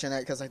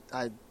unfortunate, because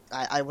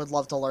I would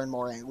love to learn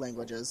more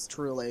languages,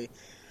 truly.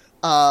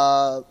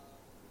 I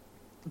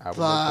would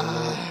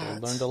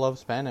learn to love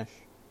Spanish.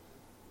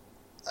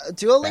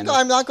 Duolingo, Spanish.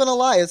 I'm not going to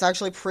lie, is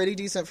actually pretty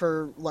decent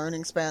for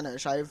learning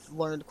Spanish. I've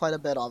learned quite a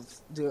bit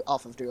off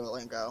of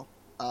Duolingo.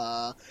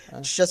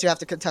 It's just you have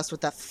to contest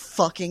with that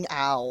fucking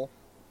owl.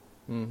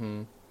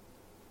 Mm-hmm.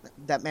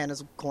 That man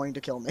is going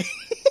to kill me.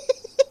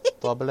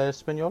 ¿Tú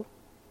hablas español?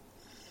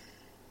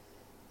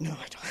 No,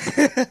 I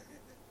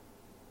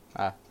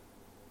don't.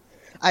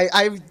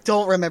 I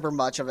don't remember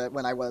much of it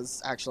when I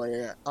was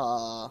actually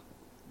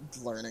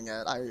learning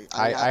it.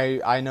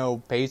 I know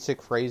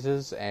basic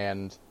phrases,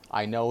 and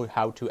I know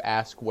how to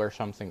ask where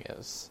something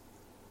is.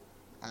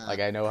 Like,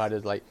 I know how to,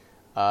 like,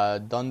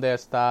 ¿Dónde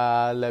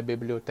está la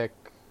biblioteca?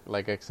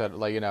 Like, etc.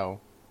 Like, you know.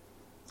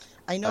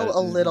 I know a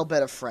little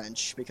bit of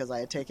French, because I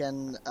had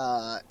taken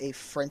a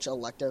French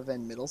elective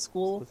in middle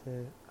school.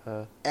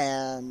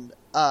 And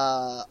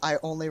I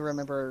only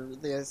remember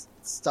the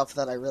stuff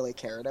that I really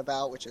cared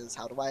about, which is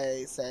how do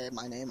I say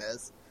my name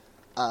is,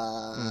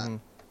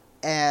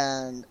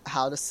 and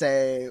how to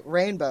say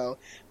rainbow,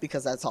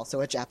 because that's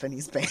also a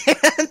Japanese band.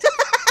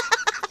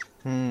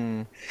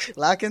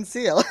 Lock and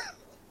seal.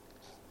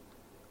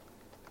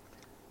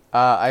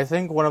 I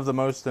think one of the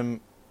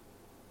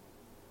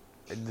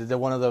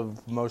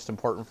most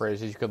important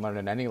phrases you can learn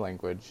in any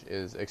language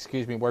is,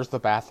 "Excuse me, where's the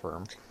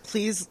bathroom?"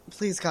 Please,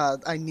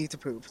 God, I need to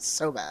poop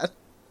so bad.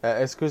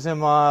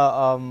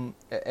 Excusez-moi,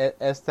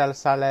 es la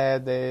sala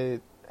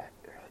de...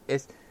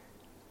 Es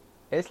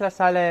la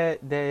sala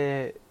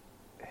de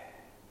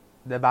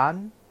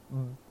ban?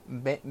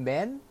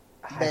 Ben?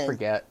 I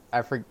forget.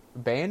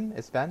 Ben?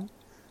 It's Ben?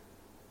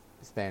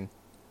 It's Ben.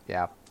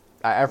 Yeah.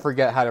 I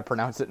forget how to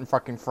pronounce it in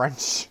fucking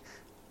French.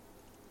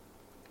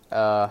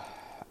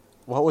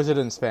 What was it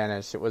in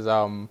Spanish? It was,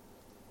 ¿Dónde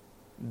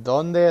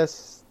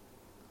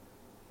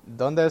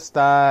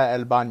está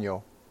el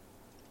baño?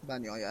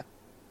 Baño, yeah.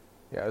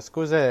 Yeah,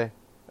 excuse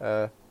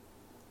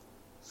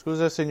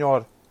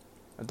señor.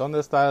 ¿Dónde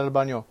está el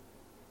baño?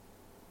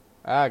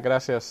 Ah,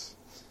 gracias.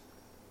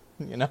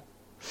 You know?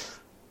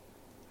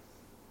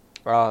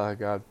 Oh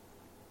god.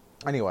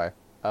 Anyway,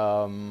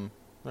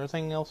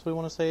 anything else we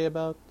want to say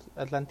about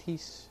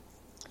Atlantis?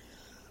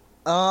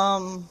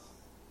 Um,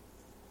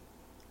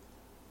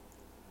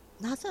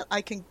 Not that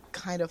I can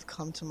kind of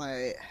come to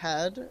my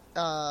head.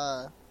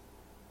 I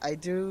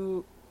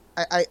do,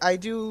 I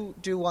do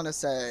want to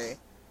say,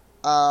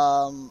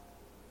 um,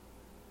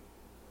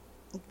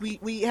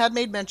 we had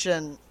made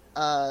mention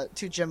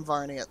to Jim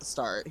Varney at the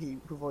start, who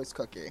voiced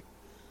Cookie.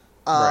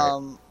 Right.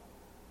 Um,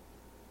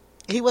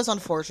 he was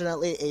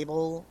unfortunately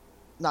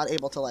not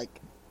able to like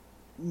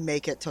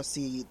make it to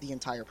see the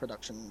entire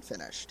production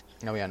finished.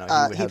 No, yeah, no,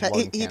 he He had pa-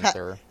 lung he pa-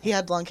 cancer. he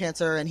had lung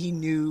cancer, and he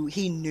knew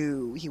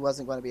he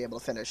wasn't going to be able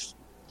to finish,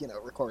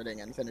 recording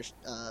and finish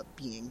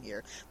being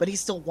here. But he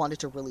still wanted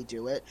to really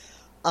do it.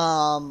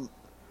 Um,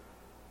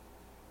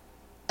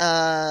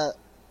 uh,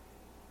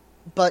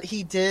 but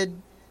he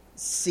did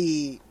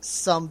see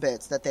some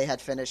bits that they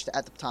had finished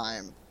at the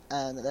time,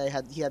 and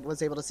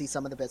was able to see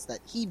some of the bits that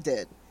he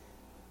did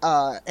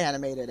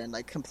animated and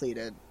like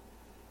completed.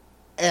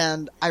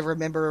 And I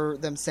remember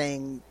them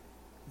saying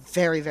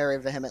very, very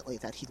vehemently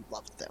that he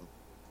loved them.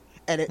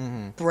 And it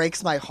Mm-hmm.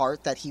 breaks my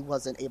heart that he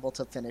wasn't able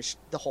to finish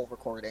the whole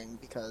recording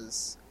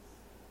because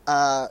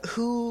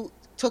who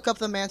took up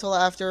the mantle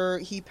after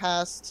he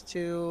passed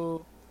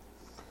to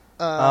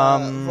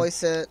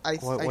voice it?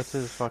 What's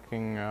his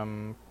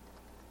fucking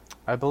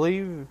I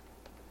believe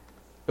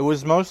it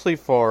was mostly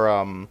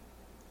for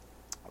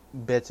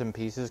bits and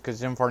pieces because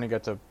Jim Varney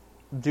got to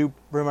do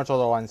pretty much all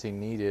the lines he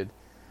needed,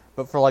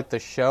 but for like the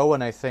show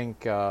and I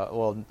think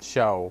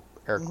show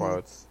air Mhm.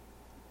 quotes,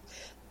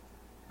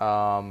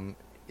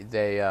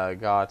 they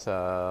got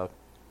how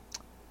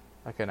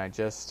can I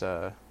just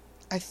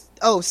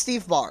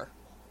Steve Barr.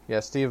 yeah,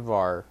 Steve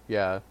Varr,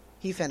 yeah.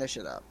 He finished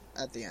it up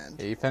at the end.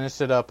 He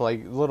finished it up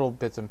like little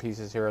bits and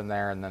pieces here and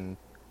there, and then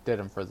did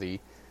them for the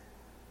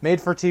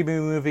made-for-TV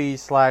movie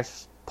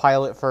 /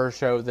 pilot for a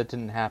show that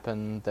didn't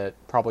happen. That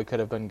probably could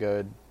have been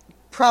good.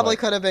 Probably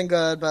But- could have been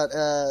good, but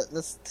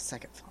the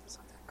second film's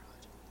not that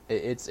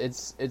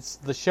good. It's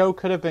the show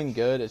could have been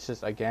good. It's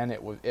just again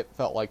it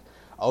felt like,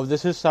 oh,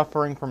 this is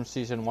suffering from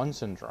season 1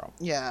 syndrome.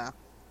 Yeah.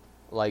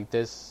 Like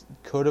this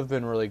could have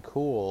been really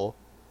cool,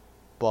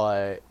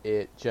 but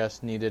it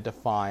just needed to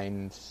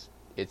find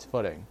its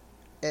footing.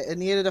 It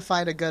needed to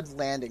find a good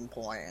landing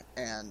point,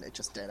 and it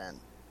just didn't.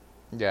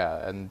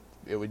 Yeah, and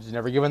it was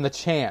never given the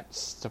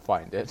chance to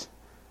find it.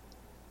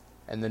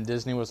 And then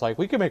Disney was like,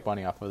 we can make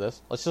money off of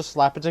this. Let's just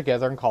slap it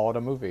together and call it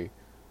a movie.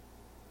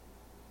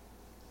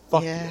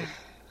 Fuck yeah.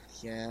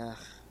 you. Yeah.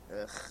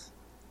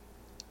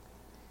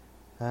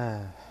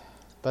 Ugh.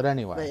 But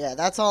anyway. But yeah,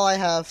 that's all I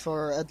have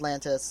for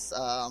Atlantis.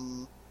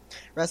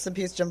 Rest in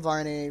peace, Jim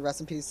Varney. Rest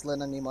in peace,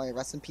 Lena Nimoy.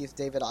 Rest in peace,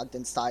 David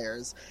Ogden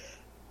Stiers,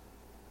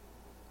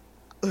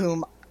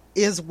 whom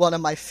is one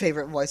of my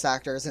favorite voice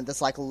actors in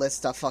this like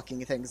list of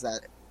fucking things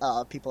that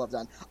people have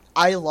done.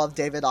 I love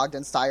David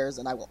Ogden Stiers,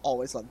 and I will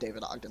always love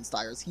David Ogden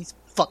Stiers. He's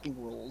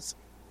fucking rules.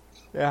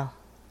 Yeah.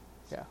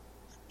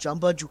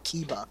 Jumba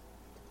Jukiba.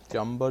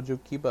 Jumbo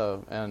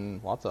Jukiba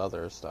and lots of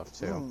other stuff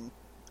too.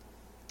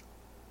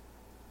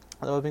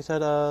 That being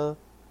said,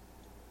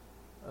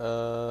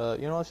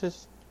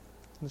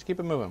 let's keep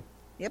it moving.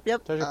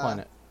 Yep. Treasure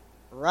Planet.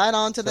 Right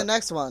on to the So-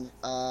 next one.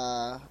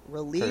 Treasure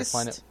Released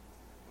Planet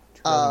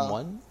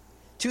 2001?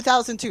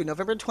 2002,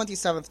 November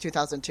 27th,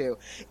 2002.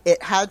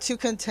 It had to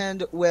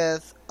contend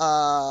with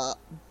Harry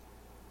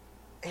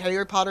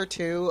Potter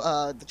 2,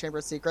 The Chamber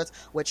of Secrets,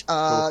 which,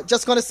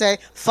 just going to say,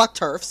 fuck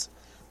TERFs,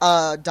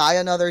 Die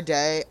Another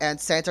Day, and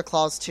Santa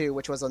Claus 2,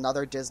 which was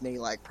another Disney,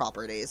 like,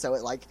 property. So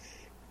it, like,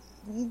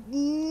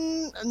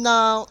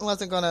 no,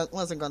 wasn't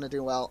gonna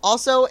do well.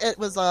 Also, it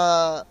was,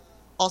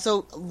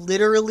 also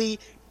literally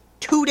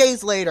 2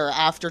 days later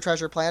after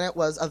Treasure Planet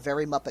was A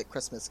Very Muppet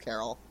Christmas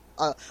Carol.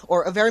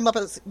 Or A Very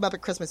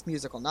Muppet Christmas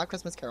Musical, not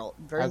Christmas Carol.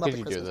 Very How could Muppet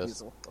you do Christmas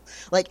this? Musical.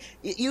 Like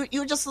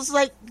you just was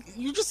like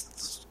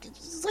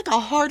it's like a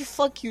hard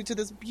fuck you to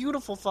this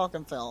beautiful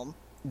fucking film.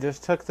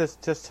 Just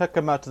took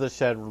him out to the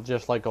shed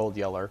just like Old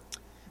Yeller.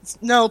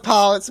 No,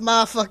 Paul, it's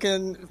my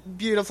fucking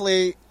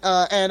beautifully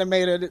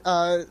animated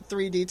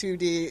 3D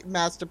 2D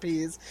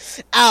masterpiece.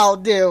 I'll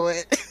do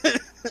it.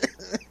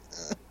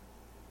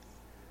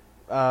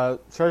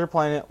 Treasure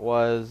Planet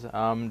was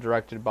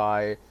directed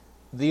by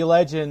the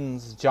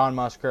legends John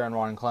Musker and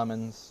Ron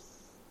Clements,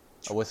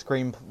 with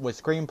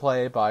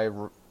screenplay by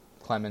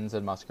Clements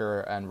and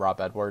Musker and Rob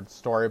Edwards,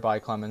 story by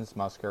Clements,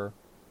 Musker,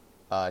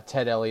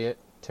 Ted Elliott,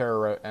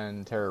 Terry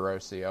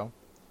Rossio.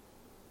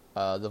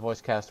 The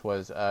voice cast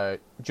was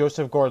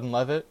Joseph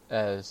Gordon-Levitt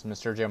as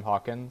Mr. Jim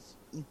Hawkins,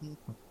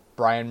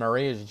 Brian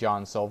Murray as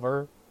John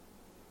Silver,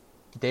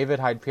 David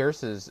Hyde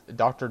Pierce as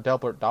Dr.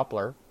 Delbert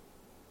Doppler,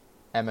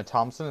 Emma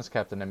Thompson as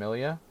Captain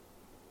Amelia,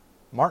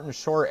 Martin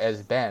Short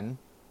as Ben.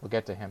 We'll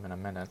get to him in a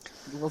minute.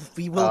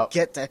 We will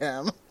get to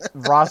him.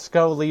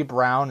 Roscoe Lee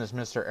Brown as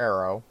Mr.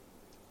 Arrow,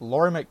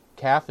 Laurie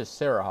Metcalf as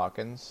Sarah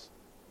Hawkins,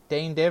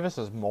 Dane Davis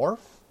as Morph,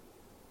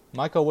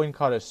 Michael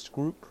Wincott as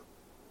Scroop,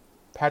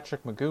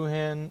 Patrick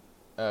McGoohan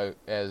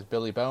as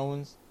Billy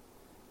Bones,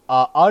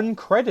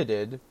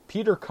 uncredited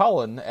Peter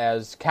Cullen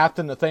as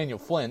Captain Nathaniel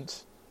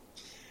Flint.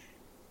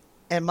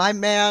 And my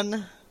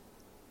man,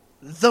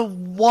 the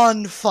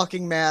one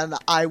fucking man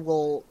I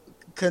will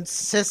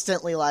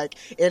consistently like,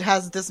 it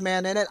has this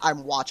man in it,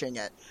 I'm watching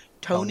it.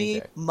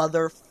 Tony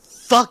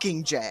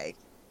motherfucking J.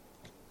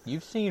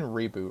 You've seen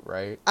Reboot,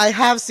 right? I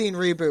have seen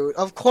Reboot.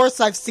 Of course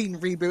I've seen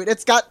Reboot.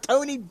 It's got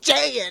Tony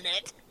J in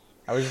it.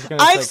 I was just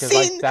gonna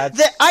say,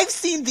 I've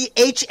seen the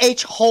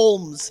H.H.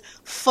 Holmes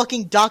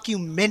fucking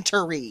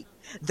documentary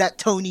that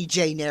Tony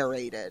J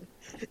narrated.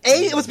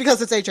 A, it was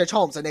because it's H.H.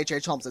 Holmes, and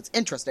H.H. Holmes, it's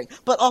interesting.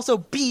 But also,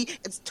 B,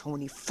 it's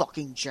Tony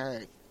fucking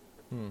J.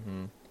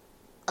 Mm-hmm.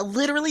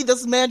 Literally,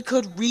 this man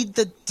could read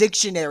the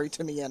dictionary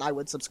to me, and I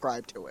would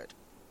subscribe to it.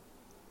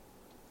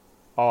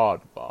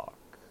 Oddbach.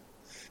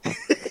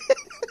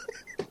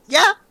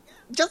 Yeah,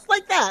 just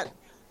like that.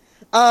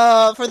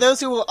 For those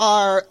who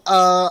are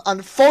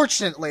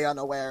unfortunately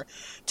unaware,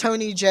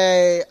 Tony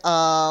J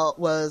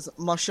was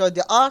Monsieur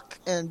d'Arc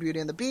in Beauty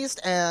and the Beast,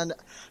 and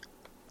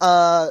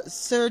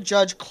Sir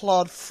Judge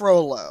Claude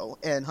Frollo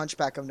in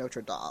Hunchback of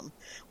Notre Dame,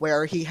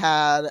 where he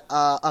had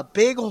a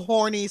big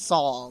horny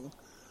song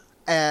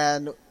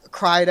and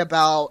cried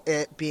about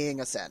it being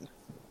a sin.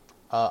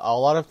 A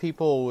lot of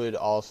people would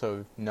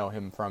also know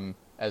him from,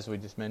 as we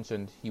just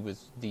mentioned, he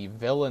was the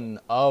villain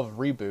of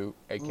Reboot,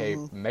 aka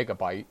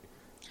Megabyte.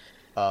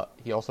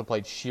 He also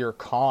played Shere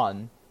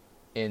Khan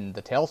in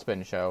the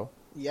Tailspin show.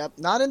 Yep,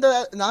 not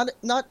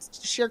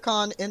Shere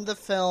Khan in the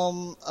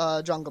film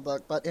Jungle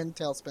Book, but in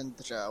Tailspin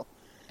the show.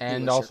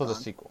 And also the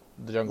sequel,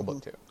 the Jungle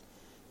Book 2.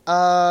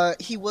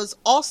 He was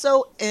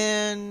also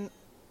in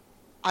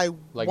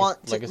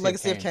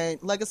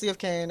Legacy of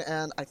Kain,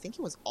 and I think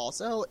he was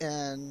also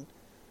in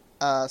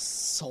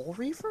Soul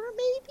Reaver,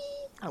 maybe?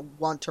 I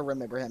want to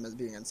remember him as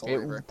being in Soul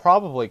Reaver.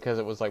 Probably because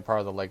it was like part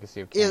of the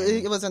Legacy of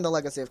Kain. It was in the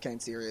Legacy of Kain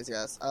series,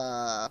 yes.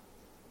 God,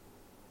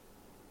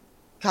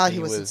 he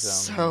was in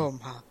so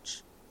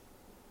much.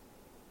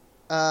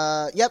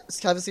 Yep,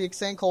 Legacy of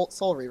Kain,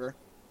 Soul Reaver.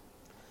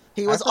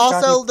 He was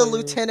also the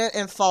lieutenant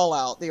in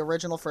Fallout, the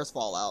original first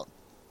Fallout.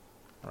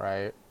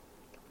 Right.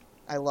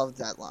 I loved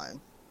that line.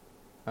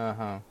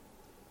 Uh-huh.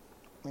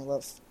 I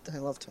love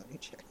Tony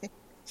J.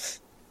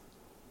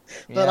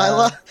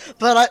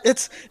 But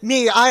it's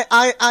me.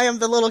 I am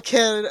the little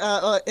kid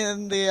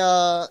in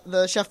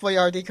the Chef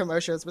Boyardee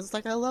commercials, but it's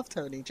like I love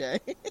Tony J.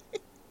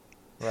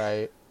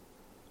 Right.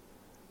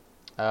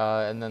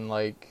 And then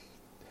like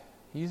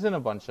he's in a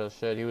bunch of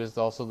shit. He was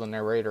also the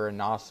narrator in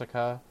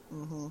Nausicaa.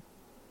 Mm-hmm.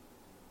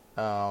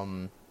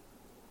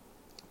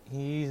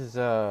 He's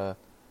been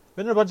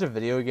in a bunch of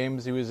video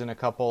games. He was in a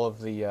couple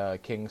of the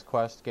King's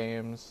Quest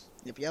games.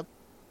 Yep.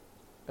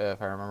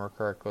 If I remember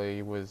correctly,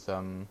 he was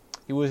in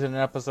an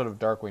episode of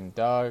Darkwing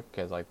Duck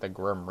as like the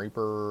Grim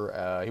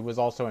Reaper. He was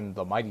also in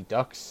the Mighty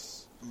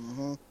Ducks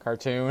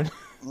cartoon.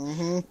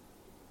 You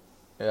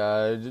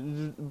know,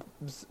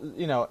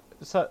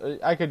 so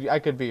I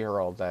could be here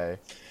all day.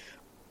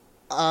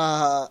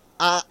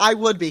 I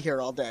would be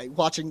here all day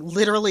watching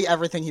literally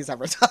everything he's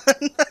ever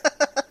done.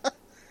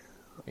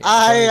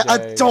 I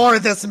adore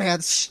this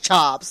man's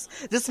chops.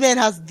 This man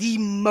has the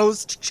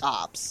most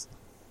chops.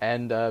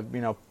 And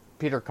you know,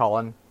 Peter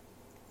Cullen,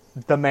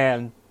 the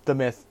man, the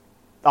myth,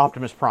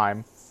 Optimus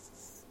Prime.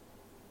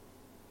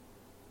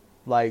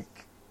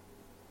 Like,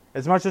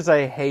 as much as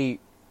I hate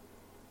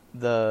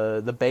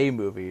the Bay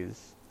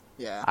movies,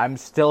 yeah, I'm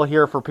still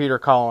here for Peter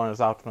Cullen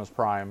as Optimus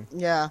Prime.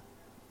 Yeah,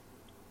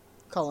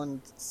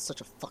 Cullen did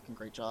such a fucking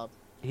great job.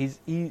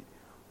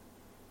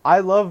 I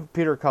love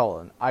Peter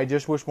Cullen. I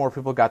just wish more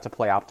people got to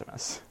play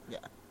Optimus. Yeah,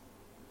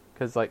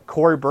 because like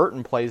Corey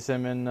Burton plays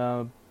him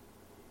in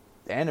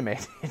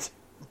Animated.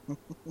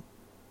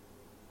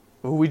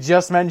 Who we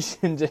just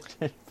mentioned.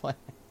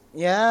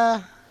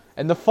 Yeah.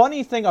 And the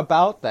funny thing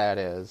about that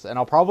is, and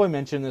I'll probably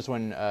mention this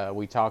when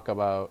we talk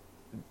about,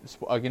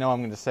 you know, I'm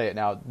going to say it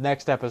now.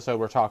 Next episode,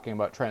 we're talking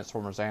about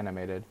Transformers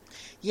Animated.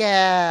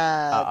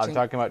 Yeah. I'm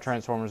talking about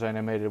Transformers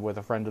Animated with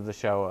a friend of the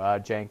show,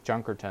 Jank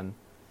Junkerton.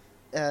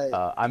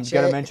 I'm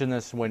going to mention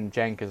this when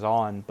Jank is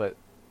on, but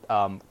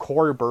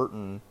Corey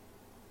Burton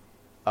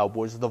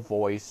was the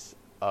voice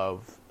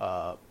of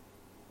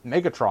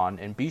Megatron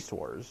in Beast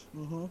Wars.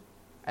 Mm-hmm.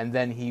 And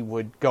then he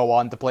would go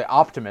on to play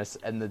Optimus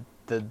and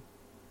the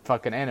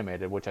fucking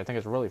Animated, which I think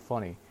is really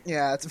funny.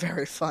 Yeah, it's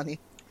very funny.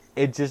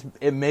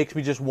 It makes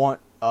me just want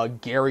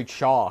Gary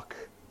Chalk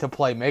to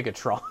play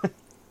Megatron.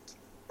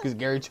 Because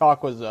Gary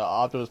Chalk was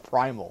Optimus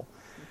Primal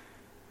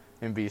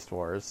in Beast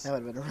Wars. That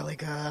would have been really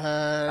good.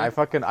 I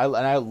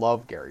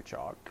love Gary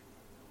Chalk.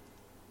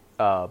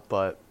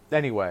 But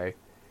anyway,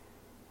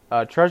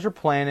 Treasure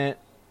Planet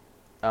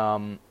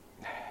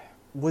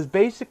was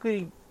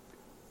basically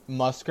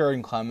Musker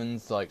and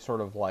Clemens' like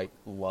sort of like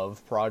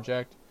love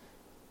project,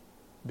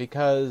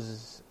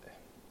 because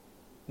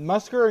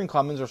Musker and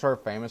Clemens are sort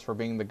of famous for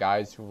being the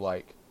guys who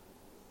like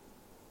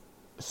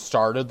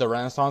started the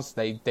Renaissance.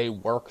 They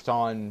worked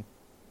on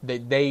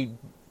they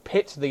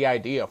pitched the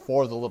idea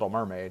for The Little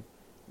Mermaid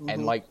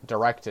and like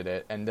directed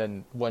it, and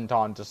then went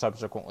on to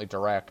subsequently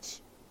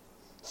direct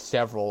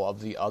several of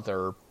the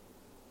other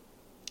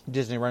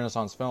Disney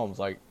Renaissance films,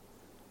 like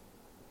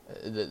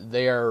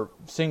they are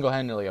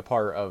single-handedly a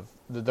part of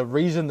the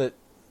reason that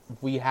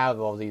we have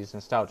all these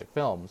nostalgic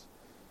films.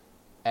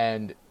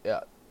 And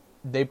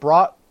they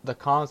brought the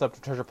concept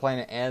of Treasure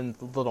Planet and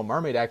The Little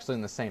Mermaid actually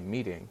in the same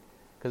meeting,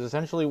 because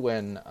essentially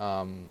when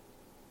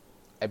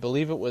I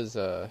believe it was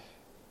this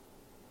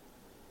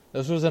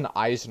was an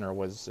Eisner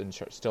was in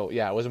still,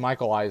 yeah, it was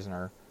Michael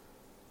Eisner.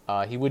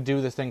 He would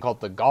do this thing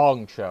called the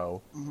Gong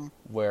Show,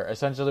 where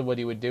essentially what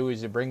he would do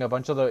is he'd bring a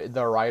bunch of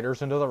the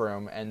writers into the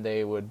room, and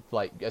they would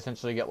like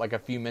essentially get like a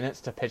few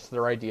minutes to pitch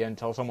their idea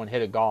until someone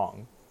hit a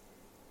gong.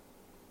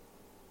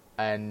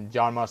 And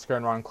John Musker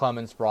and Ron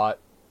Clements brought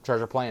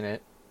Treasure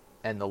Planet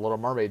and The Little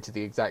Mermaid to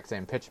the exact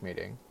same pitch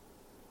meeting.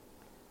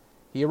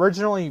 He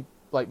originally,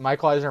 like,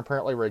 Michael Eisner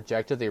apparently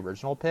rejected the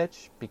original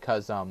pitch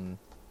because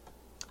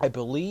I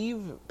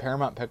believe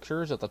Paramount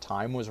Pictures at the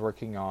time was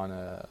working on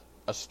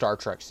a Star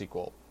Trek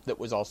sequel that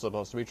was also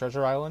supposed to be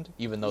Treasure Island,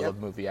 even though the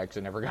movie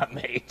actually never got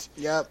made.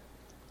 Yep.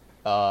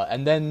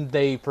 And then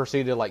they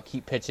proceeded to like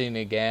keep pitching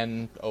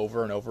again,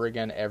 over and over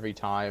again, every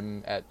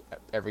time at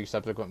every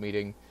subsequent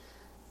meeting.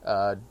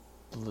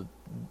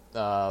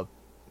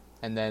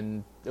 And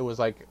then it was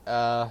like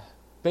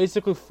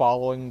basically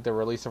following the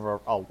release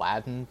of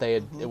Aladdin,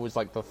 it was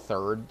like the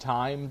third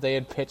time they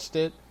had pitched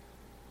it.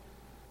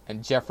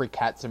 And Jeffrey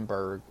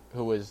Katzenberg,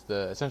 who was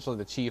essentially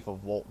the chief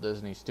of Walt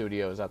Disney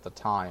Studios at the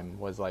time,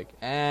 was like,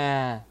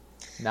 nah.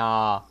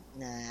 Nah.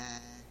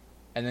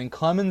 And then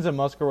Clemens and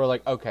Musker were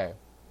like, okay,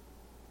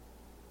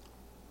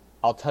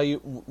 I'll tell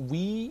you,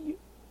 we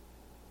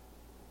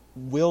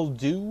will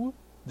do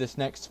this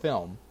next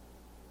film,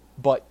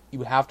 but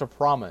you have to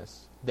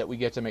promise that we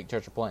get to make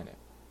Treasure Planet.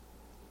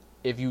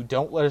 If you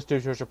don't let us do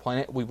Treasure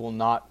Planet, we will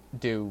not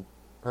do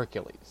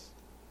Hercules.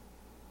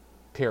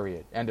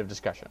 Period. End of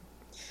discussion.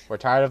 We're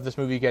tired of this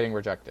movie getting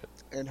rejected.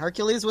 And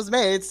Hercules was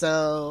made,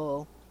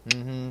 so...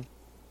 Mm-hmm.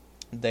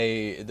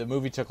 The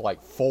movie took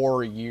like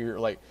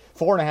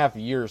 4.5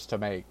 years to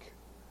make,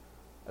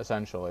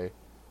 essentially.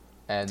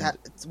 And that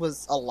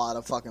was a lot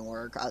of fucking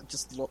work.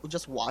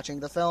 Just watching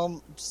the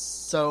film,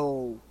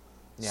 so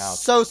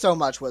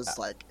much was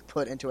like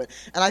put into it.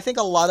 And I think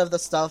a lot of the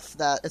stuff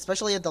that,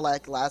 especially in the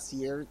like last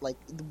year, like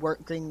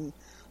working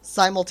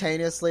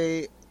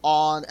simultaneously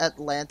on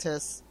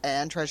Atlantis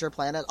and Treasure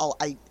Planet,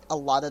 a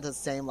lot of the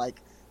same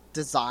like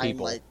design,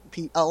 people. like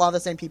a lot of the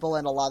same people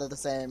and a lot of the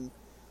same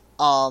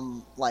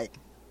like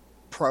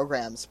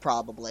programs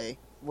probably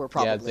were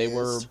probably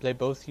they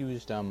both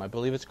used I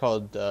believe it's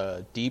called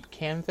Deep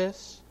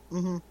Canvas.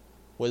 Mm-hmm.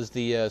 Was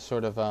the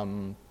sort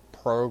of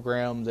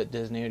program that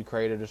Disney had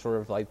created to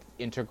sort of like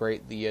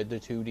integrate the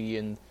 2D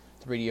and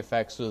 3D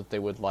effects so that they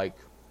would like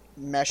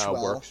mesh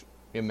well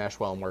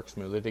and work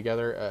smoothly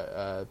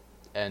together.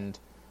 And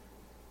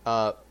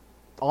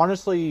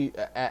honestly,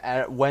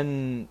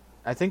 when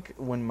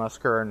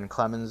Musker and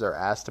Clemens are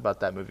asked about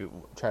that movie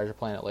Treasure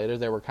Planet later,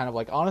 they were kind of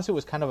like, honestly, it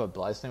was kind of a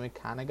blessing. We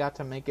kind of got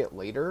to make it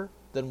later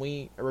than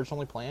we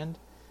originally planned,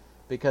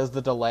 because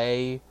the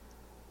delay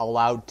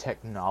allowed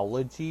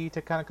technology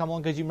to kind of come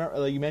along. Because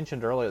you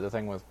mentioned earlier the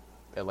thing with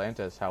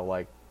Atlantis, how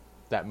like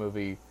that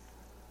movie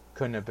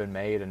couldn't have been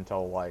made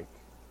until like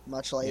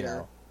much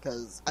later,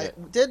 because I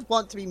did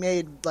want to be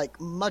made like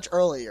much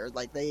earlier.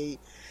 Like they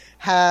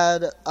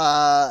had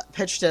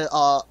pitched it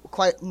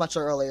quite much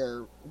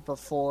earlier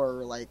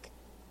before like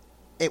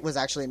it was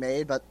actually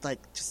made, but like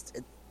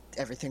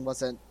everything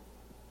wasn't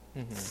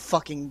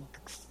fucking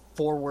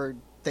forward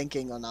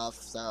thinking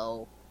enough.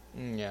 So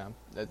yeah,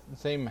 the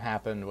same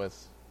happened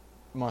with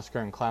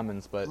Musker and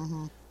Clemens, but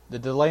the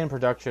delay in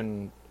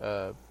production,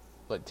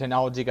 like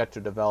technology got to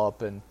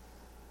develop, and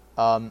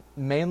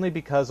mainly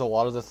because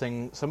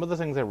some of the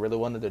things I really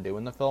wanted to do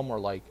in the film were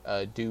like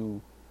do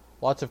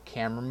lots of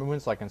camera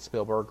movements, like in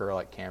Spielberg or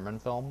like Cameron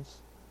films.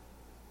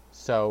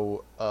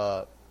 So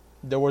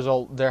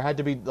there had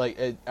to be like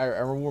I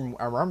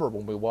remember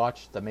when we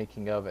watched the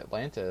making of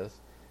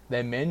Atlantis,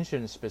 they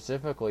mentioned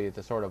specifically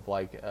the sort of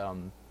like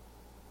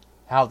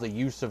how the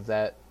use of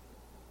that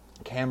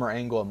camera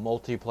angle and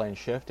multi-plane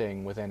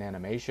shifting within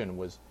animation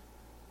was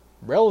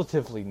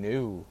relatively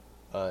new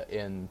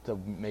in the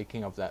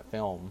making of that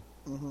film.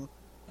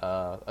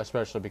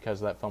 Especially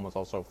because that film was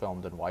also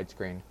filmed in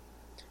widescreen.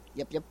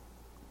 Yep.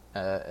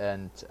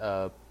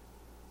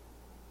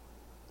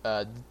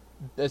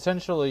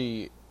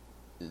 Essentially,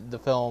 the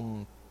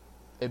film,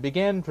 it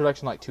began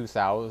production like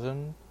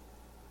 2000,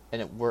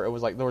 and it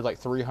was like there were like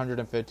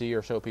 350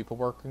 or so people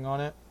working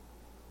on it.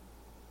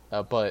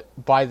 But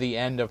by the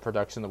end of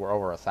production, there were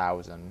over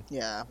 1,000.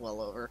 Yeah,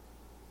 well over.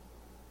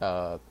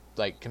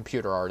 Like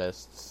computer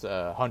artists,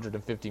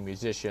 150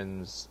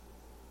 musicians,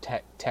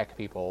 tech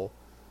people,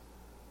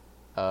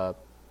 that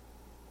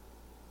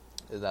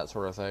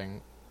sort of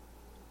thing.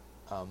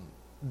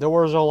 There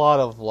was a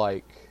lot of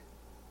like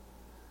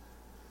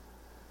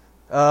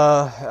a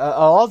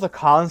lot of the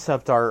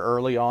concept art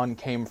early on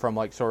came from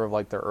like sort of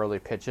like their early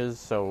pitches,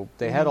 so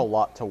they had a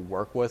lot to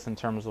work with in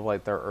terms of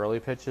like their early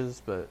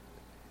pitches, but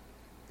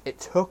it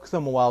took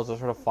them a while to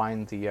sort of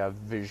find the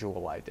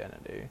visual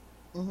identity.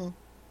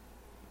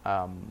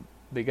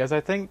 because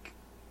I think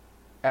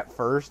at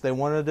first they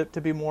wanted it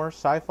to be more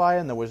sci-fi,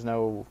 and there was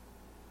none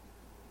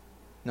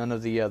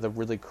of the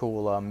really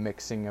cool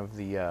mixing of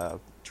the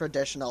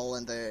traditional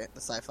and the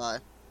sci-fi.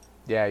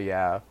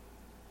 Yeah.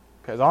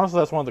 Because honestly,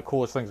 that's one of the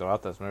coolest things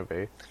about this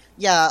movie.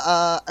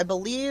 Yeah, I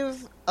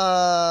believe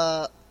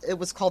it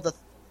was called the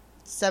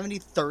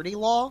 70-30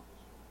 law.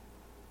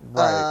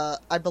 Right.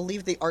 I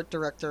believe the art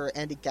director,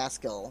 Andy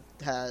Gaskill,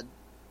 had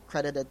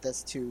credited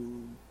this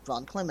to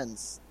Ron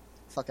Clements'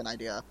 fucking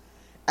idea.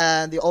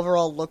 And the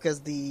overall look as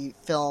the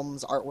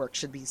film's artwork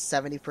should be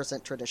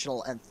 70%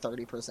 traditional and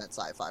 30%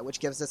 sci-fi, which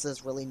gives us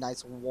this really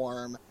nice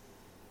warm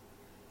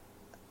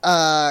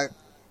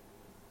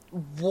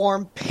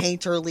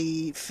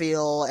painterly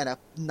feel and a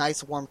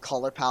nice warm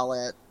color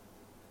palette.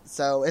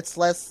 So it's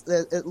less.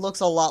 It looks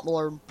a lot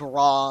more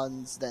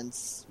bronze than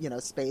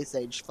space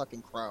age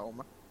fucking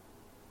chrome.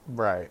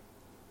 Right.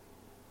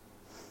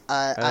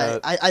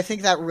 I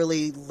think that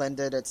really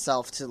lended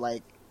itself to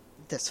like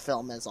this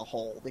film as a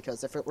whole,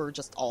 because if it were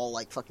just all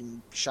like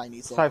fucking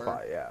shiny silver,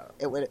 sci-fi, yeah,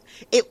 it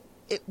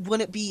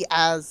wouldn't be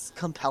as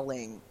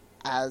compelling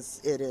as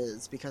it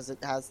is, because it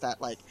has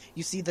that, like,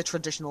 you see the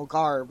traditional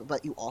garb,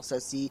 but you also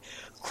see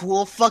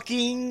cool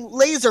fucking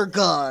laser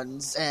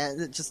guns,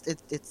 and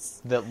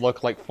it's that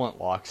look like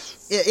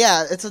flintlocks.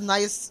 Yeah, it's a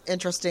nice,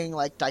 interesting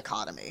like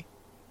dichotomy.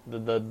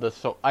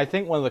 So I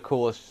think one of the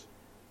coolest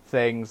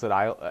things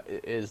that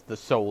is the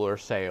solar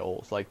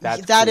sails. Like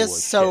that cool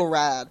is so shit.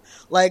 Rad.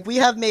 Like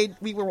we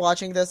were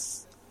watching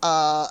this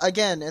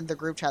again in the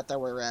group chat that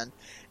we're in.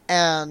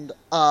 And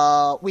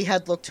we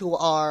had looked to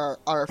our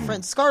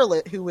friend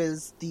Scarlett, who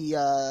is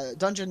the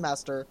dungeon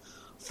master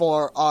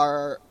for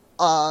our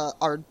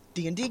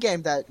D&D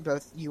game that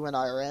both you and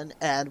I are in,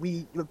 and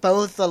we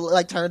both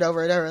like turned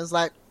over and everyone's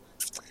like,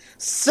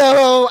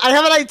 "So I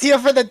have an idea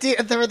for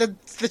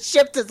the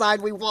ship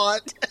design we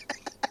want."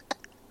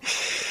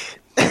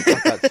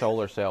 That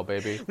solar sail,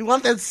 baby. We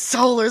want that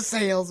solar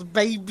sails,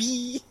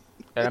 baby.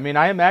 And I mean,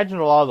 I imagine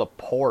a lot of the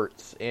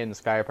ports in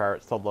Sky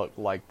Pirates to look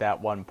like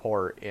that one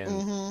port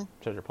in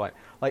Treasure Planet.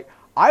 Like,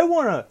 I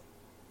want to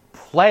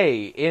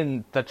play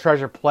in the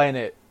Treasure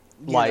Planet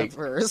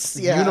universe.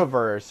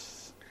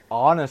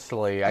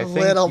 Honestly, I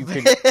think you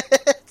could.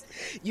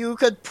 You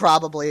could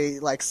probably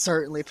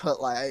certainly put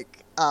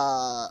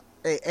a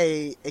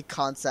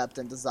concept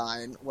and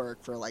design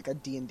work for like a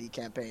D&D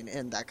campaign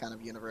in that kind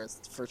of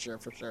universe for sure.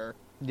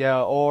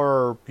 Yeah,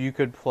 or you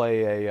could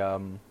play a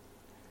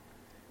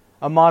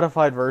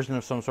modified version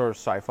of some sort of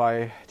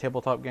sci-fi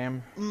tabletop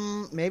game.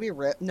 Maybe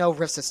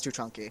Rifts is too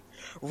chunky.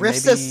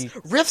 Rifts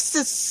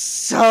is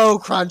so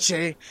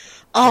crunchy.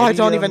 Oh, I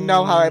don't even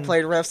know how I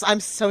played Rifts. I'm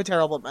so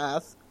terrible at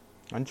math.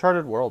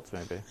 Uncharted Worlds,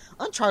 maybe.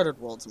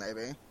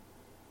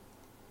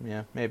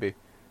 Yeah, maybe.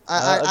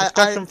 A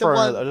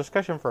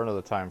discussion for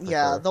another time.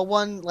 Yeah, sure. The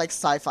one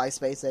sci-fi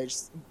space age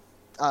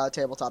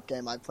tabletop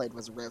game I played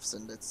was Rifts,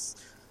 and it's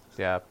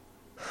Yeah,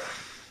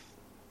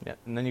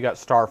 and then you got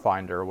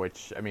Starfinder,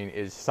 which, I mean,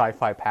 is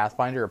sci-fi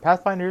Pathfinder.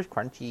 Pathfinder is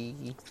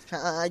crunchy.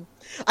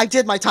 I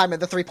did my time at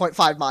the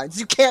 3.5 mines.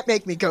 You can't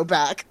make me go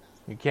back.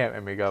 You can't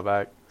make me go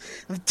back.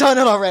 I've done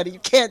it already. You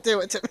can't do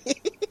it to me.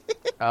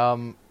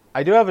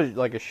 I do have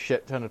a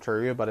shit ton of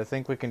trivia, but I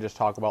think we can just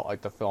talk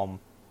about the film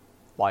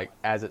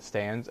as it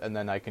stands, and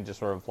then I can just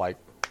sort of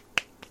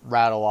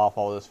rattle off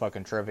all this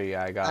fucking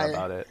trivia I got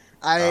about it.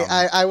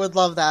 I would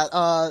love that.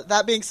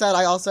 That being said,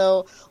 I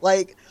also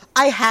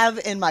I have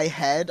in my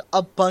head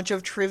a bunch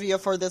of trivia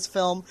for this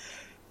film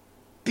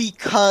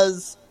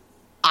because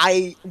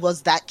I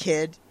was that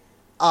kid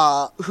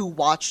who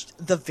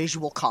watched the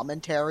visual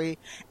commentary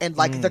and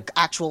the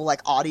actual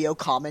audio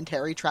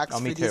commentary tracks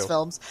for these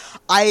films.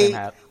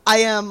 I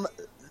am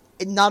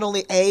not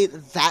only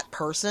that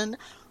person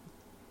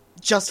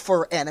just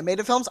for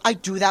animated films, I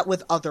do that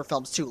with other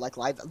films too,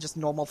 live, just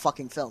normal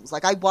fucking films.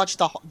 I watched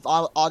the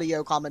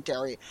audio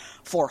commentary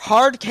for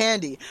Hard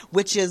Candy,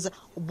 which is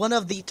one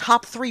of the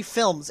top 3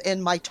 films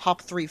in my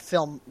top 3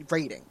 film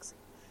ratings.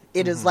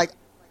 It is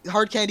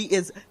Hard Candy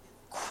is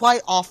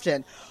quite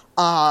often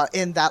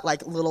in that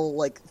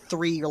little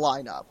 3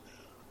 lineup.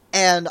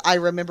 And I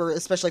remember,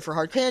 especially for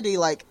Hard Candy,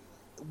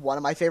 one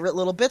of my favorite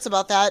little bits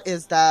about that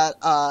is that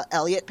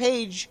Elliot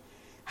Page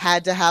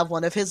had to have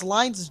one of his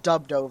lines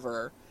dubbed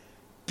over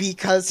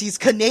because he's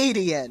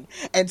Canadian.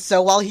 And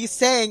so while he's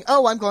saying,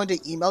 "Oh, I'm going to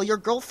email your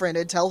girlfriend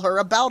and tell her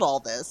about all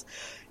this,"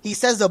 he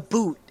says a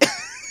boot.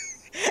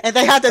 And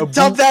they had to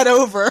dub that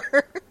over.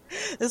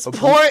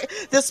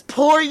 This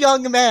poor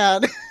young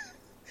man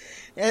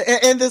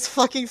in this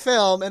fucking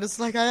film. And it's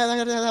I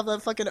had to have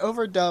that fucking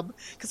overdub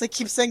because I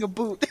keep saying a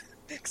boot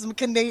because I'm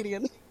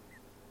Canadian.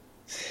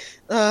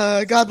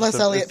 God bless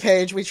Elliot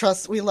Page.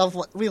 We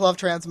love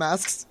trans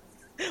masks.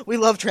 We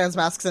love trans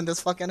masks in this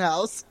fucking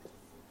house.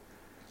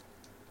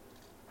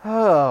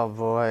 Oh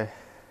boy.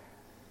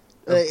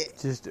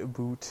 Just a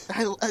boot.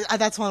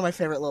 That's one of my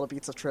favorite little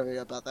beats of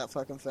trivia about that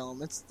fucking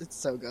film. It's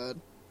so good.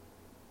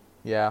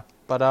 Yeah,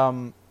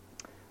 but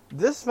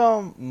this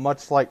film,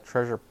 much like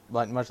Treasure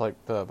Planet,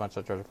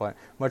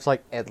 much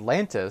like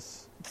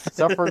Atlantis,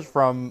 suffers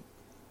from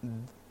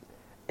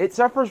it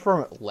suffers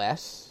from it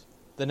less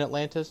than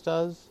Atlantis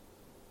does,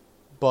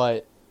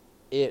 but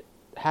it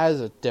has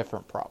a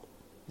different problem,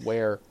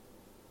 where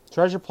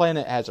Treasure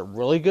Planet has a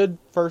really good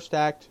first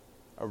act,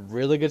 a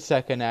really good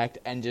second act,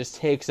 and just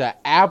takes an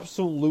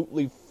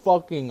absolutely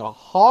fucking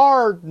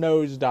hard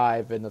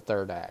nosedive in the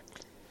third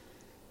act.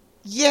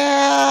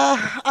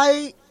 Yeah,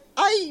 I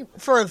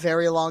for a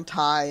very long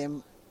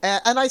time,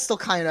 and I still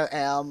kind of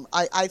am,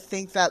 I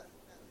think that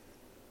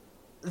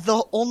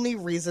the only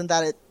reason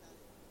that it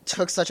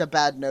took such a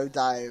bad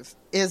nosedive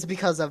is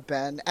because of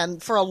Ben,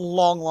 and for a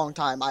long, long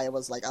time I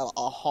was like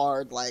a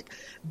hard, like,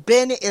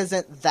 Ben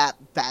isn't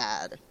that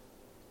bad.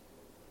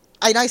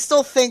 And I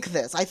still think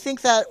this. I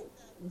think that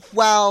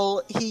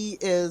while he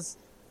is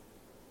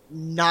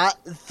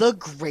not the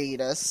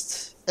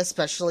greatest,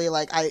 especially,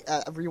 like, I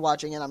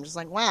rewatching it, I'm just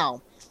like,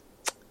 wow,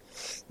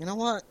 you know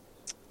what?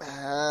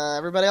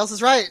 Everybody else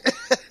is right.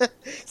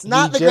 It's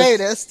not the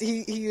greatest.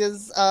 He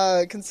is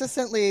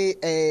consistently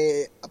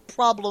a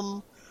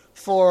problem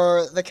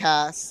for the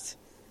cast,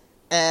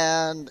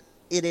 and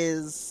it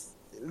is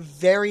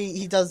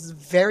he does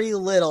very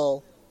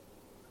little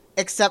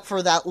except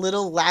for that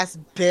little last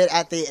bit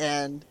at the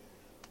end,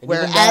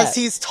 where as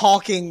he's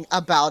talking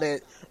about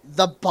it,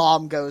 the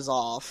bomb goes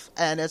off,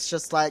 and it's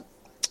just like,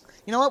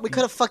 you know what, we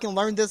could have fucking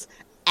learned this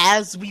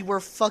as we were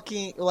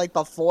fucking, like,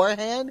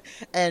 beforehand,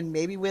 and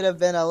maybe we'd have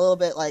been a little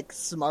bit, like,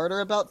 smarter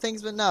about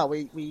things, but no,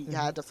 we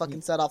had to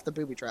fucking set off the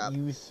booby trap.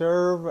 You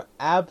serve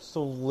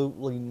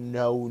absolutely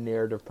no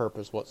narrative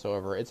purpose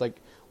whatsoever. It's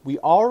like,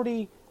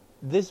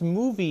 this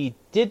movie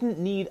didn't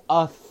need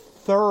a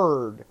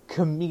third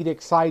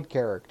comedic side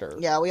character.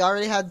 Yeah, we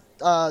already had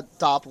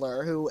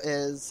Doppler, who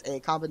is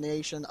a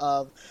combination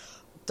of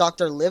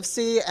Dr.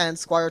 Livesey and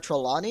Squire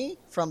Trelawney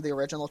from the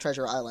original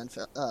Treasure Island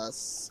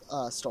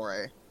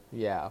story.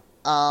 Yeah.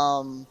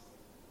 And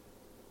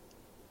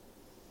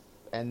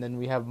then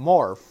we have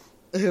Morph,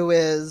 who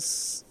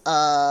is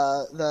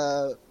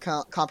the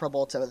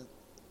comparable to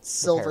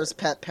Silver's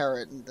pet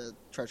parrot in the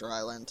Treasure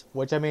Island.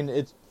 Which, I mean,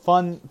 it's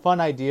fun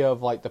idea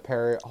of, like, the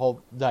parrot,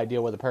 the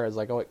idea where the parrot is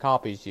like, oh, it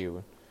copies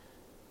you.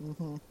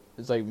 Mm-hmm.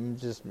 It's like,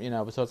 just,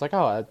 so it's like,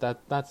 oh,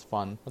 that's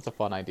fun. That's a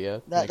fun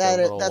idea. That's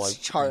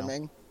like,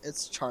 charming.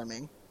 It's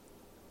charming.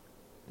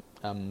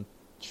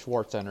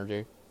 Schwartz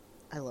energy.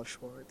 I love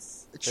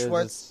Schwartz.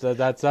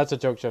 That's a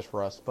joke just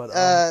for us, but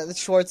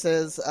Schwartz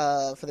is,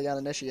 for the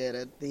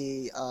uninitiated,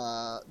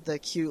 the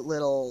cute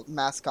little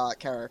mascot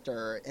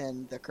character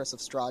in the Curse of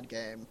Strahd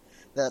game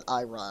that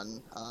I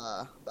run.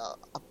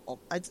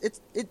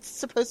 It's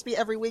supposed to be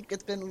every week.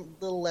 It's been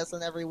a little less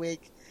than every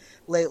week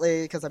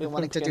lately because I've been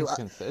wanting to do.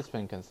 It's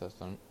been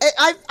consistent.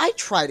 I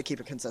try to keep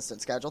a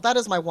consistent schedule. That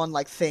is my one,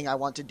 like, thing I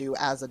want to do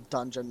as a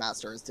dungeon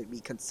master, is to be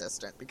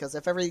consistent. Because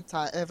if every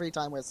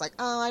time where it's like,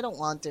 oh, I don't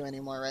want to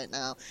anymore right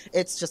now,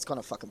 it's just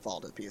gonna fucking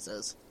fall to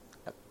pieces.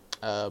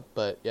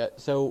 But yeah,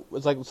 so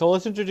it's like, so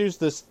let's introduce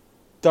this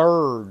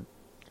third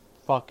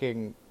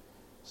fucking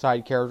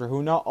side character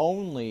who not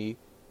only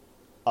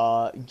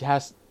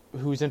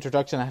whose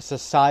introduction has to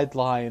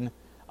sideline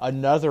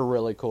another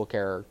really cool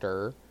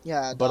character,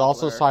 yeah, but Doppler.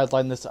 also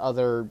sideline this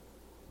other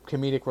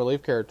comedic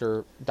relief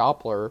character,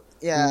 Doppler,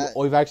 yeah, who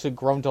we've actually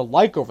grown to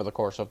like over the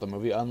course of the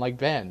movie, unlike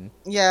Ben.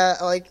 Yeah,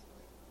 like,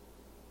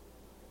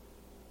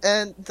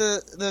 and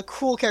the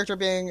cool character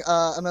being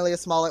Amelia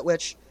Smollett,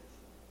 which,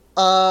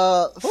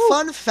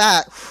 fun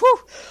fact,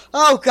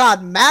 oh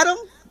god, madam,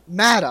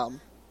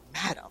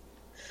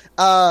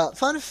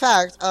 fun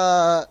fact,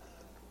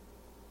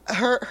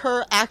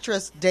 her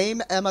actress,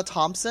 Dame Emma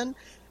Thompson,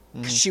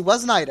 she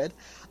was knighted,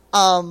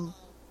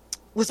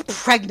 was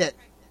pregnant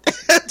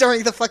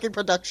during the fucking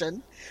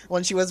production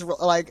when she was,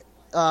 like,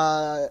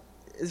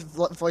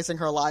 voicing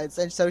her lines,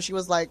 and so she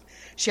was like,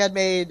 she had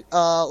made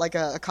like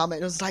a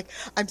comment. It was like,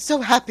 I'm so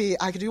happy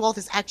I could do all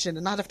this action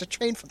and not have to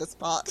train for this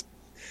part.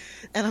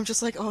 And I'm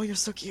just like, oh, you're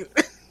so cute.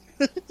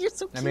 You're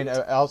so cute. I mean,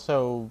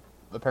 also,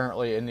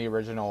 apparently in her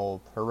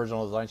original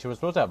design, she was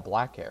supposed to have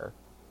black hair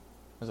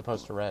as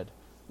opposed to red.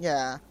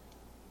 Yeah.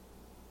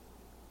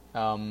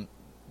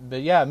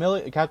 But yeah,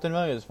 Captain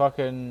Amelia is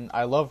fucking,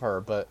 I love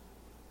her, but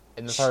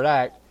in the third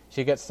act,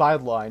 she gets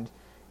sidelined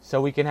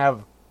so we can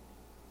have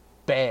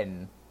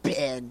Ben.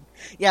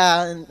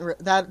 Yeah, and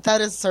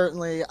that is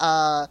certainly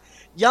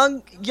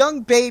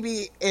young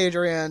baby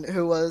Adrian,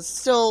 who was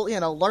still,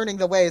 learning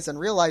the ways and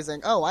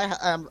realizing, oh, I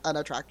am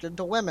attracted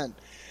to women,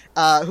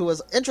 who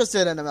was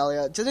interested in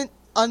Amelia, didn't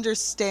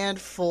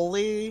understand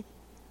fully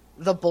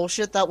the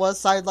bullshit that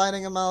was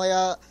sidelining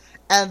Amelia,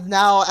 and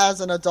now as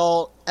an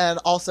adult and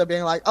also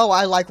being like, oh,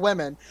 I like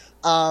women,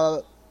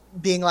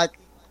 being like,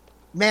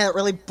 man, it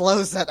really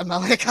blows that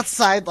Amelia got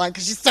sidelined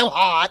because she's so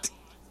hot.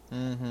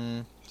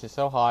 Mm-hmm. She's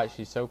so hot.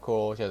 She's so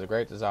cool. She has a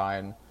great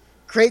design.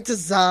 Great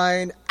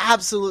design.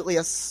 Absolutely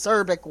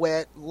acerbic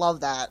wit.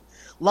 Love that.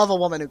 Love a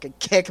woman who can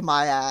kick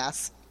my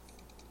ass.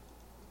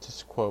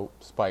 Just quote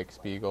Spike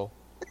Spiegel.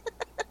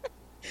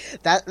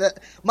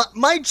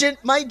 My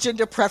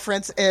gender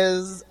preference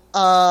is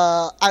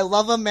I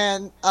love a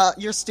man.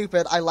 You're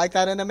stupid. I like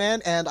that in a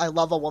man, and I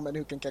love a woman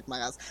who can kick my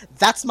ass.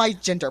 That's my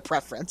gender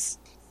preference.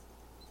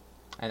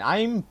 And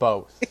I'm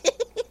both.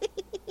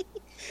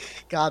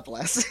 God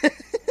bless.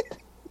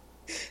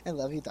 I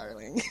love you,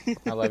 darling.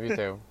 I love you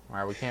too.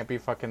 Alright, we can't be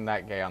fucking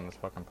that gay on this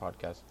fucking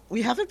podcast.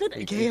 We haven't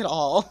been gay at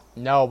all.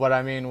 No, but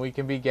I mean, we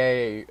can be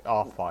gay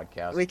off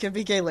podcast. We can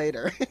be gay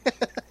later.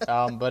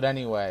 But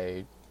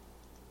anyway,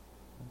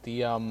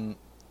 the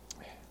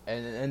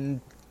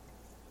and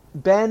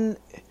Ben,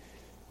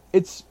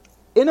 it's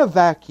in a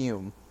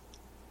vacuum.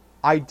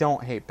 I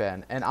don't hate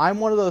Ben, and I'm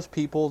one of those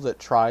people that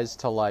tries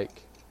to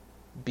like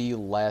be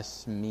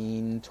less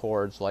mean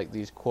towards like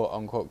these quote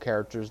unquote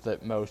characters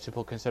that most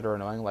people consider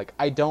annoying. Like,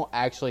 I don't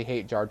actually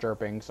hate Jar Jar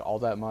Binks all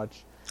that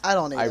much. I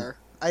don't either.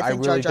 I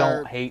think really Jar Jar...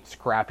 don't hate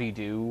Scrappy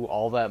Doo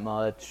all that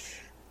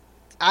much.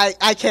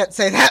 I can't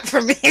say that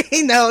for me.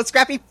 No,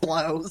 Scrappy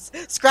blows.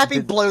 Scrappy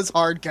blows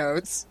hard,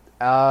 goats.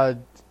 I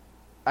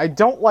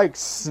don't like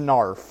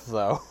Snarf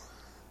though.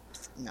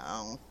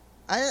 No.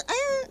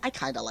 I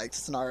kind of like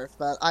Snarf,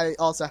 but I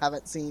also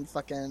haven't seen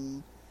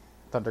fucking...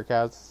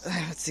 Thundercats. I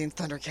haven't seen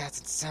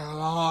Thundercats in so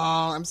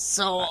long. I'm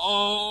so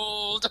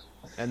old.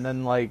 And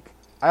then, like,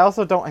 I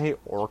also don't hate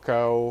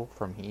Orko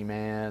from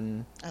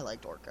He-Man. I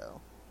liked Orko.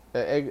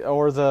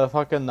 Or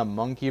the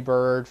monkey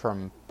bird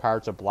from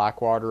Pirates of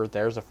Blackwater.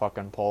 There's a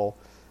fucking pull.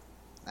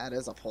 That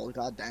is a pull,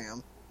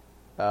 goddamn.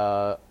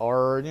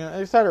 Or,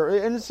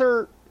 etc.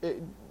 Insert,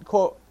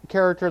 quote,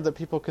 character that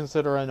people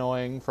consider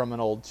annoying from an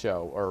old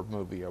show or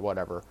movie or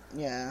whatever.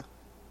 Yeah.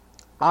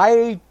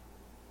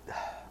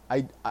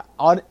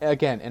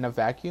 Again, in a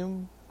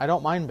vacuum, I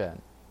don't mind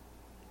Ben.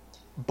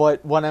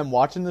 But when I'm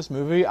watching this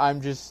movie,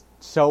 I'm just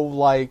so,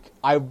 like,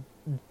 I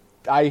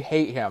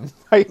hate him.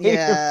 I hate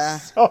him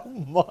so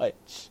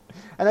much.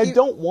 And I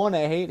don't want to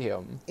hate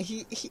him.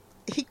 He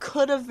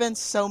could have been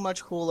so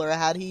much cooler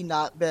had he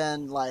not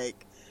been,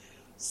 like,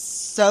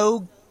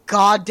 so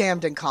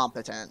goddamned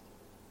incompetent.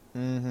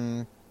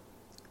 Mm-hmm.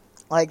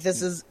 Like,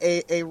 this is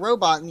a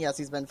robot, and yes,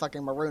 he's been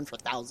fucking marooned for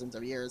thousands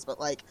of years, but,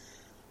 like,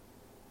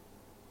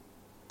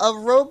 a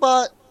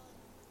robot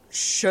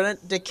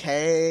shouldn't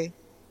decay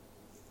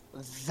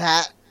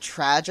that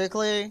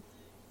tragically.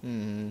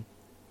 Mm-hmm.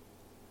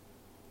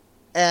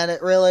 And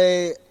it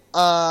really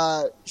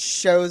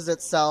shows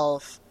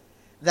itself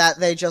that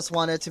they just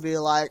wanted to be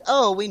like,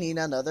 oh, we need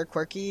another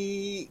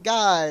quirky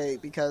guy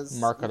because...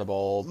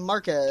 Marketable.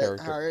 Market,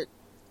 character. Heart.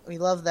 We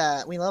love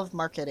that. We love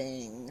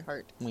marketing,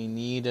 Heart. We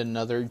need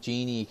another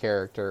genie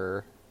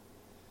character.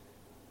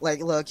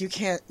 Like, look, you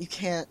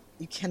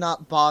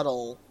cannot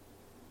bottle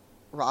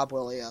Rob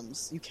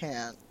Williams. You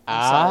can't.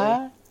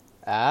 I'm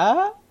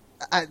sorry.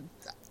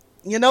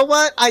 You know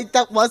what?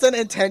 That wasn't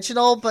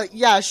intentional, but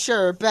yeah,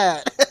 sure,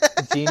 bet.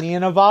 Genie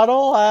in a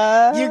bottle?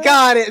 You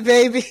got it,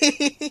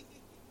 baby.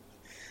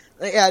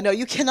 Yeah, no,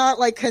 you cannot,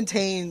 like,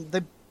 contain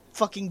the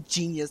fucking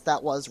genius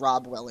that was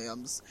Rob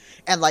Williams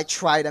and, like,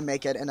 try to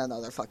make it in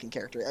another fucking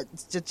character.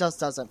 It just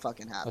doesn't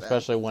fucking happen.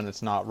 Especially when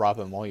it's not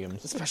Robin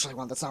Williams. Especially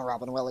when it's not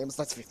Robin Williams.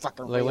 Let's be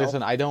fucking like, real.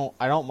 Listen, I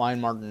don't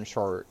mind Martin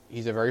Short.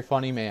 He's a very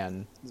funny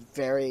man. He's a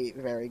very,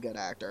 very good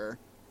actor.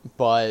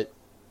 But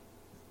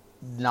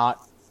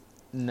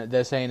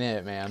this ain't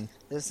it, man.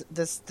 This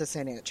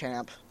ain't it,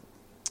 champ.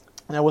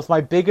 Now, with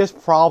my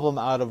biggest problem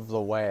out of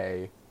the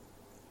way,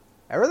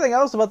 everything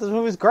else about this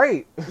movie is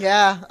great.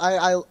 Yeah,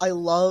 I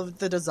loved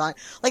the design.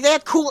 Like, they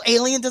had cool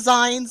alien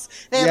designs.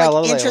 They had,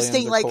 like,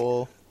 interesting, like,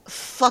 cool.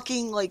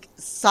 Fucking, like,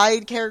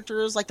 side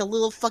characters, like the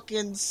little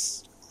fucking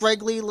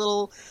scraggly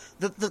little...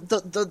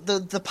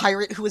 The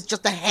pirate who was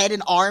just a head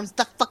and arms.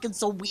 That's fucking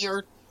so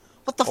weird.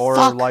 What the fuck?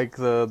 Or, like,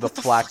 the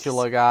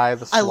flatula guy,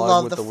 the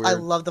slug with the weird... I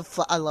love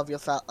you,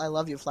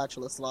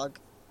 flatula slug.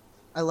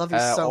 I love you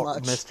so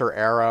much. Mr.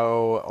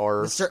 Arrow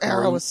or Mr.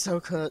 Arrow was so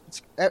good.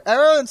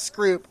 Arrow and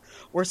Scroop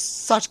were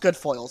such good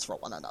foils for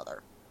one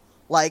another.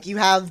 Like, you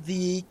have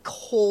the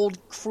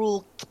cold,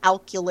 cruel,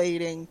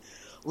 calculating,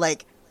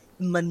 like,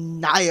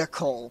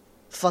 maniacal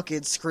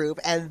fucking Scroop,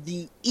 and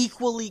the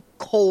equally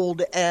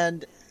cold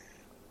and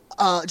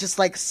just,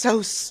 like,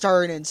 so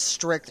stern and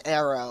strict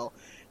Arrow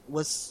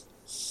was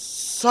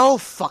so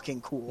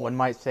fucking cool. One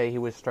might say he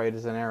was straight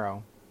as an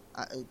arrow.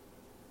 I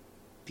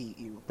beat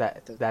you.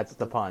 That's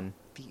the pun.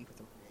 Beat you with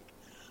a rig.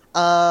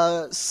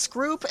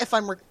 Scroop, if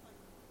I'm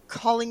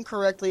recalling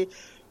correctly,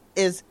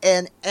 is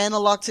an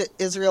analog to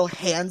Israel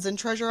Hands in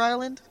Treasure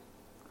Island?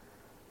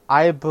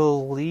 I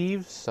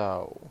believe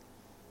so.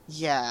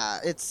 Yeah,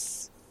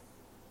 it's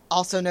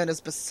also known as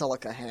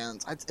Basilica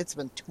Hands. It's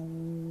been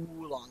too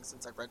long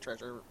since I've read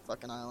Treasure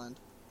fucking Island.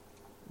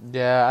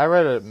 Yeah, I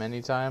read it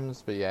many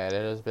times, but yeah, it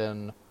has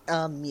been too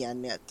long.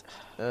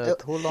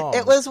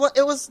 It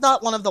was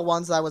not one of the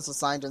ones that I was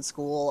assigned in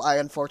school. I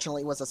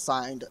unfortunately was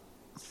assigned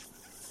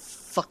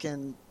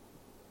fucking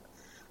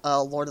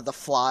Lord of the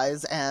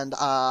Flies, and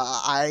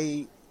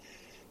I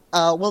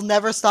will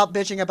never stop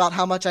bitching about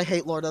how much I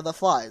hate Lord of the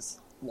Flies.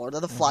 Lord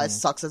of the Flies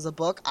sucks as a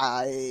book.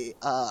 I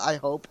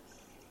hope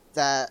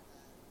that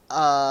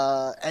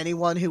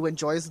anyone who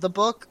enjoys the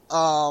book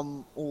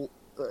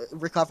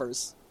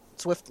recovers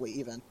swiftly,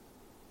 even.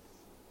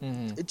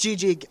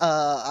 GG,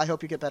 I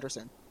hope you get better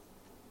soon.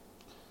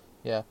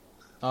 Yeah.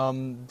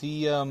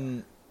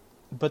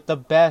 But the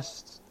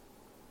best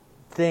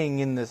thing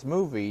in this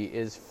movie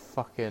is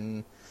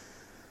fucking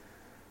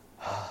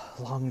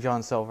Long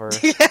John Silver.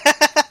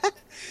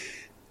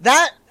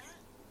 That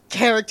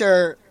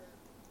character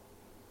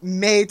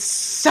made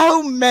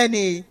so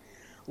many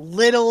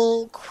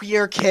little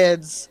queer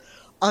kids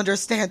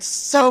understand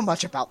so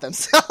much about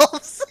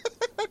themselves.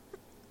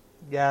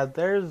 Yeah,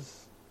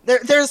 there's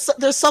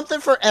There's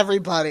something for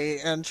everybody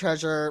in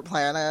Treasure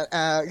Planet,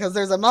 because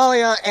there's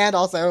Amalia and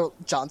also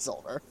John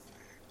Silver.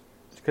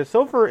 because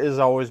Silver has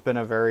always been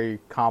a very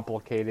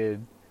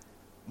complicated,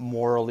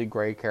 morally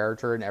gray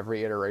character in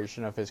every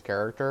iteration of his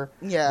character.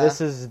 Yeah. This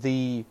is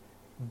the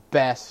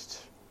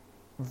best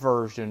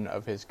version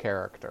of his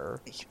character.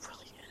 He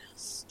really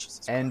is.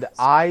 Jesus And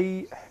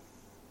Christ.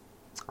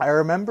 I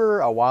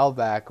remember a while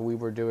back we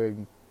were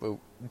doing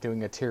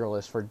a tier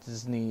list for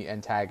Disney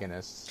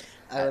antagonists.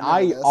 And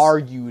I this.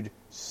 argued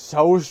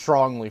so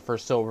strongly for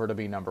Silver to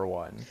be number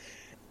one.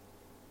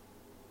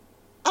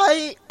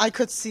 I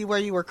could see where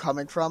you were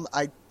coming from.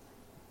 I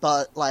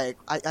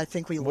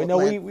think we We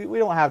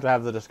don't have to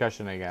have the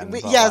discussion again.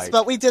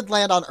 but we did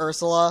land on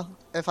Ursula,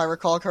 if I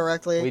recall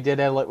correctly. We did.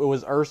 It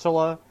was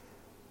Ursula,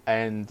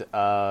 and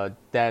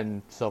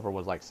then Silver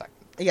was like second.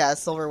 Yeah,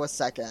 Silver was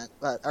second,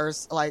 but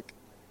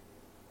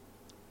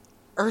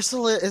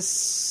Ursula is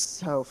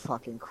so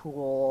fucking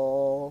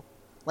cool.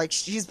 Like,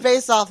 she's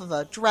based off of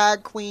a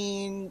drag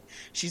queen.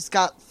 She's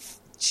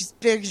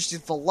big. She's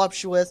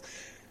voluptuous.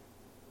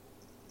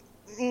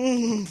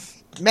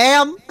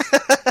 Ma'am.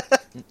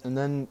 And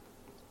then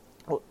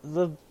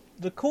the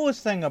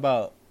coolest thing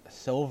about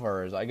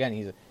Silver is,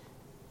 again,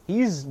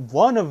 he's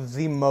one of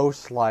the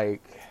most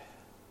like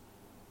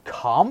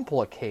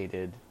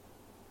complicated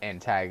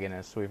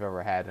antagonists we've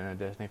ever had in a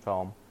Disney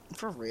film.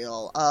 For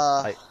real.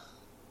 I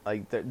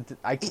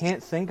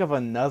can't think of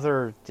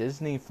another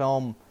Disney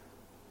film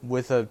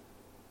with a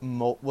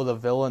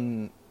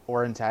villain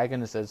or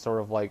antagonist that's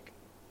sort of like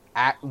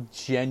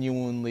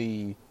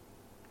genuinely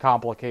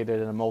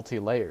complicated and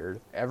multi-layered.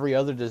 Every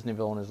other Disney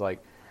villain is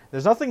like,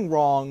 there's nothing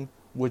wrong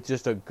with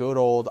just a good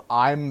old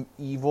I'm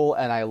evil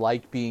and I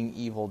like being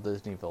evil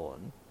Disney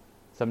villain.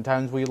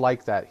 Sometimes we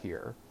like that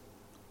here.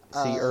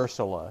 See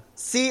Ursula.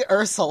 See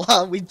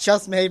Ursula. We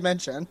just made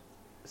mention.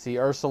 See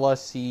Ursula.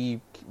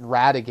 See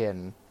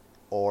Ratigan,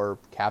 or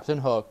Captain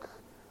Hook,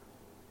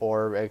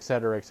 or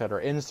etc.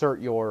 etc.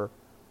 Insert your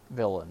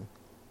villain.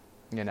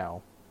 You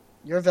know.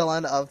 Your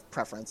villain of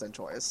preference and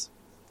choice.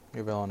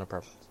 Your villain of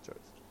preference and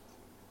choice.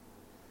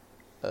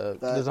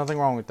 There's nothing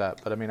wrong with that,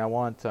 but I mean, I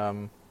want.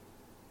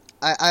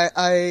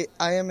 I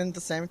am in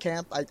the same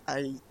camp.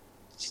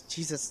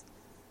 Jesus,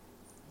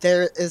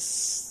 there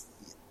is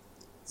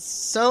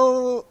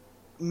so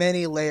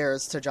many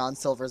layers to John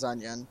Silver's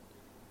onion,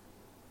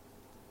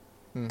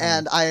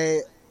 and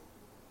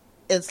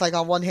it's like,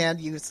 on one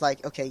hand, it's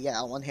like, okay, yeah,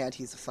 on one hand,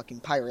 he's a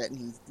fucking pirate, and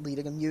he's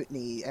leading a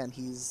mutiny, and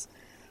he's,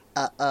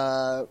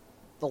 the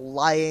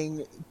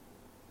lying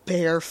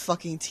bare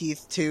fucking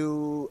teeth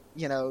to,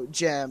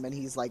 Jim, and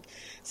he's like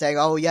saying,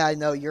 oh yeah,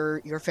 no,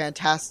 you're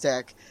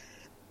fantastic,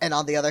 and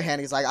on the other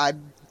hand, he's like,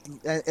 I'm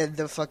in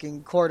the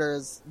fucking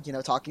quarters,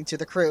 talking to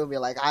the crew, and be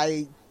like,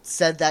 I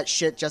said that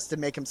shit just to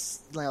make him,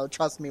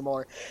 trust me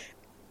more,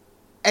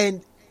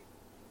 and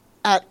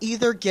at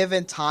either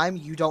given time,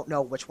 you don't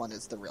know which one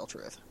is the real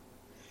truth.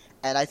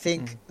 And I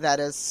think that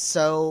is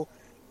so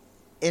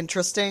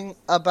interesting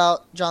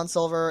about John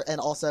Silver, and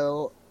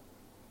also,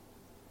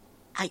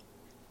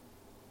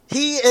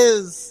 he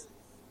is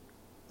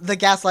the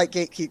gaslight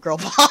gatekeep girl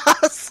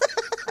boss.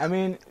 I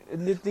mean,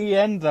 at the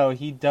end, though,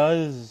 he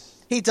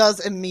does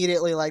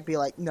immediately be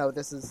like, no,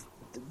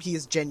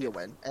 he's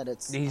genuine, and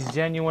he's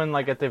genuine.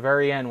 Like, at the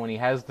very end, when he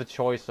has the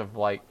choice of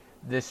like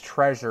this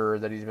treasure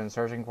that he's been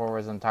searching for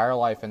his entire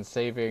life and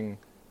saving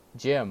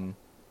Jim,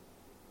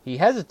 he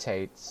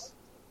hesitates.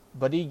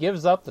 But he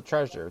gives up the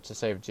treasure to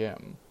save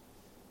Jim.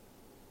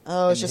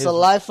 Oh, it's just a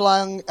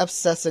lifelong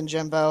obsession,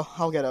 Jimbo.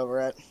 I'll get over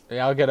it.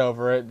 Yeah, I'll get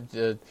over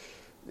it.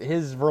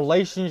 His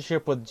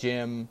relationship with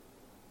Jim,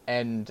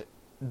 and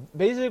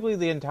basically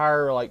the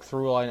entire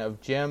through line of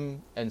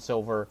Jim and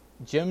Silver,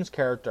 Jim's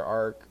character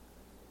arc,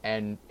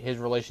 and his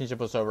relationship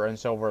with Silver and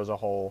Silver as a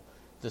whole,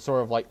 the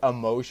sort of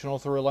emotional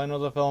through line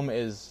of the film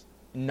is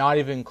not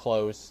even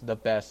close the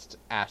best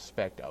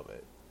aspect of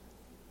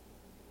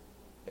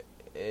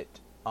it.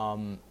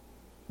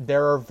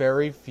 There are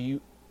very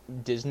few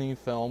Disney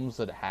films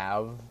that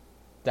have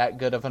that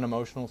good of an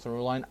emotional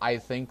through line. I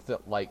think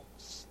that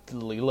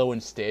Lilo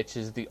and Stitch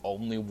is the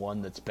only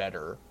one that's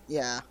better.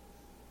 Yeah.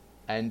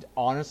 And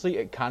honestly,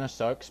 it kind of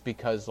sucks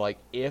because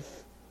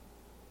if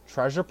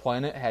Treasure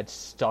Planet had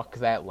stuck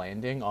that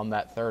landing on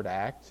that third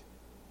act,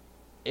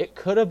 it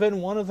could have been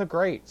one of the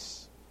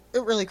greats.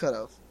 It really could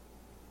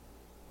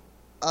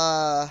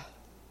have.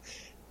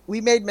 We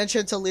made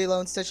mention to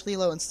Lilo and Stitch.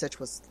 Lilo and Stitch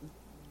was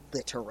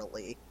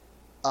literally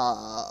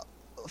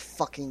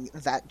fucking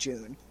that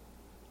June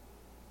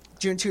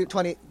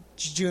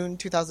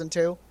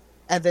 2002,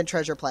 and then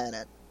Treasure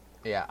Planet.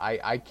 Yeah,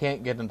 I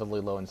can't get into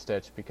Lilo and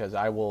Stitch because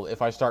I will,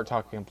 if I start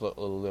talking about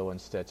Lilo and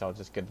Stitch, I'll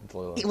just get into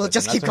Lilo and Stitch. We'll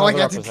just and keep that's going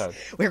another into.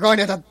 episode. We're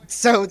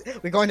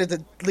going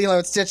into Lilo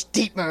and Stitch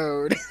deep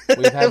mode.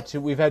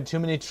 We've had too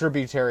many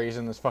tributaries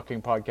in this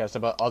fucking podcast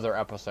about other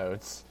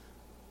episodes.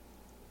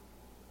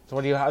 So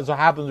what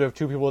happens when we have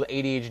two people with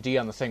ADHD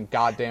on the same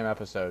goddamn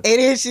episode?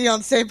 ADHD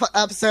on the same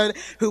episode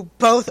who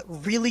both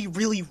really,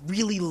 really,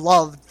 really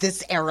love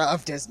this era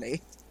of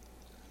Disney.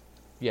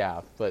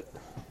 Yeah, but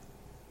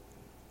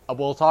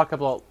we'll talk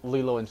about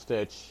Lilo and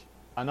Stitch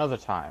another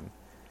time.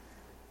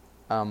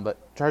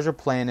 But Treasure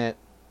Planet,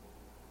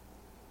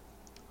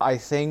 I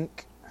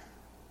think,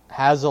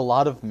 has a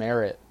lot of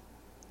merit,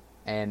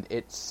 and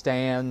it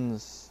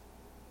stands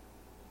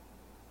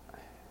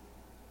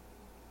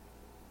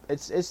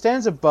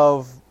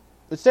above.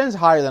 It stands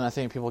higher than I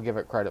think people give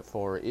it credit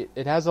for.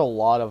 It has a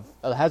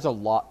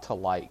lot to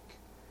like,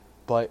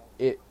 but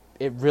it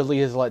really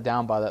is let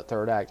down by that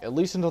third act, at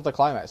least until the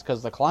climax,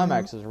 because the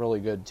climax is really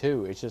good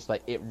too. It's just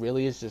like, it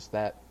really is just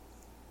that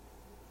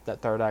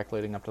third act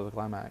leading up to the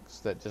climax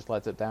that just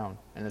lets it down,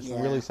 and it's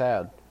really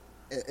sad.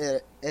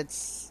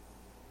 It's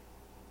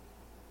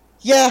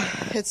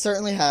it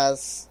certainly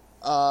has,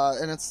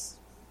 and it's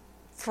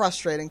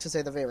frustrating to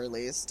say the very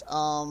least.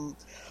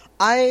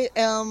 I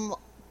am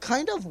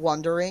kind of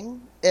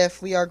wondering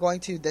if we are going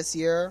to this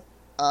year,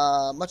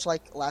 much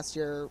like last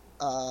year,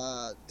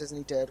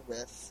 Disney did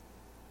with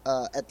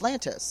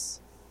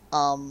Atlantis.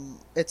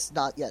 It's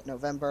not yet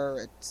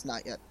November. It's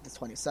not yet the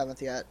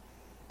 27th yet.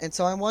 And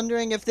so I'm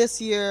wondering if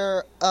this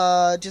year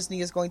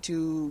Disney is going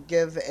to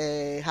give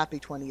a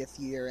happy 20th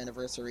year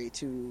anniversary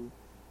to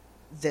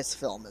this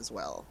film as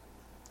well.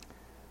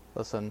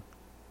 Listen,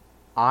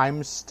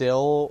 I'm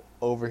still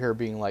over here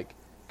being like,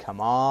 come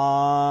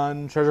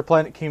on, Treasure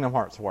Planet Kingdom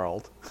Hearts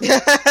world.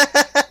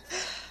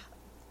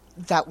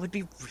 That would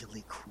be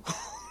really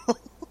cool.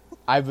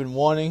 I've been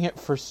wanting it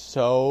for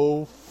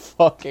so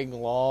fucking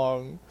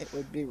long. It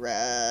would be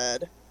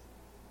rad.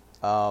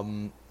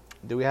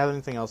 Do we have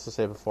anything else to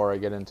say before I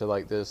get into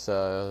like this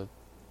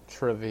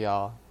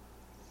trivia?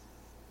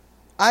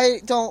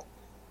 I don't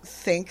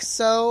think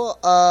so.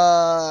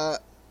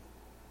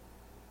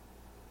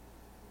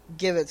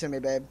 Give it to me,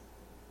 babe.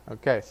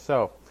 Okay,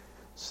 so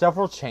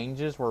several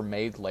changes were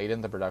made late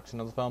in the production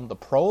of the film. The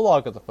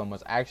prologue of the film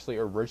was actually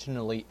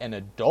originally an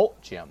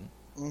adult Jim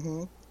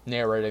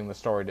narrating the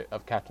story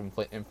of Captain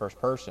Flint in first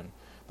person.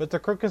 But the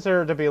crew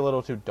considered it to be a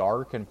little too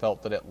dark and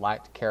felt that it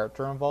lacked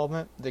character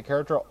involvement. The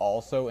crew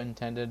also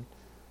intended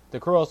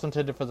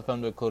for the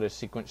film to include a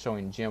sequence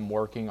showing Jim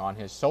working on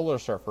his solar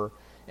surfer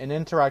and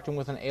interacting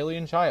with an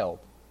alien child,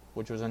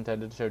 which was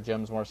intended to show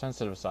Jim's more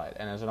sensitive side,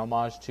 and as an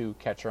homage to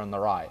Catcher in the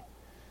Rye.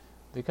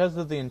 Because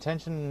of the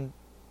intention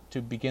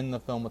to begin the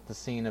film with the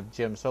scene of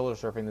Jim solar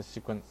surfing, the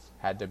sequence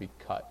had to be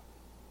cut.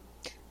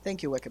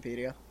 Thank you,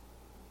 Wikipedia.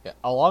 Yeah,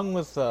 along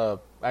with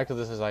actually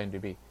this is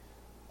IMDb.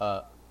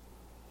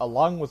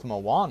 Along with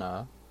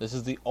Moana, this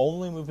is the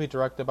only movie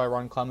directed by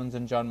Ron Clements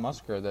and John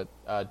Musker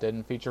that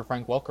didn't feature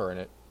Frank Welker in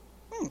it.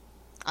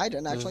 I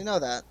didn't actually know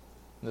that.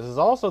 This is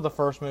also the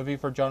first movie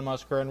for John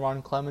Musker and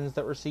Ron Clements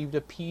that received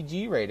a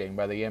PG rating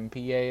by the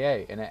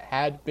MPAA, and it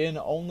had been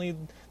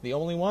the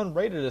only one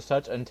rated as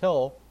such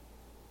until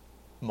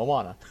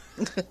Moana.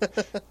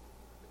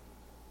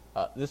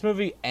 This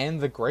movie and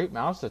The Great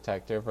Mouse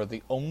Detective are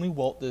the only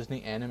Walt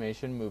Disney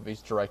animation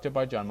movies directed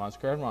by John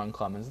Musker and Ron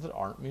Clements that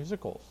aren't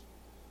musicals.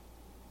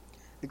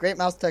 The Great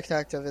Mouse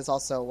Detective is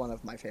also one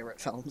of my favorite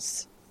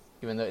films.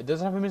 Even though it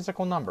doesn't have a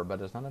musical number,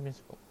 but it's not a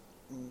musical.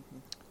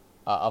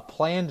 A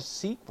planned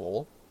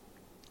sequel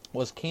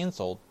was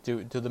canceled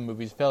due to the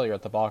movie's failure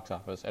at the box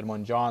office, and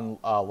when John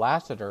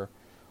Lasseter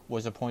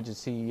was appointed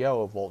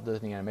CEO of Walt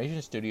Disney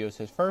Animation Studios,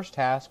 his first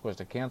task was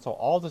to cancel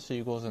all the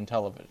sequels and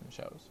television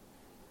shows.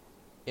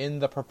 In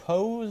the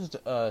proposed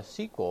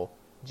sequel,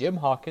 Jim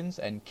Hawkins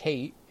and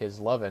Kate, his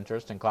love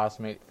interest and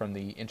classmate from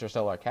the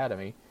Interstellar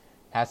Academy,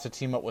 has to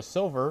team up with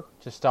Silver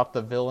to stop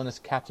the villainous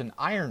Captain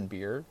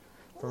Ironbeard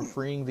from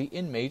freeing the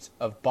inmates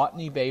of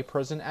Botany Bay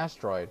Prison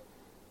Asteroid.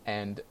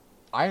 And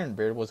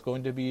Ironbeard was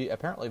going to be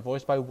apparently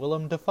voiced by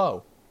Willem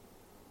Dafoe.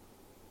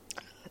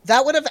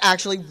 That would have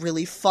actually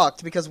really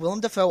fucked, because Willem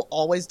Dafoe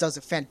always does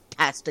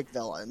fantastic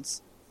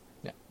villains.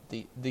 Yeah,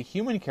 the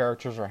human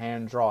characters are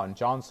hand-drawn.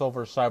 John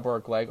Silver's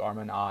cyborg leg, arm,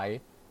 and eye,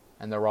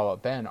 and the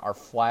robot Ben are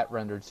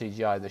flat-rendered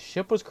CGI. The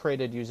ship was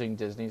created using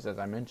Disney's, as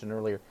I mentioned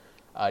earlier,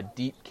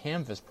 deep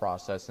canvas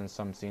process in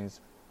some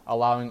scenes,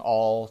 allowing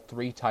all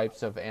three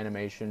types of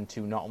animation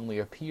to not only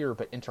appear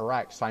but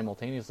interact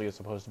simultaneously as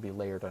opposed to be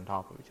layered on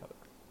top of each other.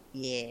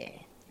 Yeah.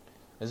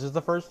 This is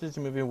the first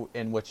Disney movie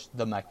in which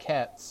the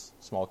maquettes,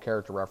 small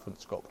character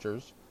reference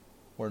sculptures,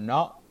 were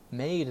not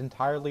made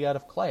entirely out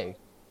of clay.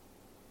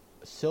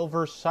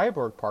 Silver's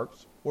cyborg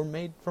parts were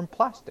made from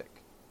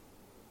plastic,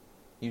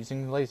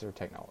 using laser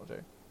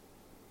technology.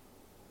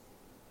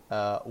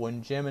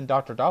 When Jim and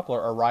Dr. Doppler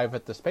arrive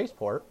at the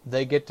spaceport,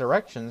 they get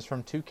directions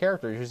from two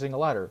characters using a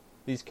ladder.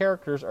 These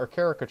characters are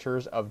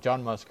caricatures of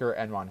John Musker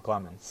and Ron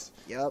Clements.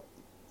 Yep.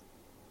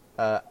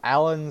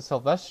 Alan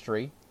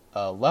Silvestri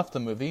left the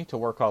movie to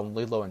work on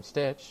Lilo and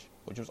Stitch,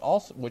 which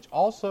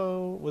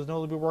also was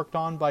notably worked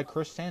on by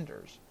Chris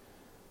Sanders.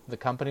 The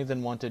company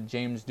then wanted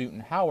James Newton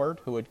Howard,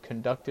 who had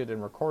conducted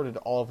and recorded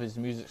all of his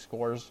music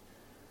scores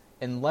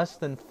in less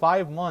than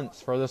 5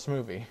 months for this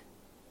movie.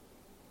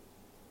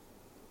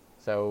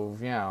 So,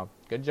 yeah,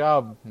 good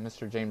job,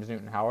 Mr. James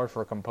Newton Howard,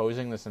 for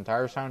composing this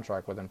entire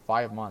soundtrack within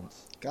 5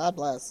 months. God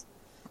bless.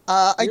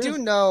 I do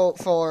know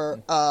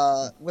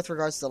with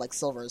regards to, like,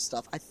 Silver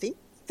stuff, I think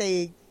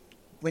they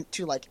went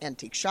to, like,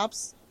 antique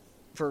shops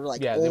for,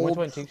 like, they went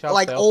to antique shops.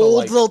 Like,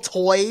 old little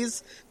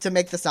toys to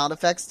make the sound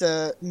effects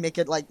to make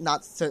it, like,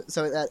 not so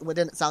that it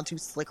didn't sound too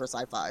slick or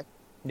sci-fi.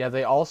 Yeah,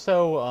 they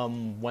also,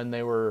 when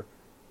they were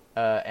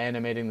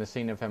animating the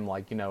scene of him,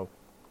 like,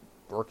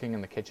 working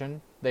in the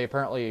kitchen, they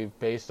apparently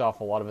based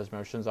off a lot of his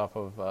motions off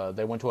of,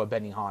 they went to a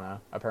Benihana,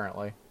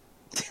 apparently.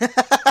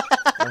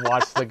 And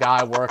watched the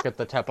guy work at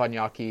the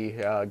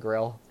teppanyaki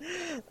grill.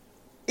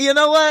 You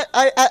know what?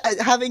 I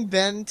having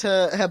been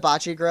to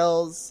hibachi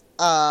grills,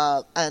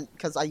 and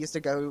because I used to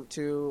go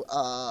to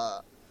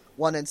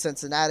one in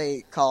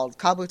Cincinnati called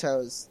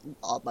Kabuto's,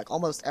 like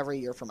almost every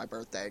year for my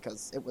birthday,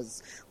 because it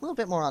was a little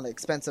bit more on the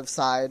expensive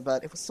side,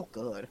 but it was so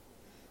good.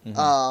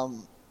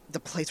 Mm-hmm. The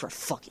plates were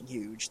fucking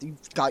huge. You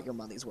got your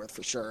money's worth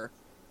for sure.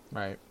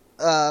 Right.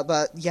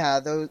 But yeah,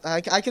 those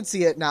I can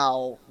see it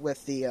now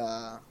with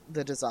the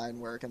design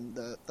work and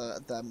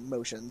the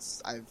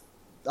motions. I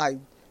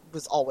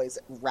was always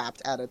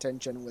rapt at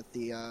attention with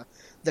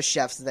the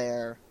chefs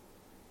there,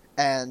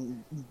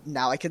 and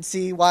now I can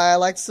see why I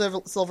like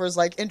Silver's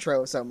like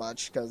intro so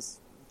much,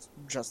 because it's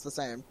just the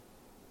same.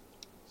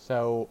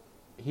 So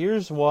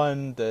here's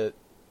one that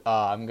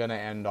I'm gonna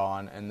end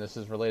on, and this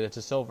is related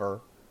to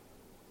Silver.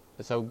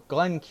 So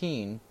Glen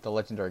Keane, the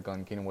legendary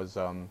Glen Keane, was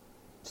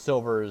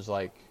Silver's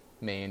like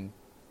main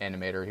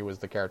animator. He was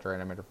the character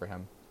animator for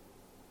him.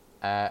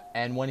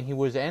 And when he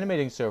was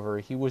animating Silver,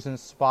 he was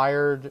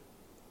inspired.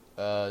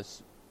 The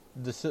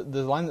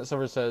line that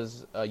Silver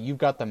says, "You've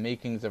got the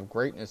makings of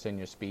greatness" in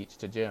your speech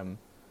to Jim,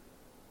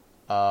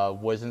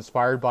 was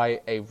inspired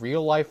by a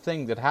real life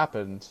thing that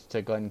happened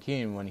to Glen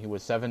Keane when he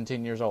was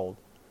 17 years old.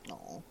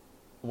 Aww.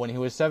 When he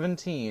was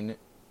 17,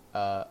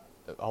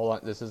 hold on,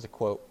 this is a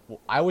quote.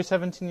 "I was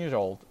 17 years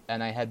old,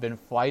 and I had been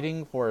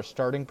fighting for a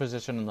starting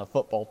position on the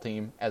football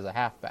team as a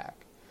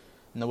halfback.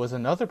 And there was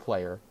another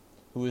player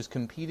who was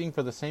competing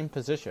for the same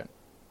position.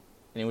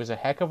 And he was a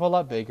heck of a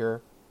lot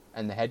bigger,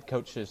 and the head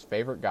coach's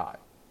favorite guy.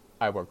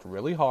 I worked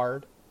really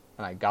hard,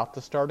 and I got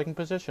the starting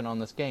position on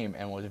this game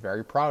and was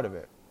very proud of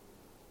it.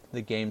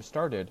 The game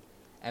started,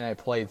 and I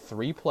played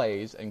 3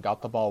 plays and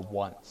got the ball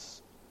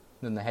once.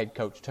 Then the head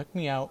coach took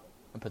me out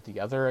and put the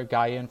other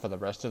guy in for the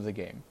rest of the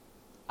game.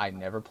 I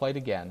never played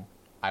again.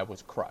 I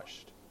was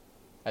crushed.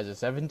 As a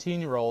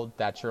 17-year-old,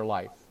 that's your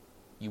life.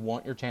 You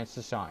want your chance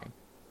to shine.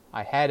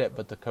 I had it,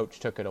 but the coach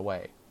took it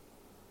away."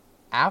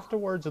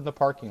 Afterwards in the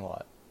parking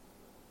lot,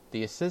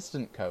 the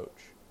assistant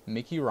coach,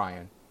 Mickey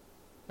Ryan,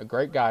 a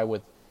great guy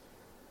with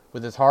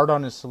his heart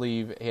on his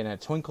sleeve and a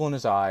twinkle in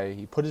his eye,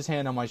 he put his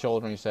hand on my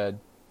shoulder and he said,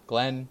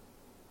 "Glenn,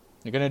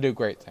 you're going to do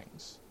great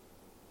things.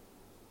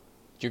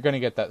 You're going to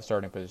get that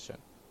starting position.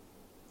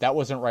 That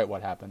wasn't right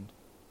what happened."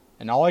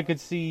 And all I could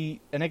see,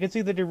 and I could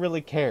see that he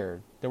really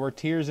cared. There were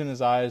tears in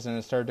his eyes, and I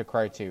started to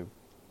cry too.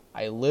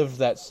 I lived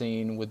that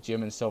scene with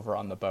Jim and Silver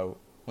on the boat,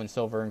 when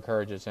Silver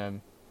encourages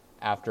him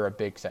after a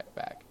big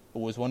setback.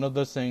 It was one of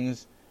those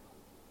things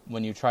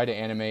when you try to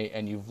animate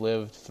and you've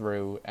lived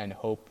through and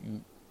hope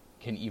you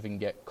can even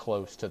get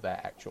close to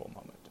that actual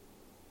moment.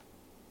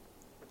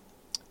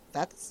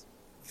 That's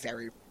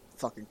very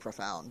fucking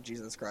profound,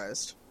 Jesus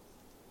Christ.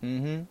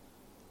 Mm-hmm.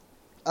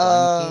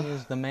 Glen Keane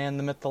is the man,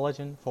 the myth, the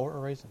legend, for a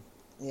reason.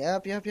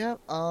 Yep.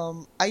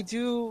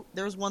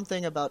 There's one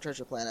thing about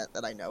Treasure Planet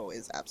that I know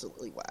is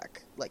absolutely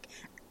whack. Like,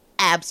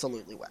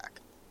 absolutely whack.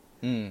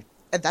 Mm.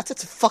 And that's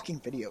its fucking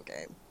video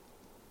game.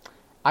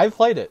 I've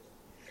played it.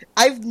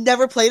 I've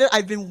never played it.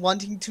 I've been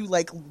wanting to,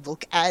 like,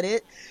 look at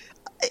it.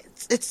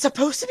 It's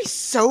supposed to be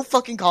so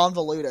fucking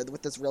convoluted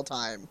with this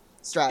real-time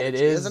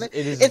strategy, isn't it?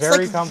 It is it's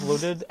very like,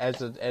 convoluted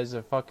as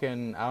a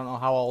fucking... I don't know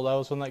how old I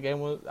was when that game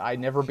was. I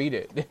never beat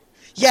it.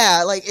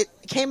 Yeah, like, it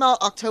came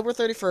out October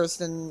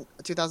 31st in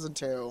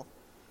 2002.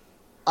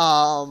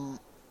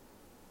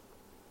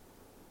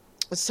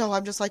 So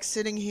I'm just, like,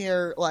 sitting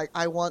here, like,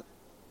 I want...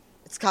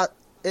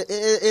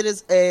 It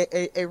is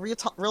a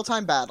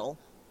real-time battle,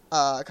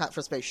 for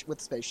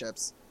with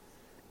spaceships.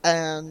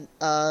 And,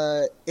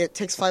 it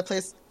takes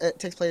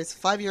place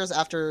 5 years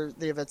after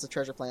the events of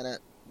Treasure Planet.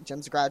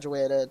 Jim's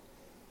graduated.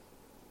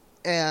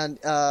 And,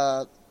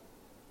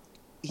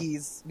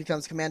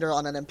 becomes commander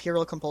on an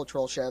Imperial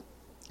patrol ship.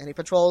 And he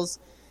patrols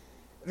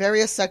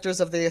various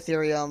sectors of the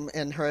Ethereum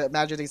in Her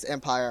Majesty's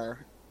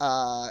Empire,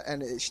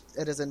 and it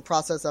is in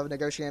process of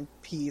negotiating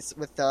peace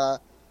with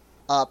the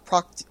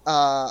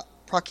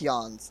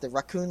Procyon, the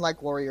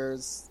raccoon-like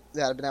warriors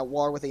that have been at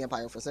war with the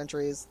Empire for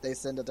centuries. They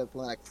send a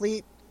diplomatic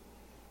fleet,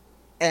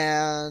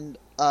 and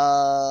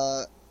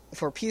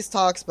for peace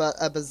talks, but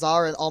a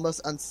bizarre and almost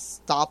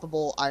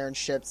unstoppable iron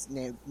ships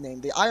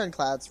named the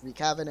Ironclads wreak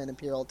havoc in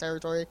Imperial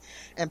territory,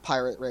 and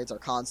pirate raids are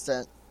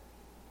constant.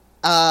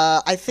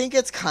 I think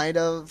it's kind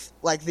of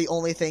like the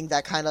only thing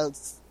that kind of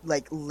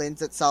like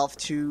lends itself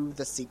to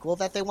the sequel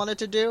that they wanted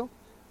to do.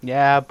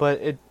 Yeah,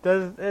 but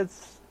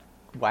it's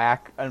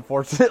whack,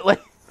 unfortunately.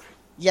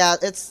 Yeah,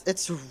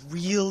 it's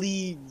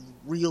really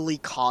really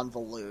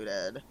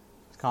convoluted.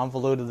 It's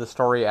convoluted. The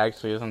story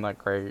actually isn't that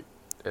great.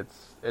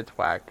 It's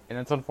whack, and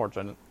it's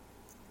unfortunate.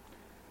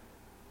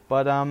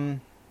 But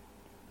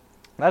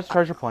that's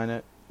Treasure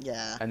Planet,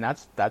 Yeah, and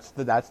that's the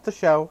show. that's the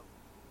show.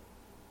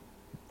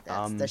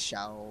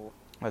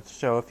 That's the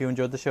show. If you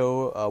enjoyed the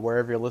show,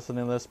 wherever you're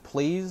listening to this,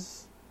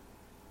 please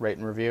rate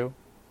and review.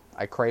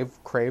 I crave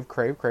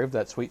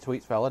that sweet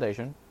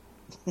validation.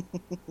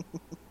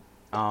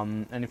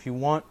 And if you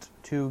want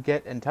to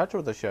get in touch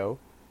with the show,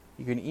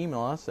 you can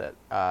email us at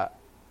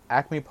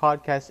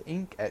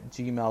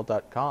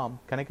acmepodcastinc@gmail.com.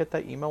 Can I get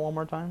that email one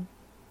more time?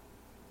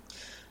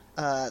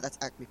 That's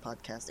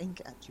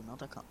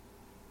acmepodcastinc@gmail.com.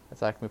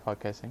 That's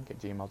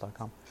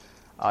acmepodcastinc@gmail.com.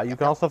 You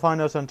can also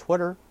find us on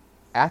Twitter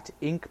at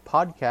Inc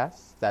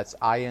Podcasts. That's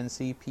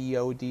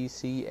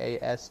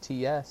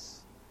INCPODCASTS.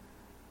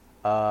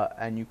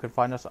 And you can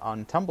find us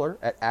on Tumblr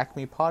at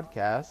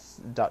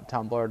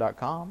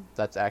acmepodcasts.tumblr.com.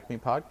 That's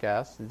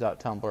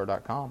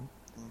acmepodcasts.tumblr.com.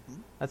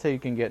 Mm-hmm. That's how you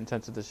can get in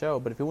touch with the show.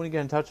 But if you want to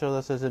get in touch with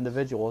us as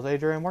individuals,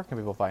 Adrian, where can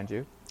people find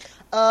you?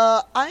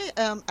 I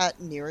am at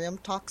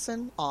Nerium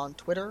Toxin on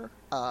Twitter.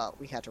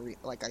 We had to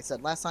like I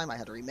said last time, I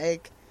had to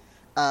remake.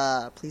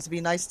 Please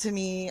be nice to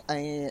me.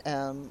 I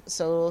am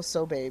so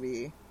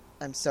baby.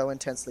 I'm so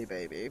intensely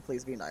baby.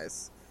 Please be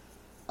nice.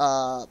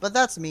 But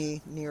that's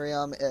me.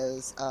 Nerium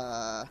is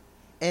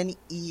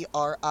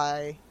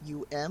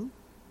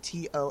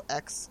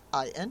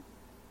NeriumToxin.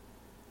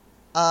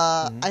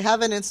 I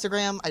have an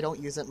Instagram. I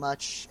don't use it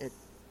much.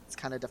 It's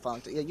kind of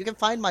defunct. Yeah, you can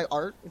find my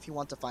art if you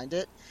want to find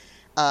it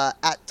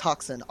at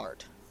Toxin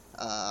Art.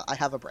 I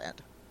have a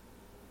brand.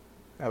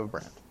 I have a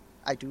brand.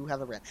 I do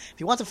have a brand. If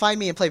you want to find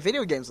me and play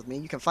video games with me,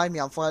 you can find me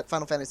on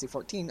Final Fantasy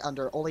XIV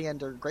under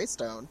Oleander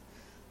Greystone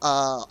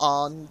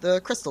on the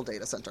Crystal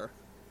Data Center.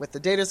 With the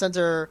data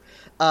center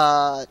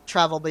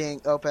travel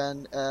being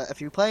open, if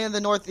you play in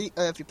North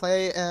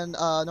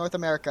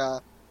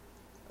America,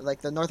 like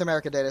the North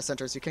America data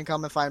centers, you can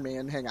come and find me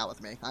and hang out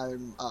with me.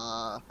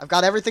 I've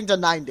got everything to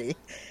 90.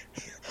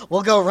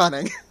 We'll go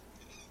running.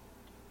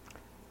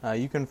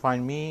 You can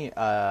find me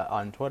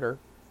on Twitter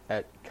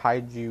at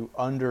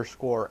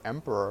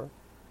Kaiju_Emperor.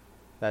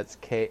 That's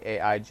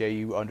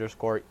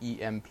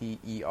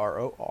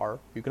KAIJU_EMPEROR.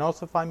 You can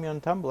also find me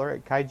on Tumblr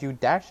at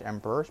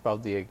Kaiju-Emperor,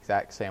 spelled the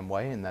exact same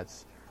way, and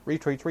that's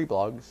retweets,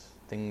 reblogs,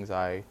 things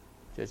I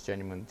just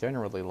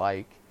generally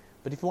like.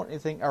 But if you want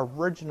anything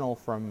original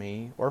from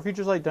me, or if you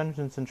just like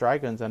Dungeons and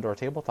Dragons and/or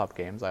tabletop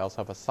games, I also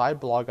have a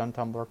side blog on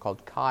Tumblr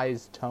called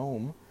Kai's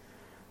Tome.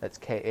 That's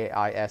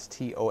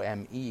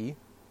KAISTOME.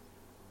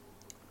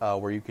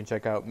 Where you can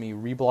check out me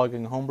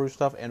reblogging homebrew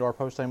stuff and/or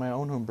posting my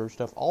own homebrew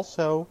stuff.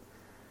 Also,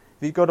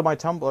 if you go to my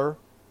Tumblr,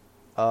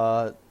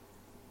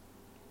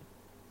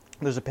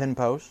 there's a pin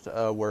post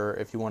where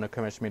if you want to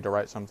commission me to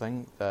write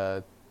something,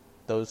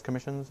 those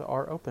commissions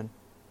are open.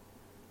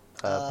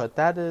 But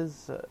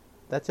that's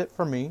it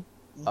for me.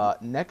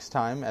 Mm-hmm. Next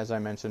time, as I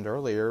mentioned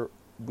earlier,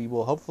 we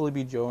will hopefully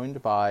be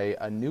joined by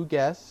a new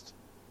guest,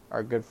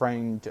 our good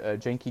friend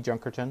Janky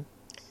Junkerton.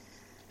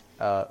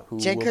 Who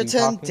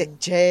Junkerton,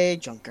 J.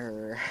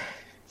 Junker.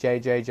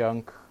 JJ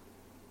Junk,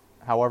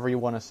 however you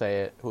want to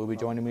say it, who will be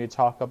joining me to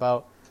talk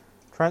about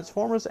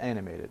Transformers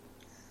Animated.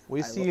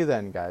 See you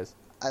then, guys.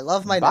 I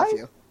love my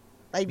nephew.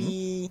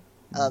 Bye-bye.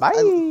 Bye.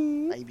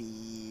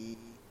 Bye-bye.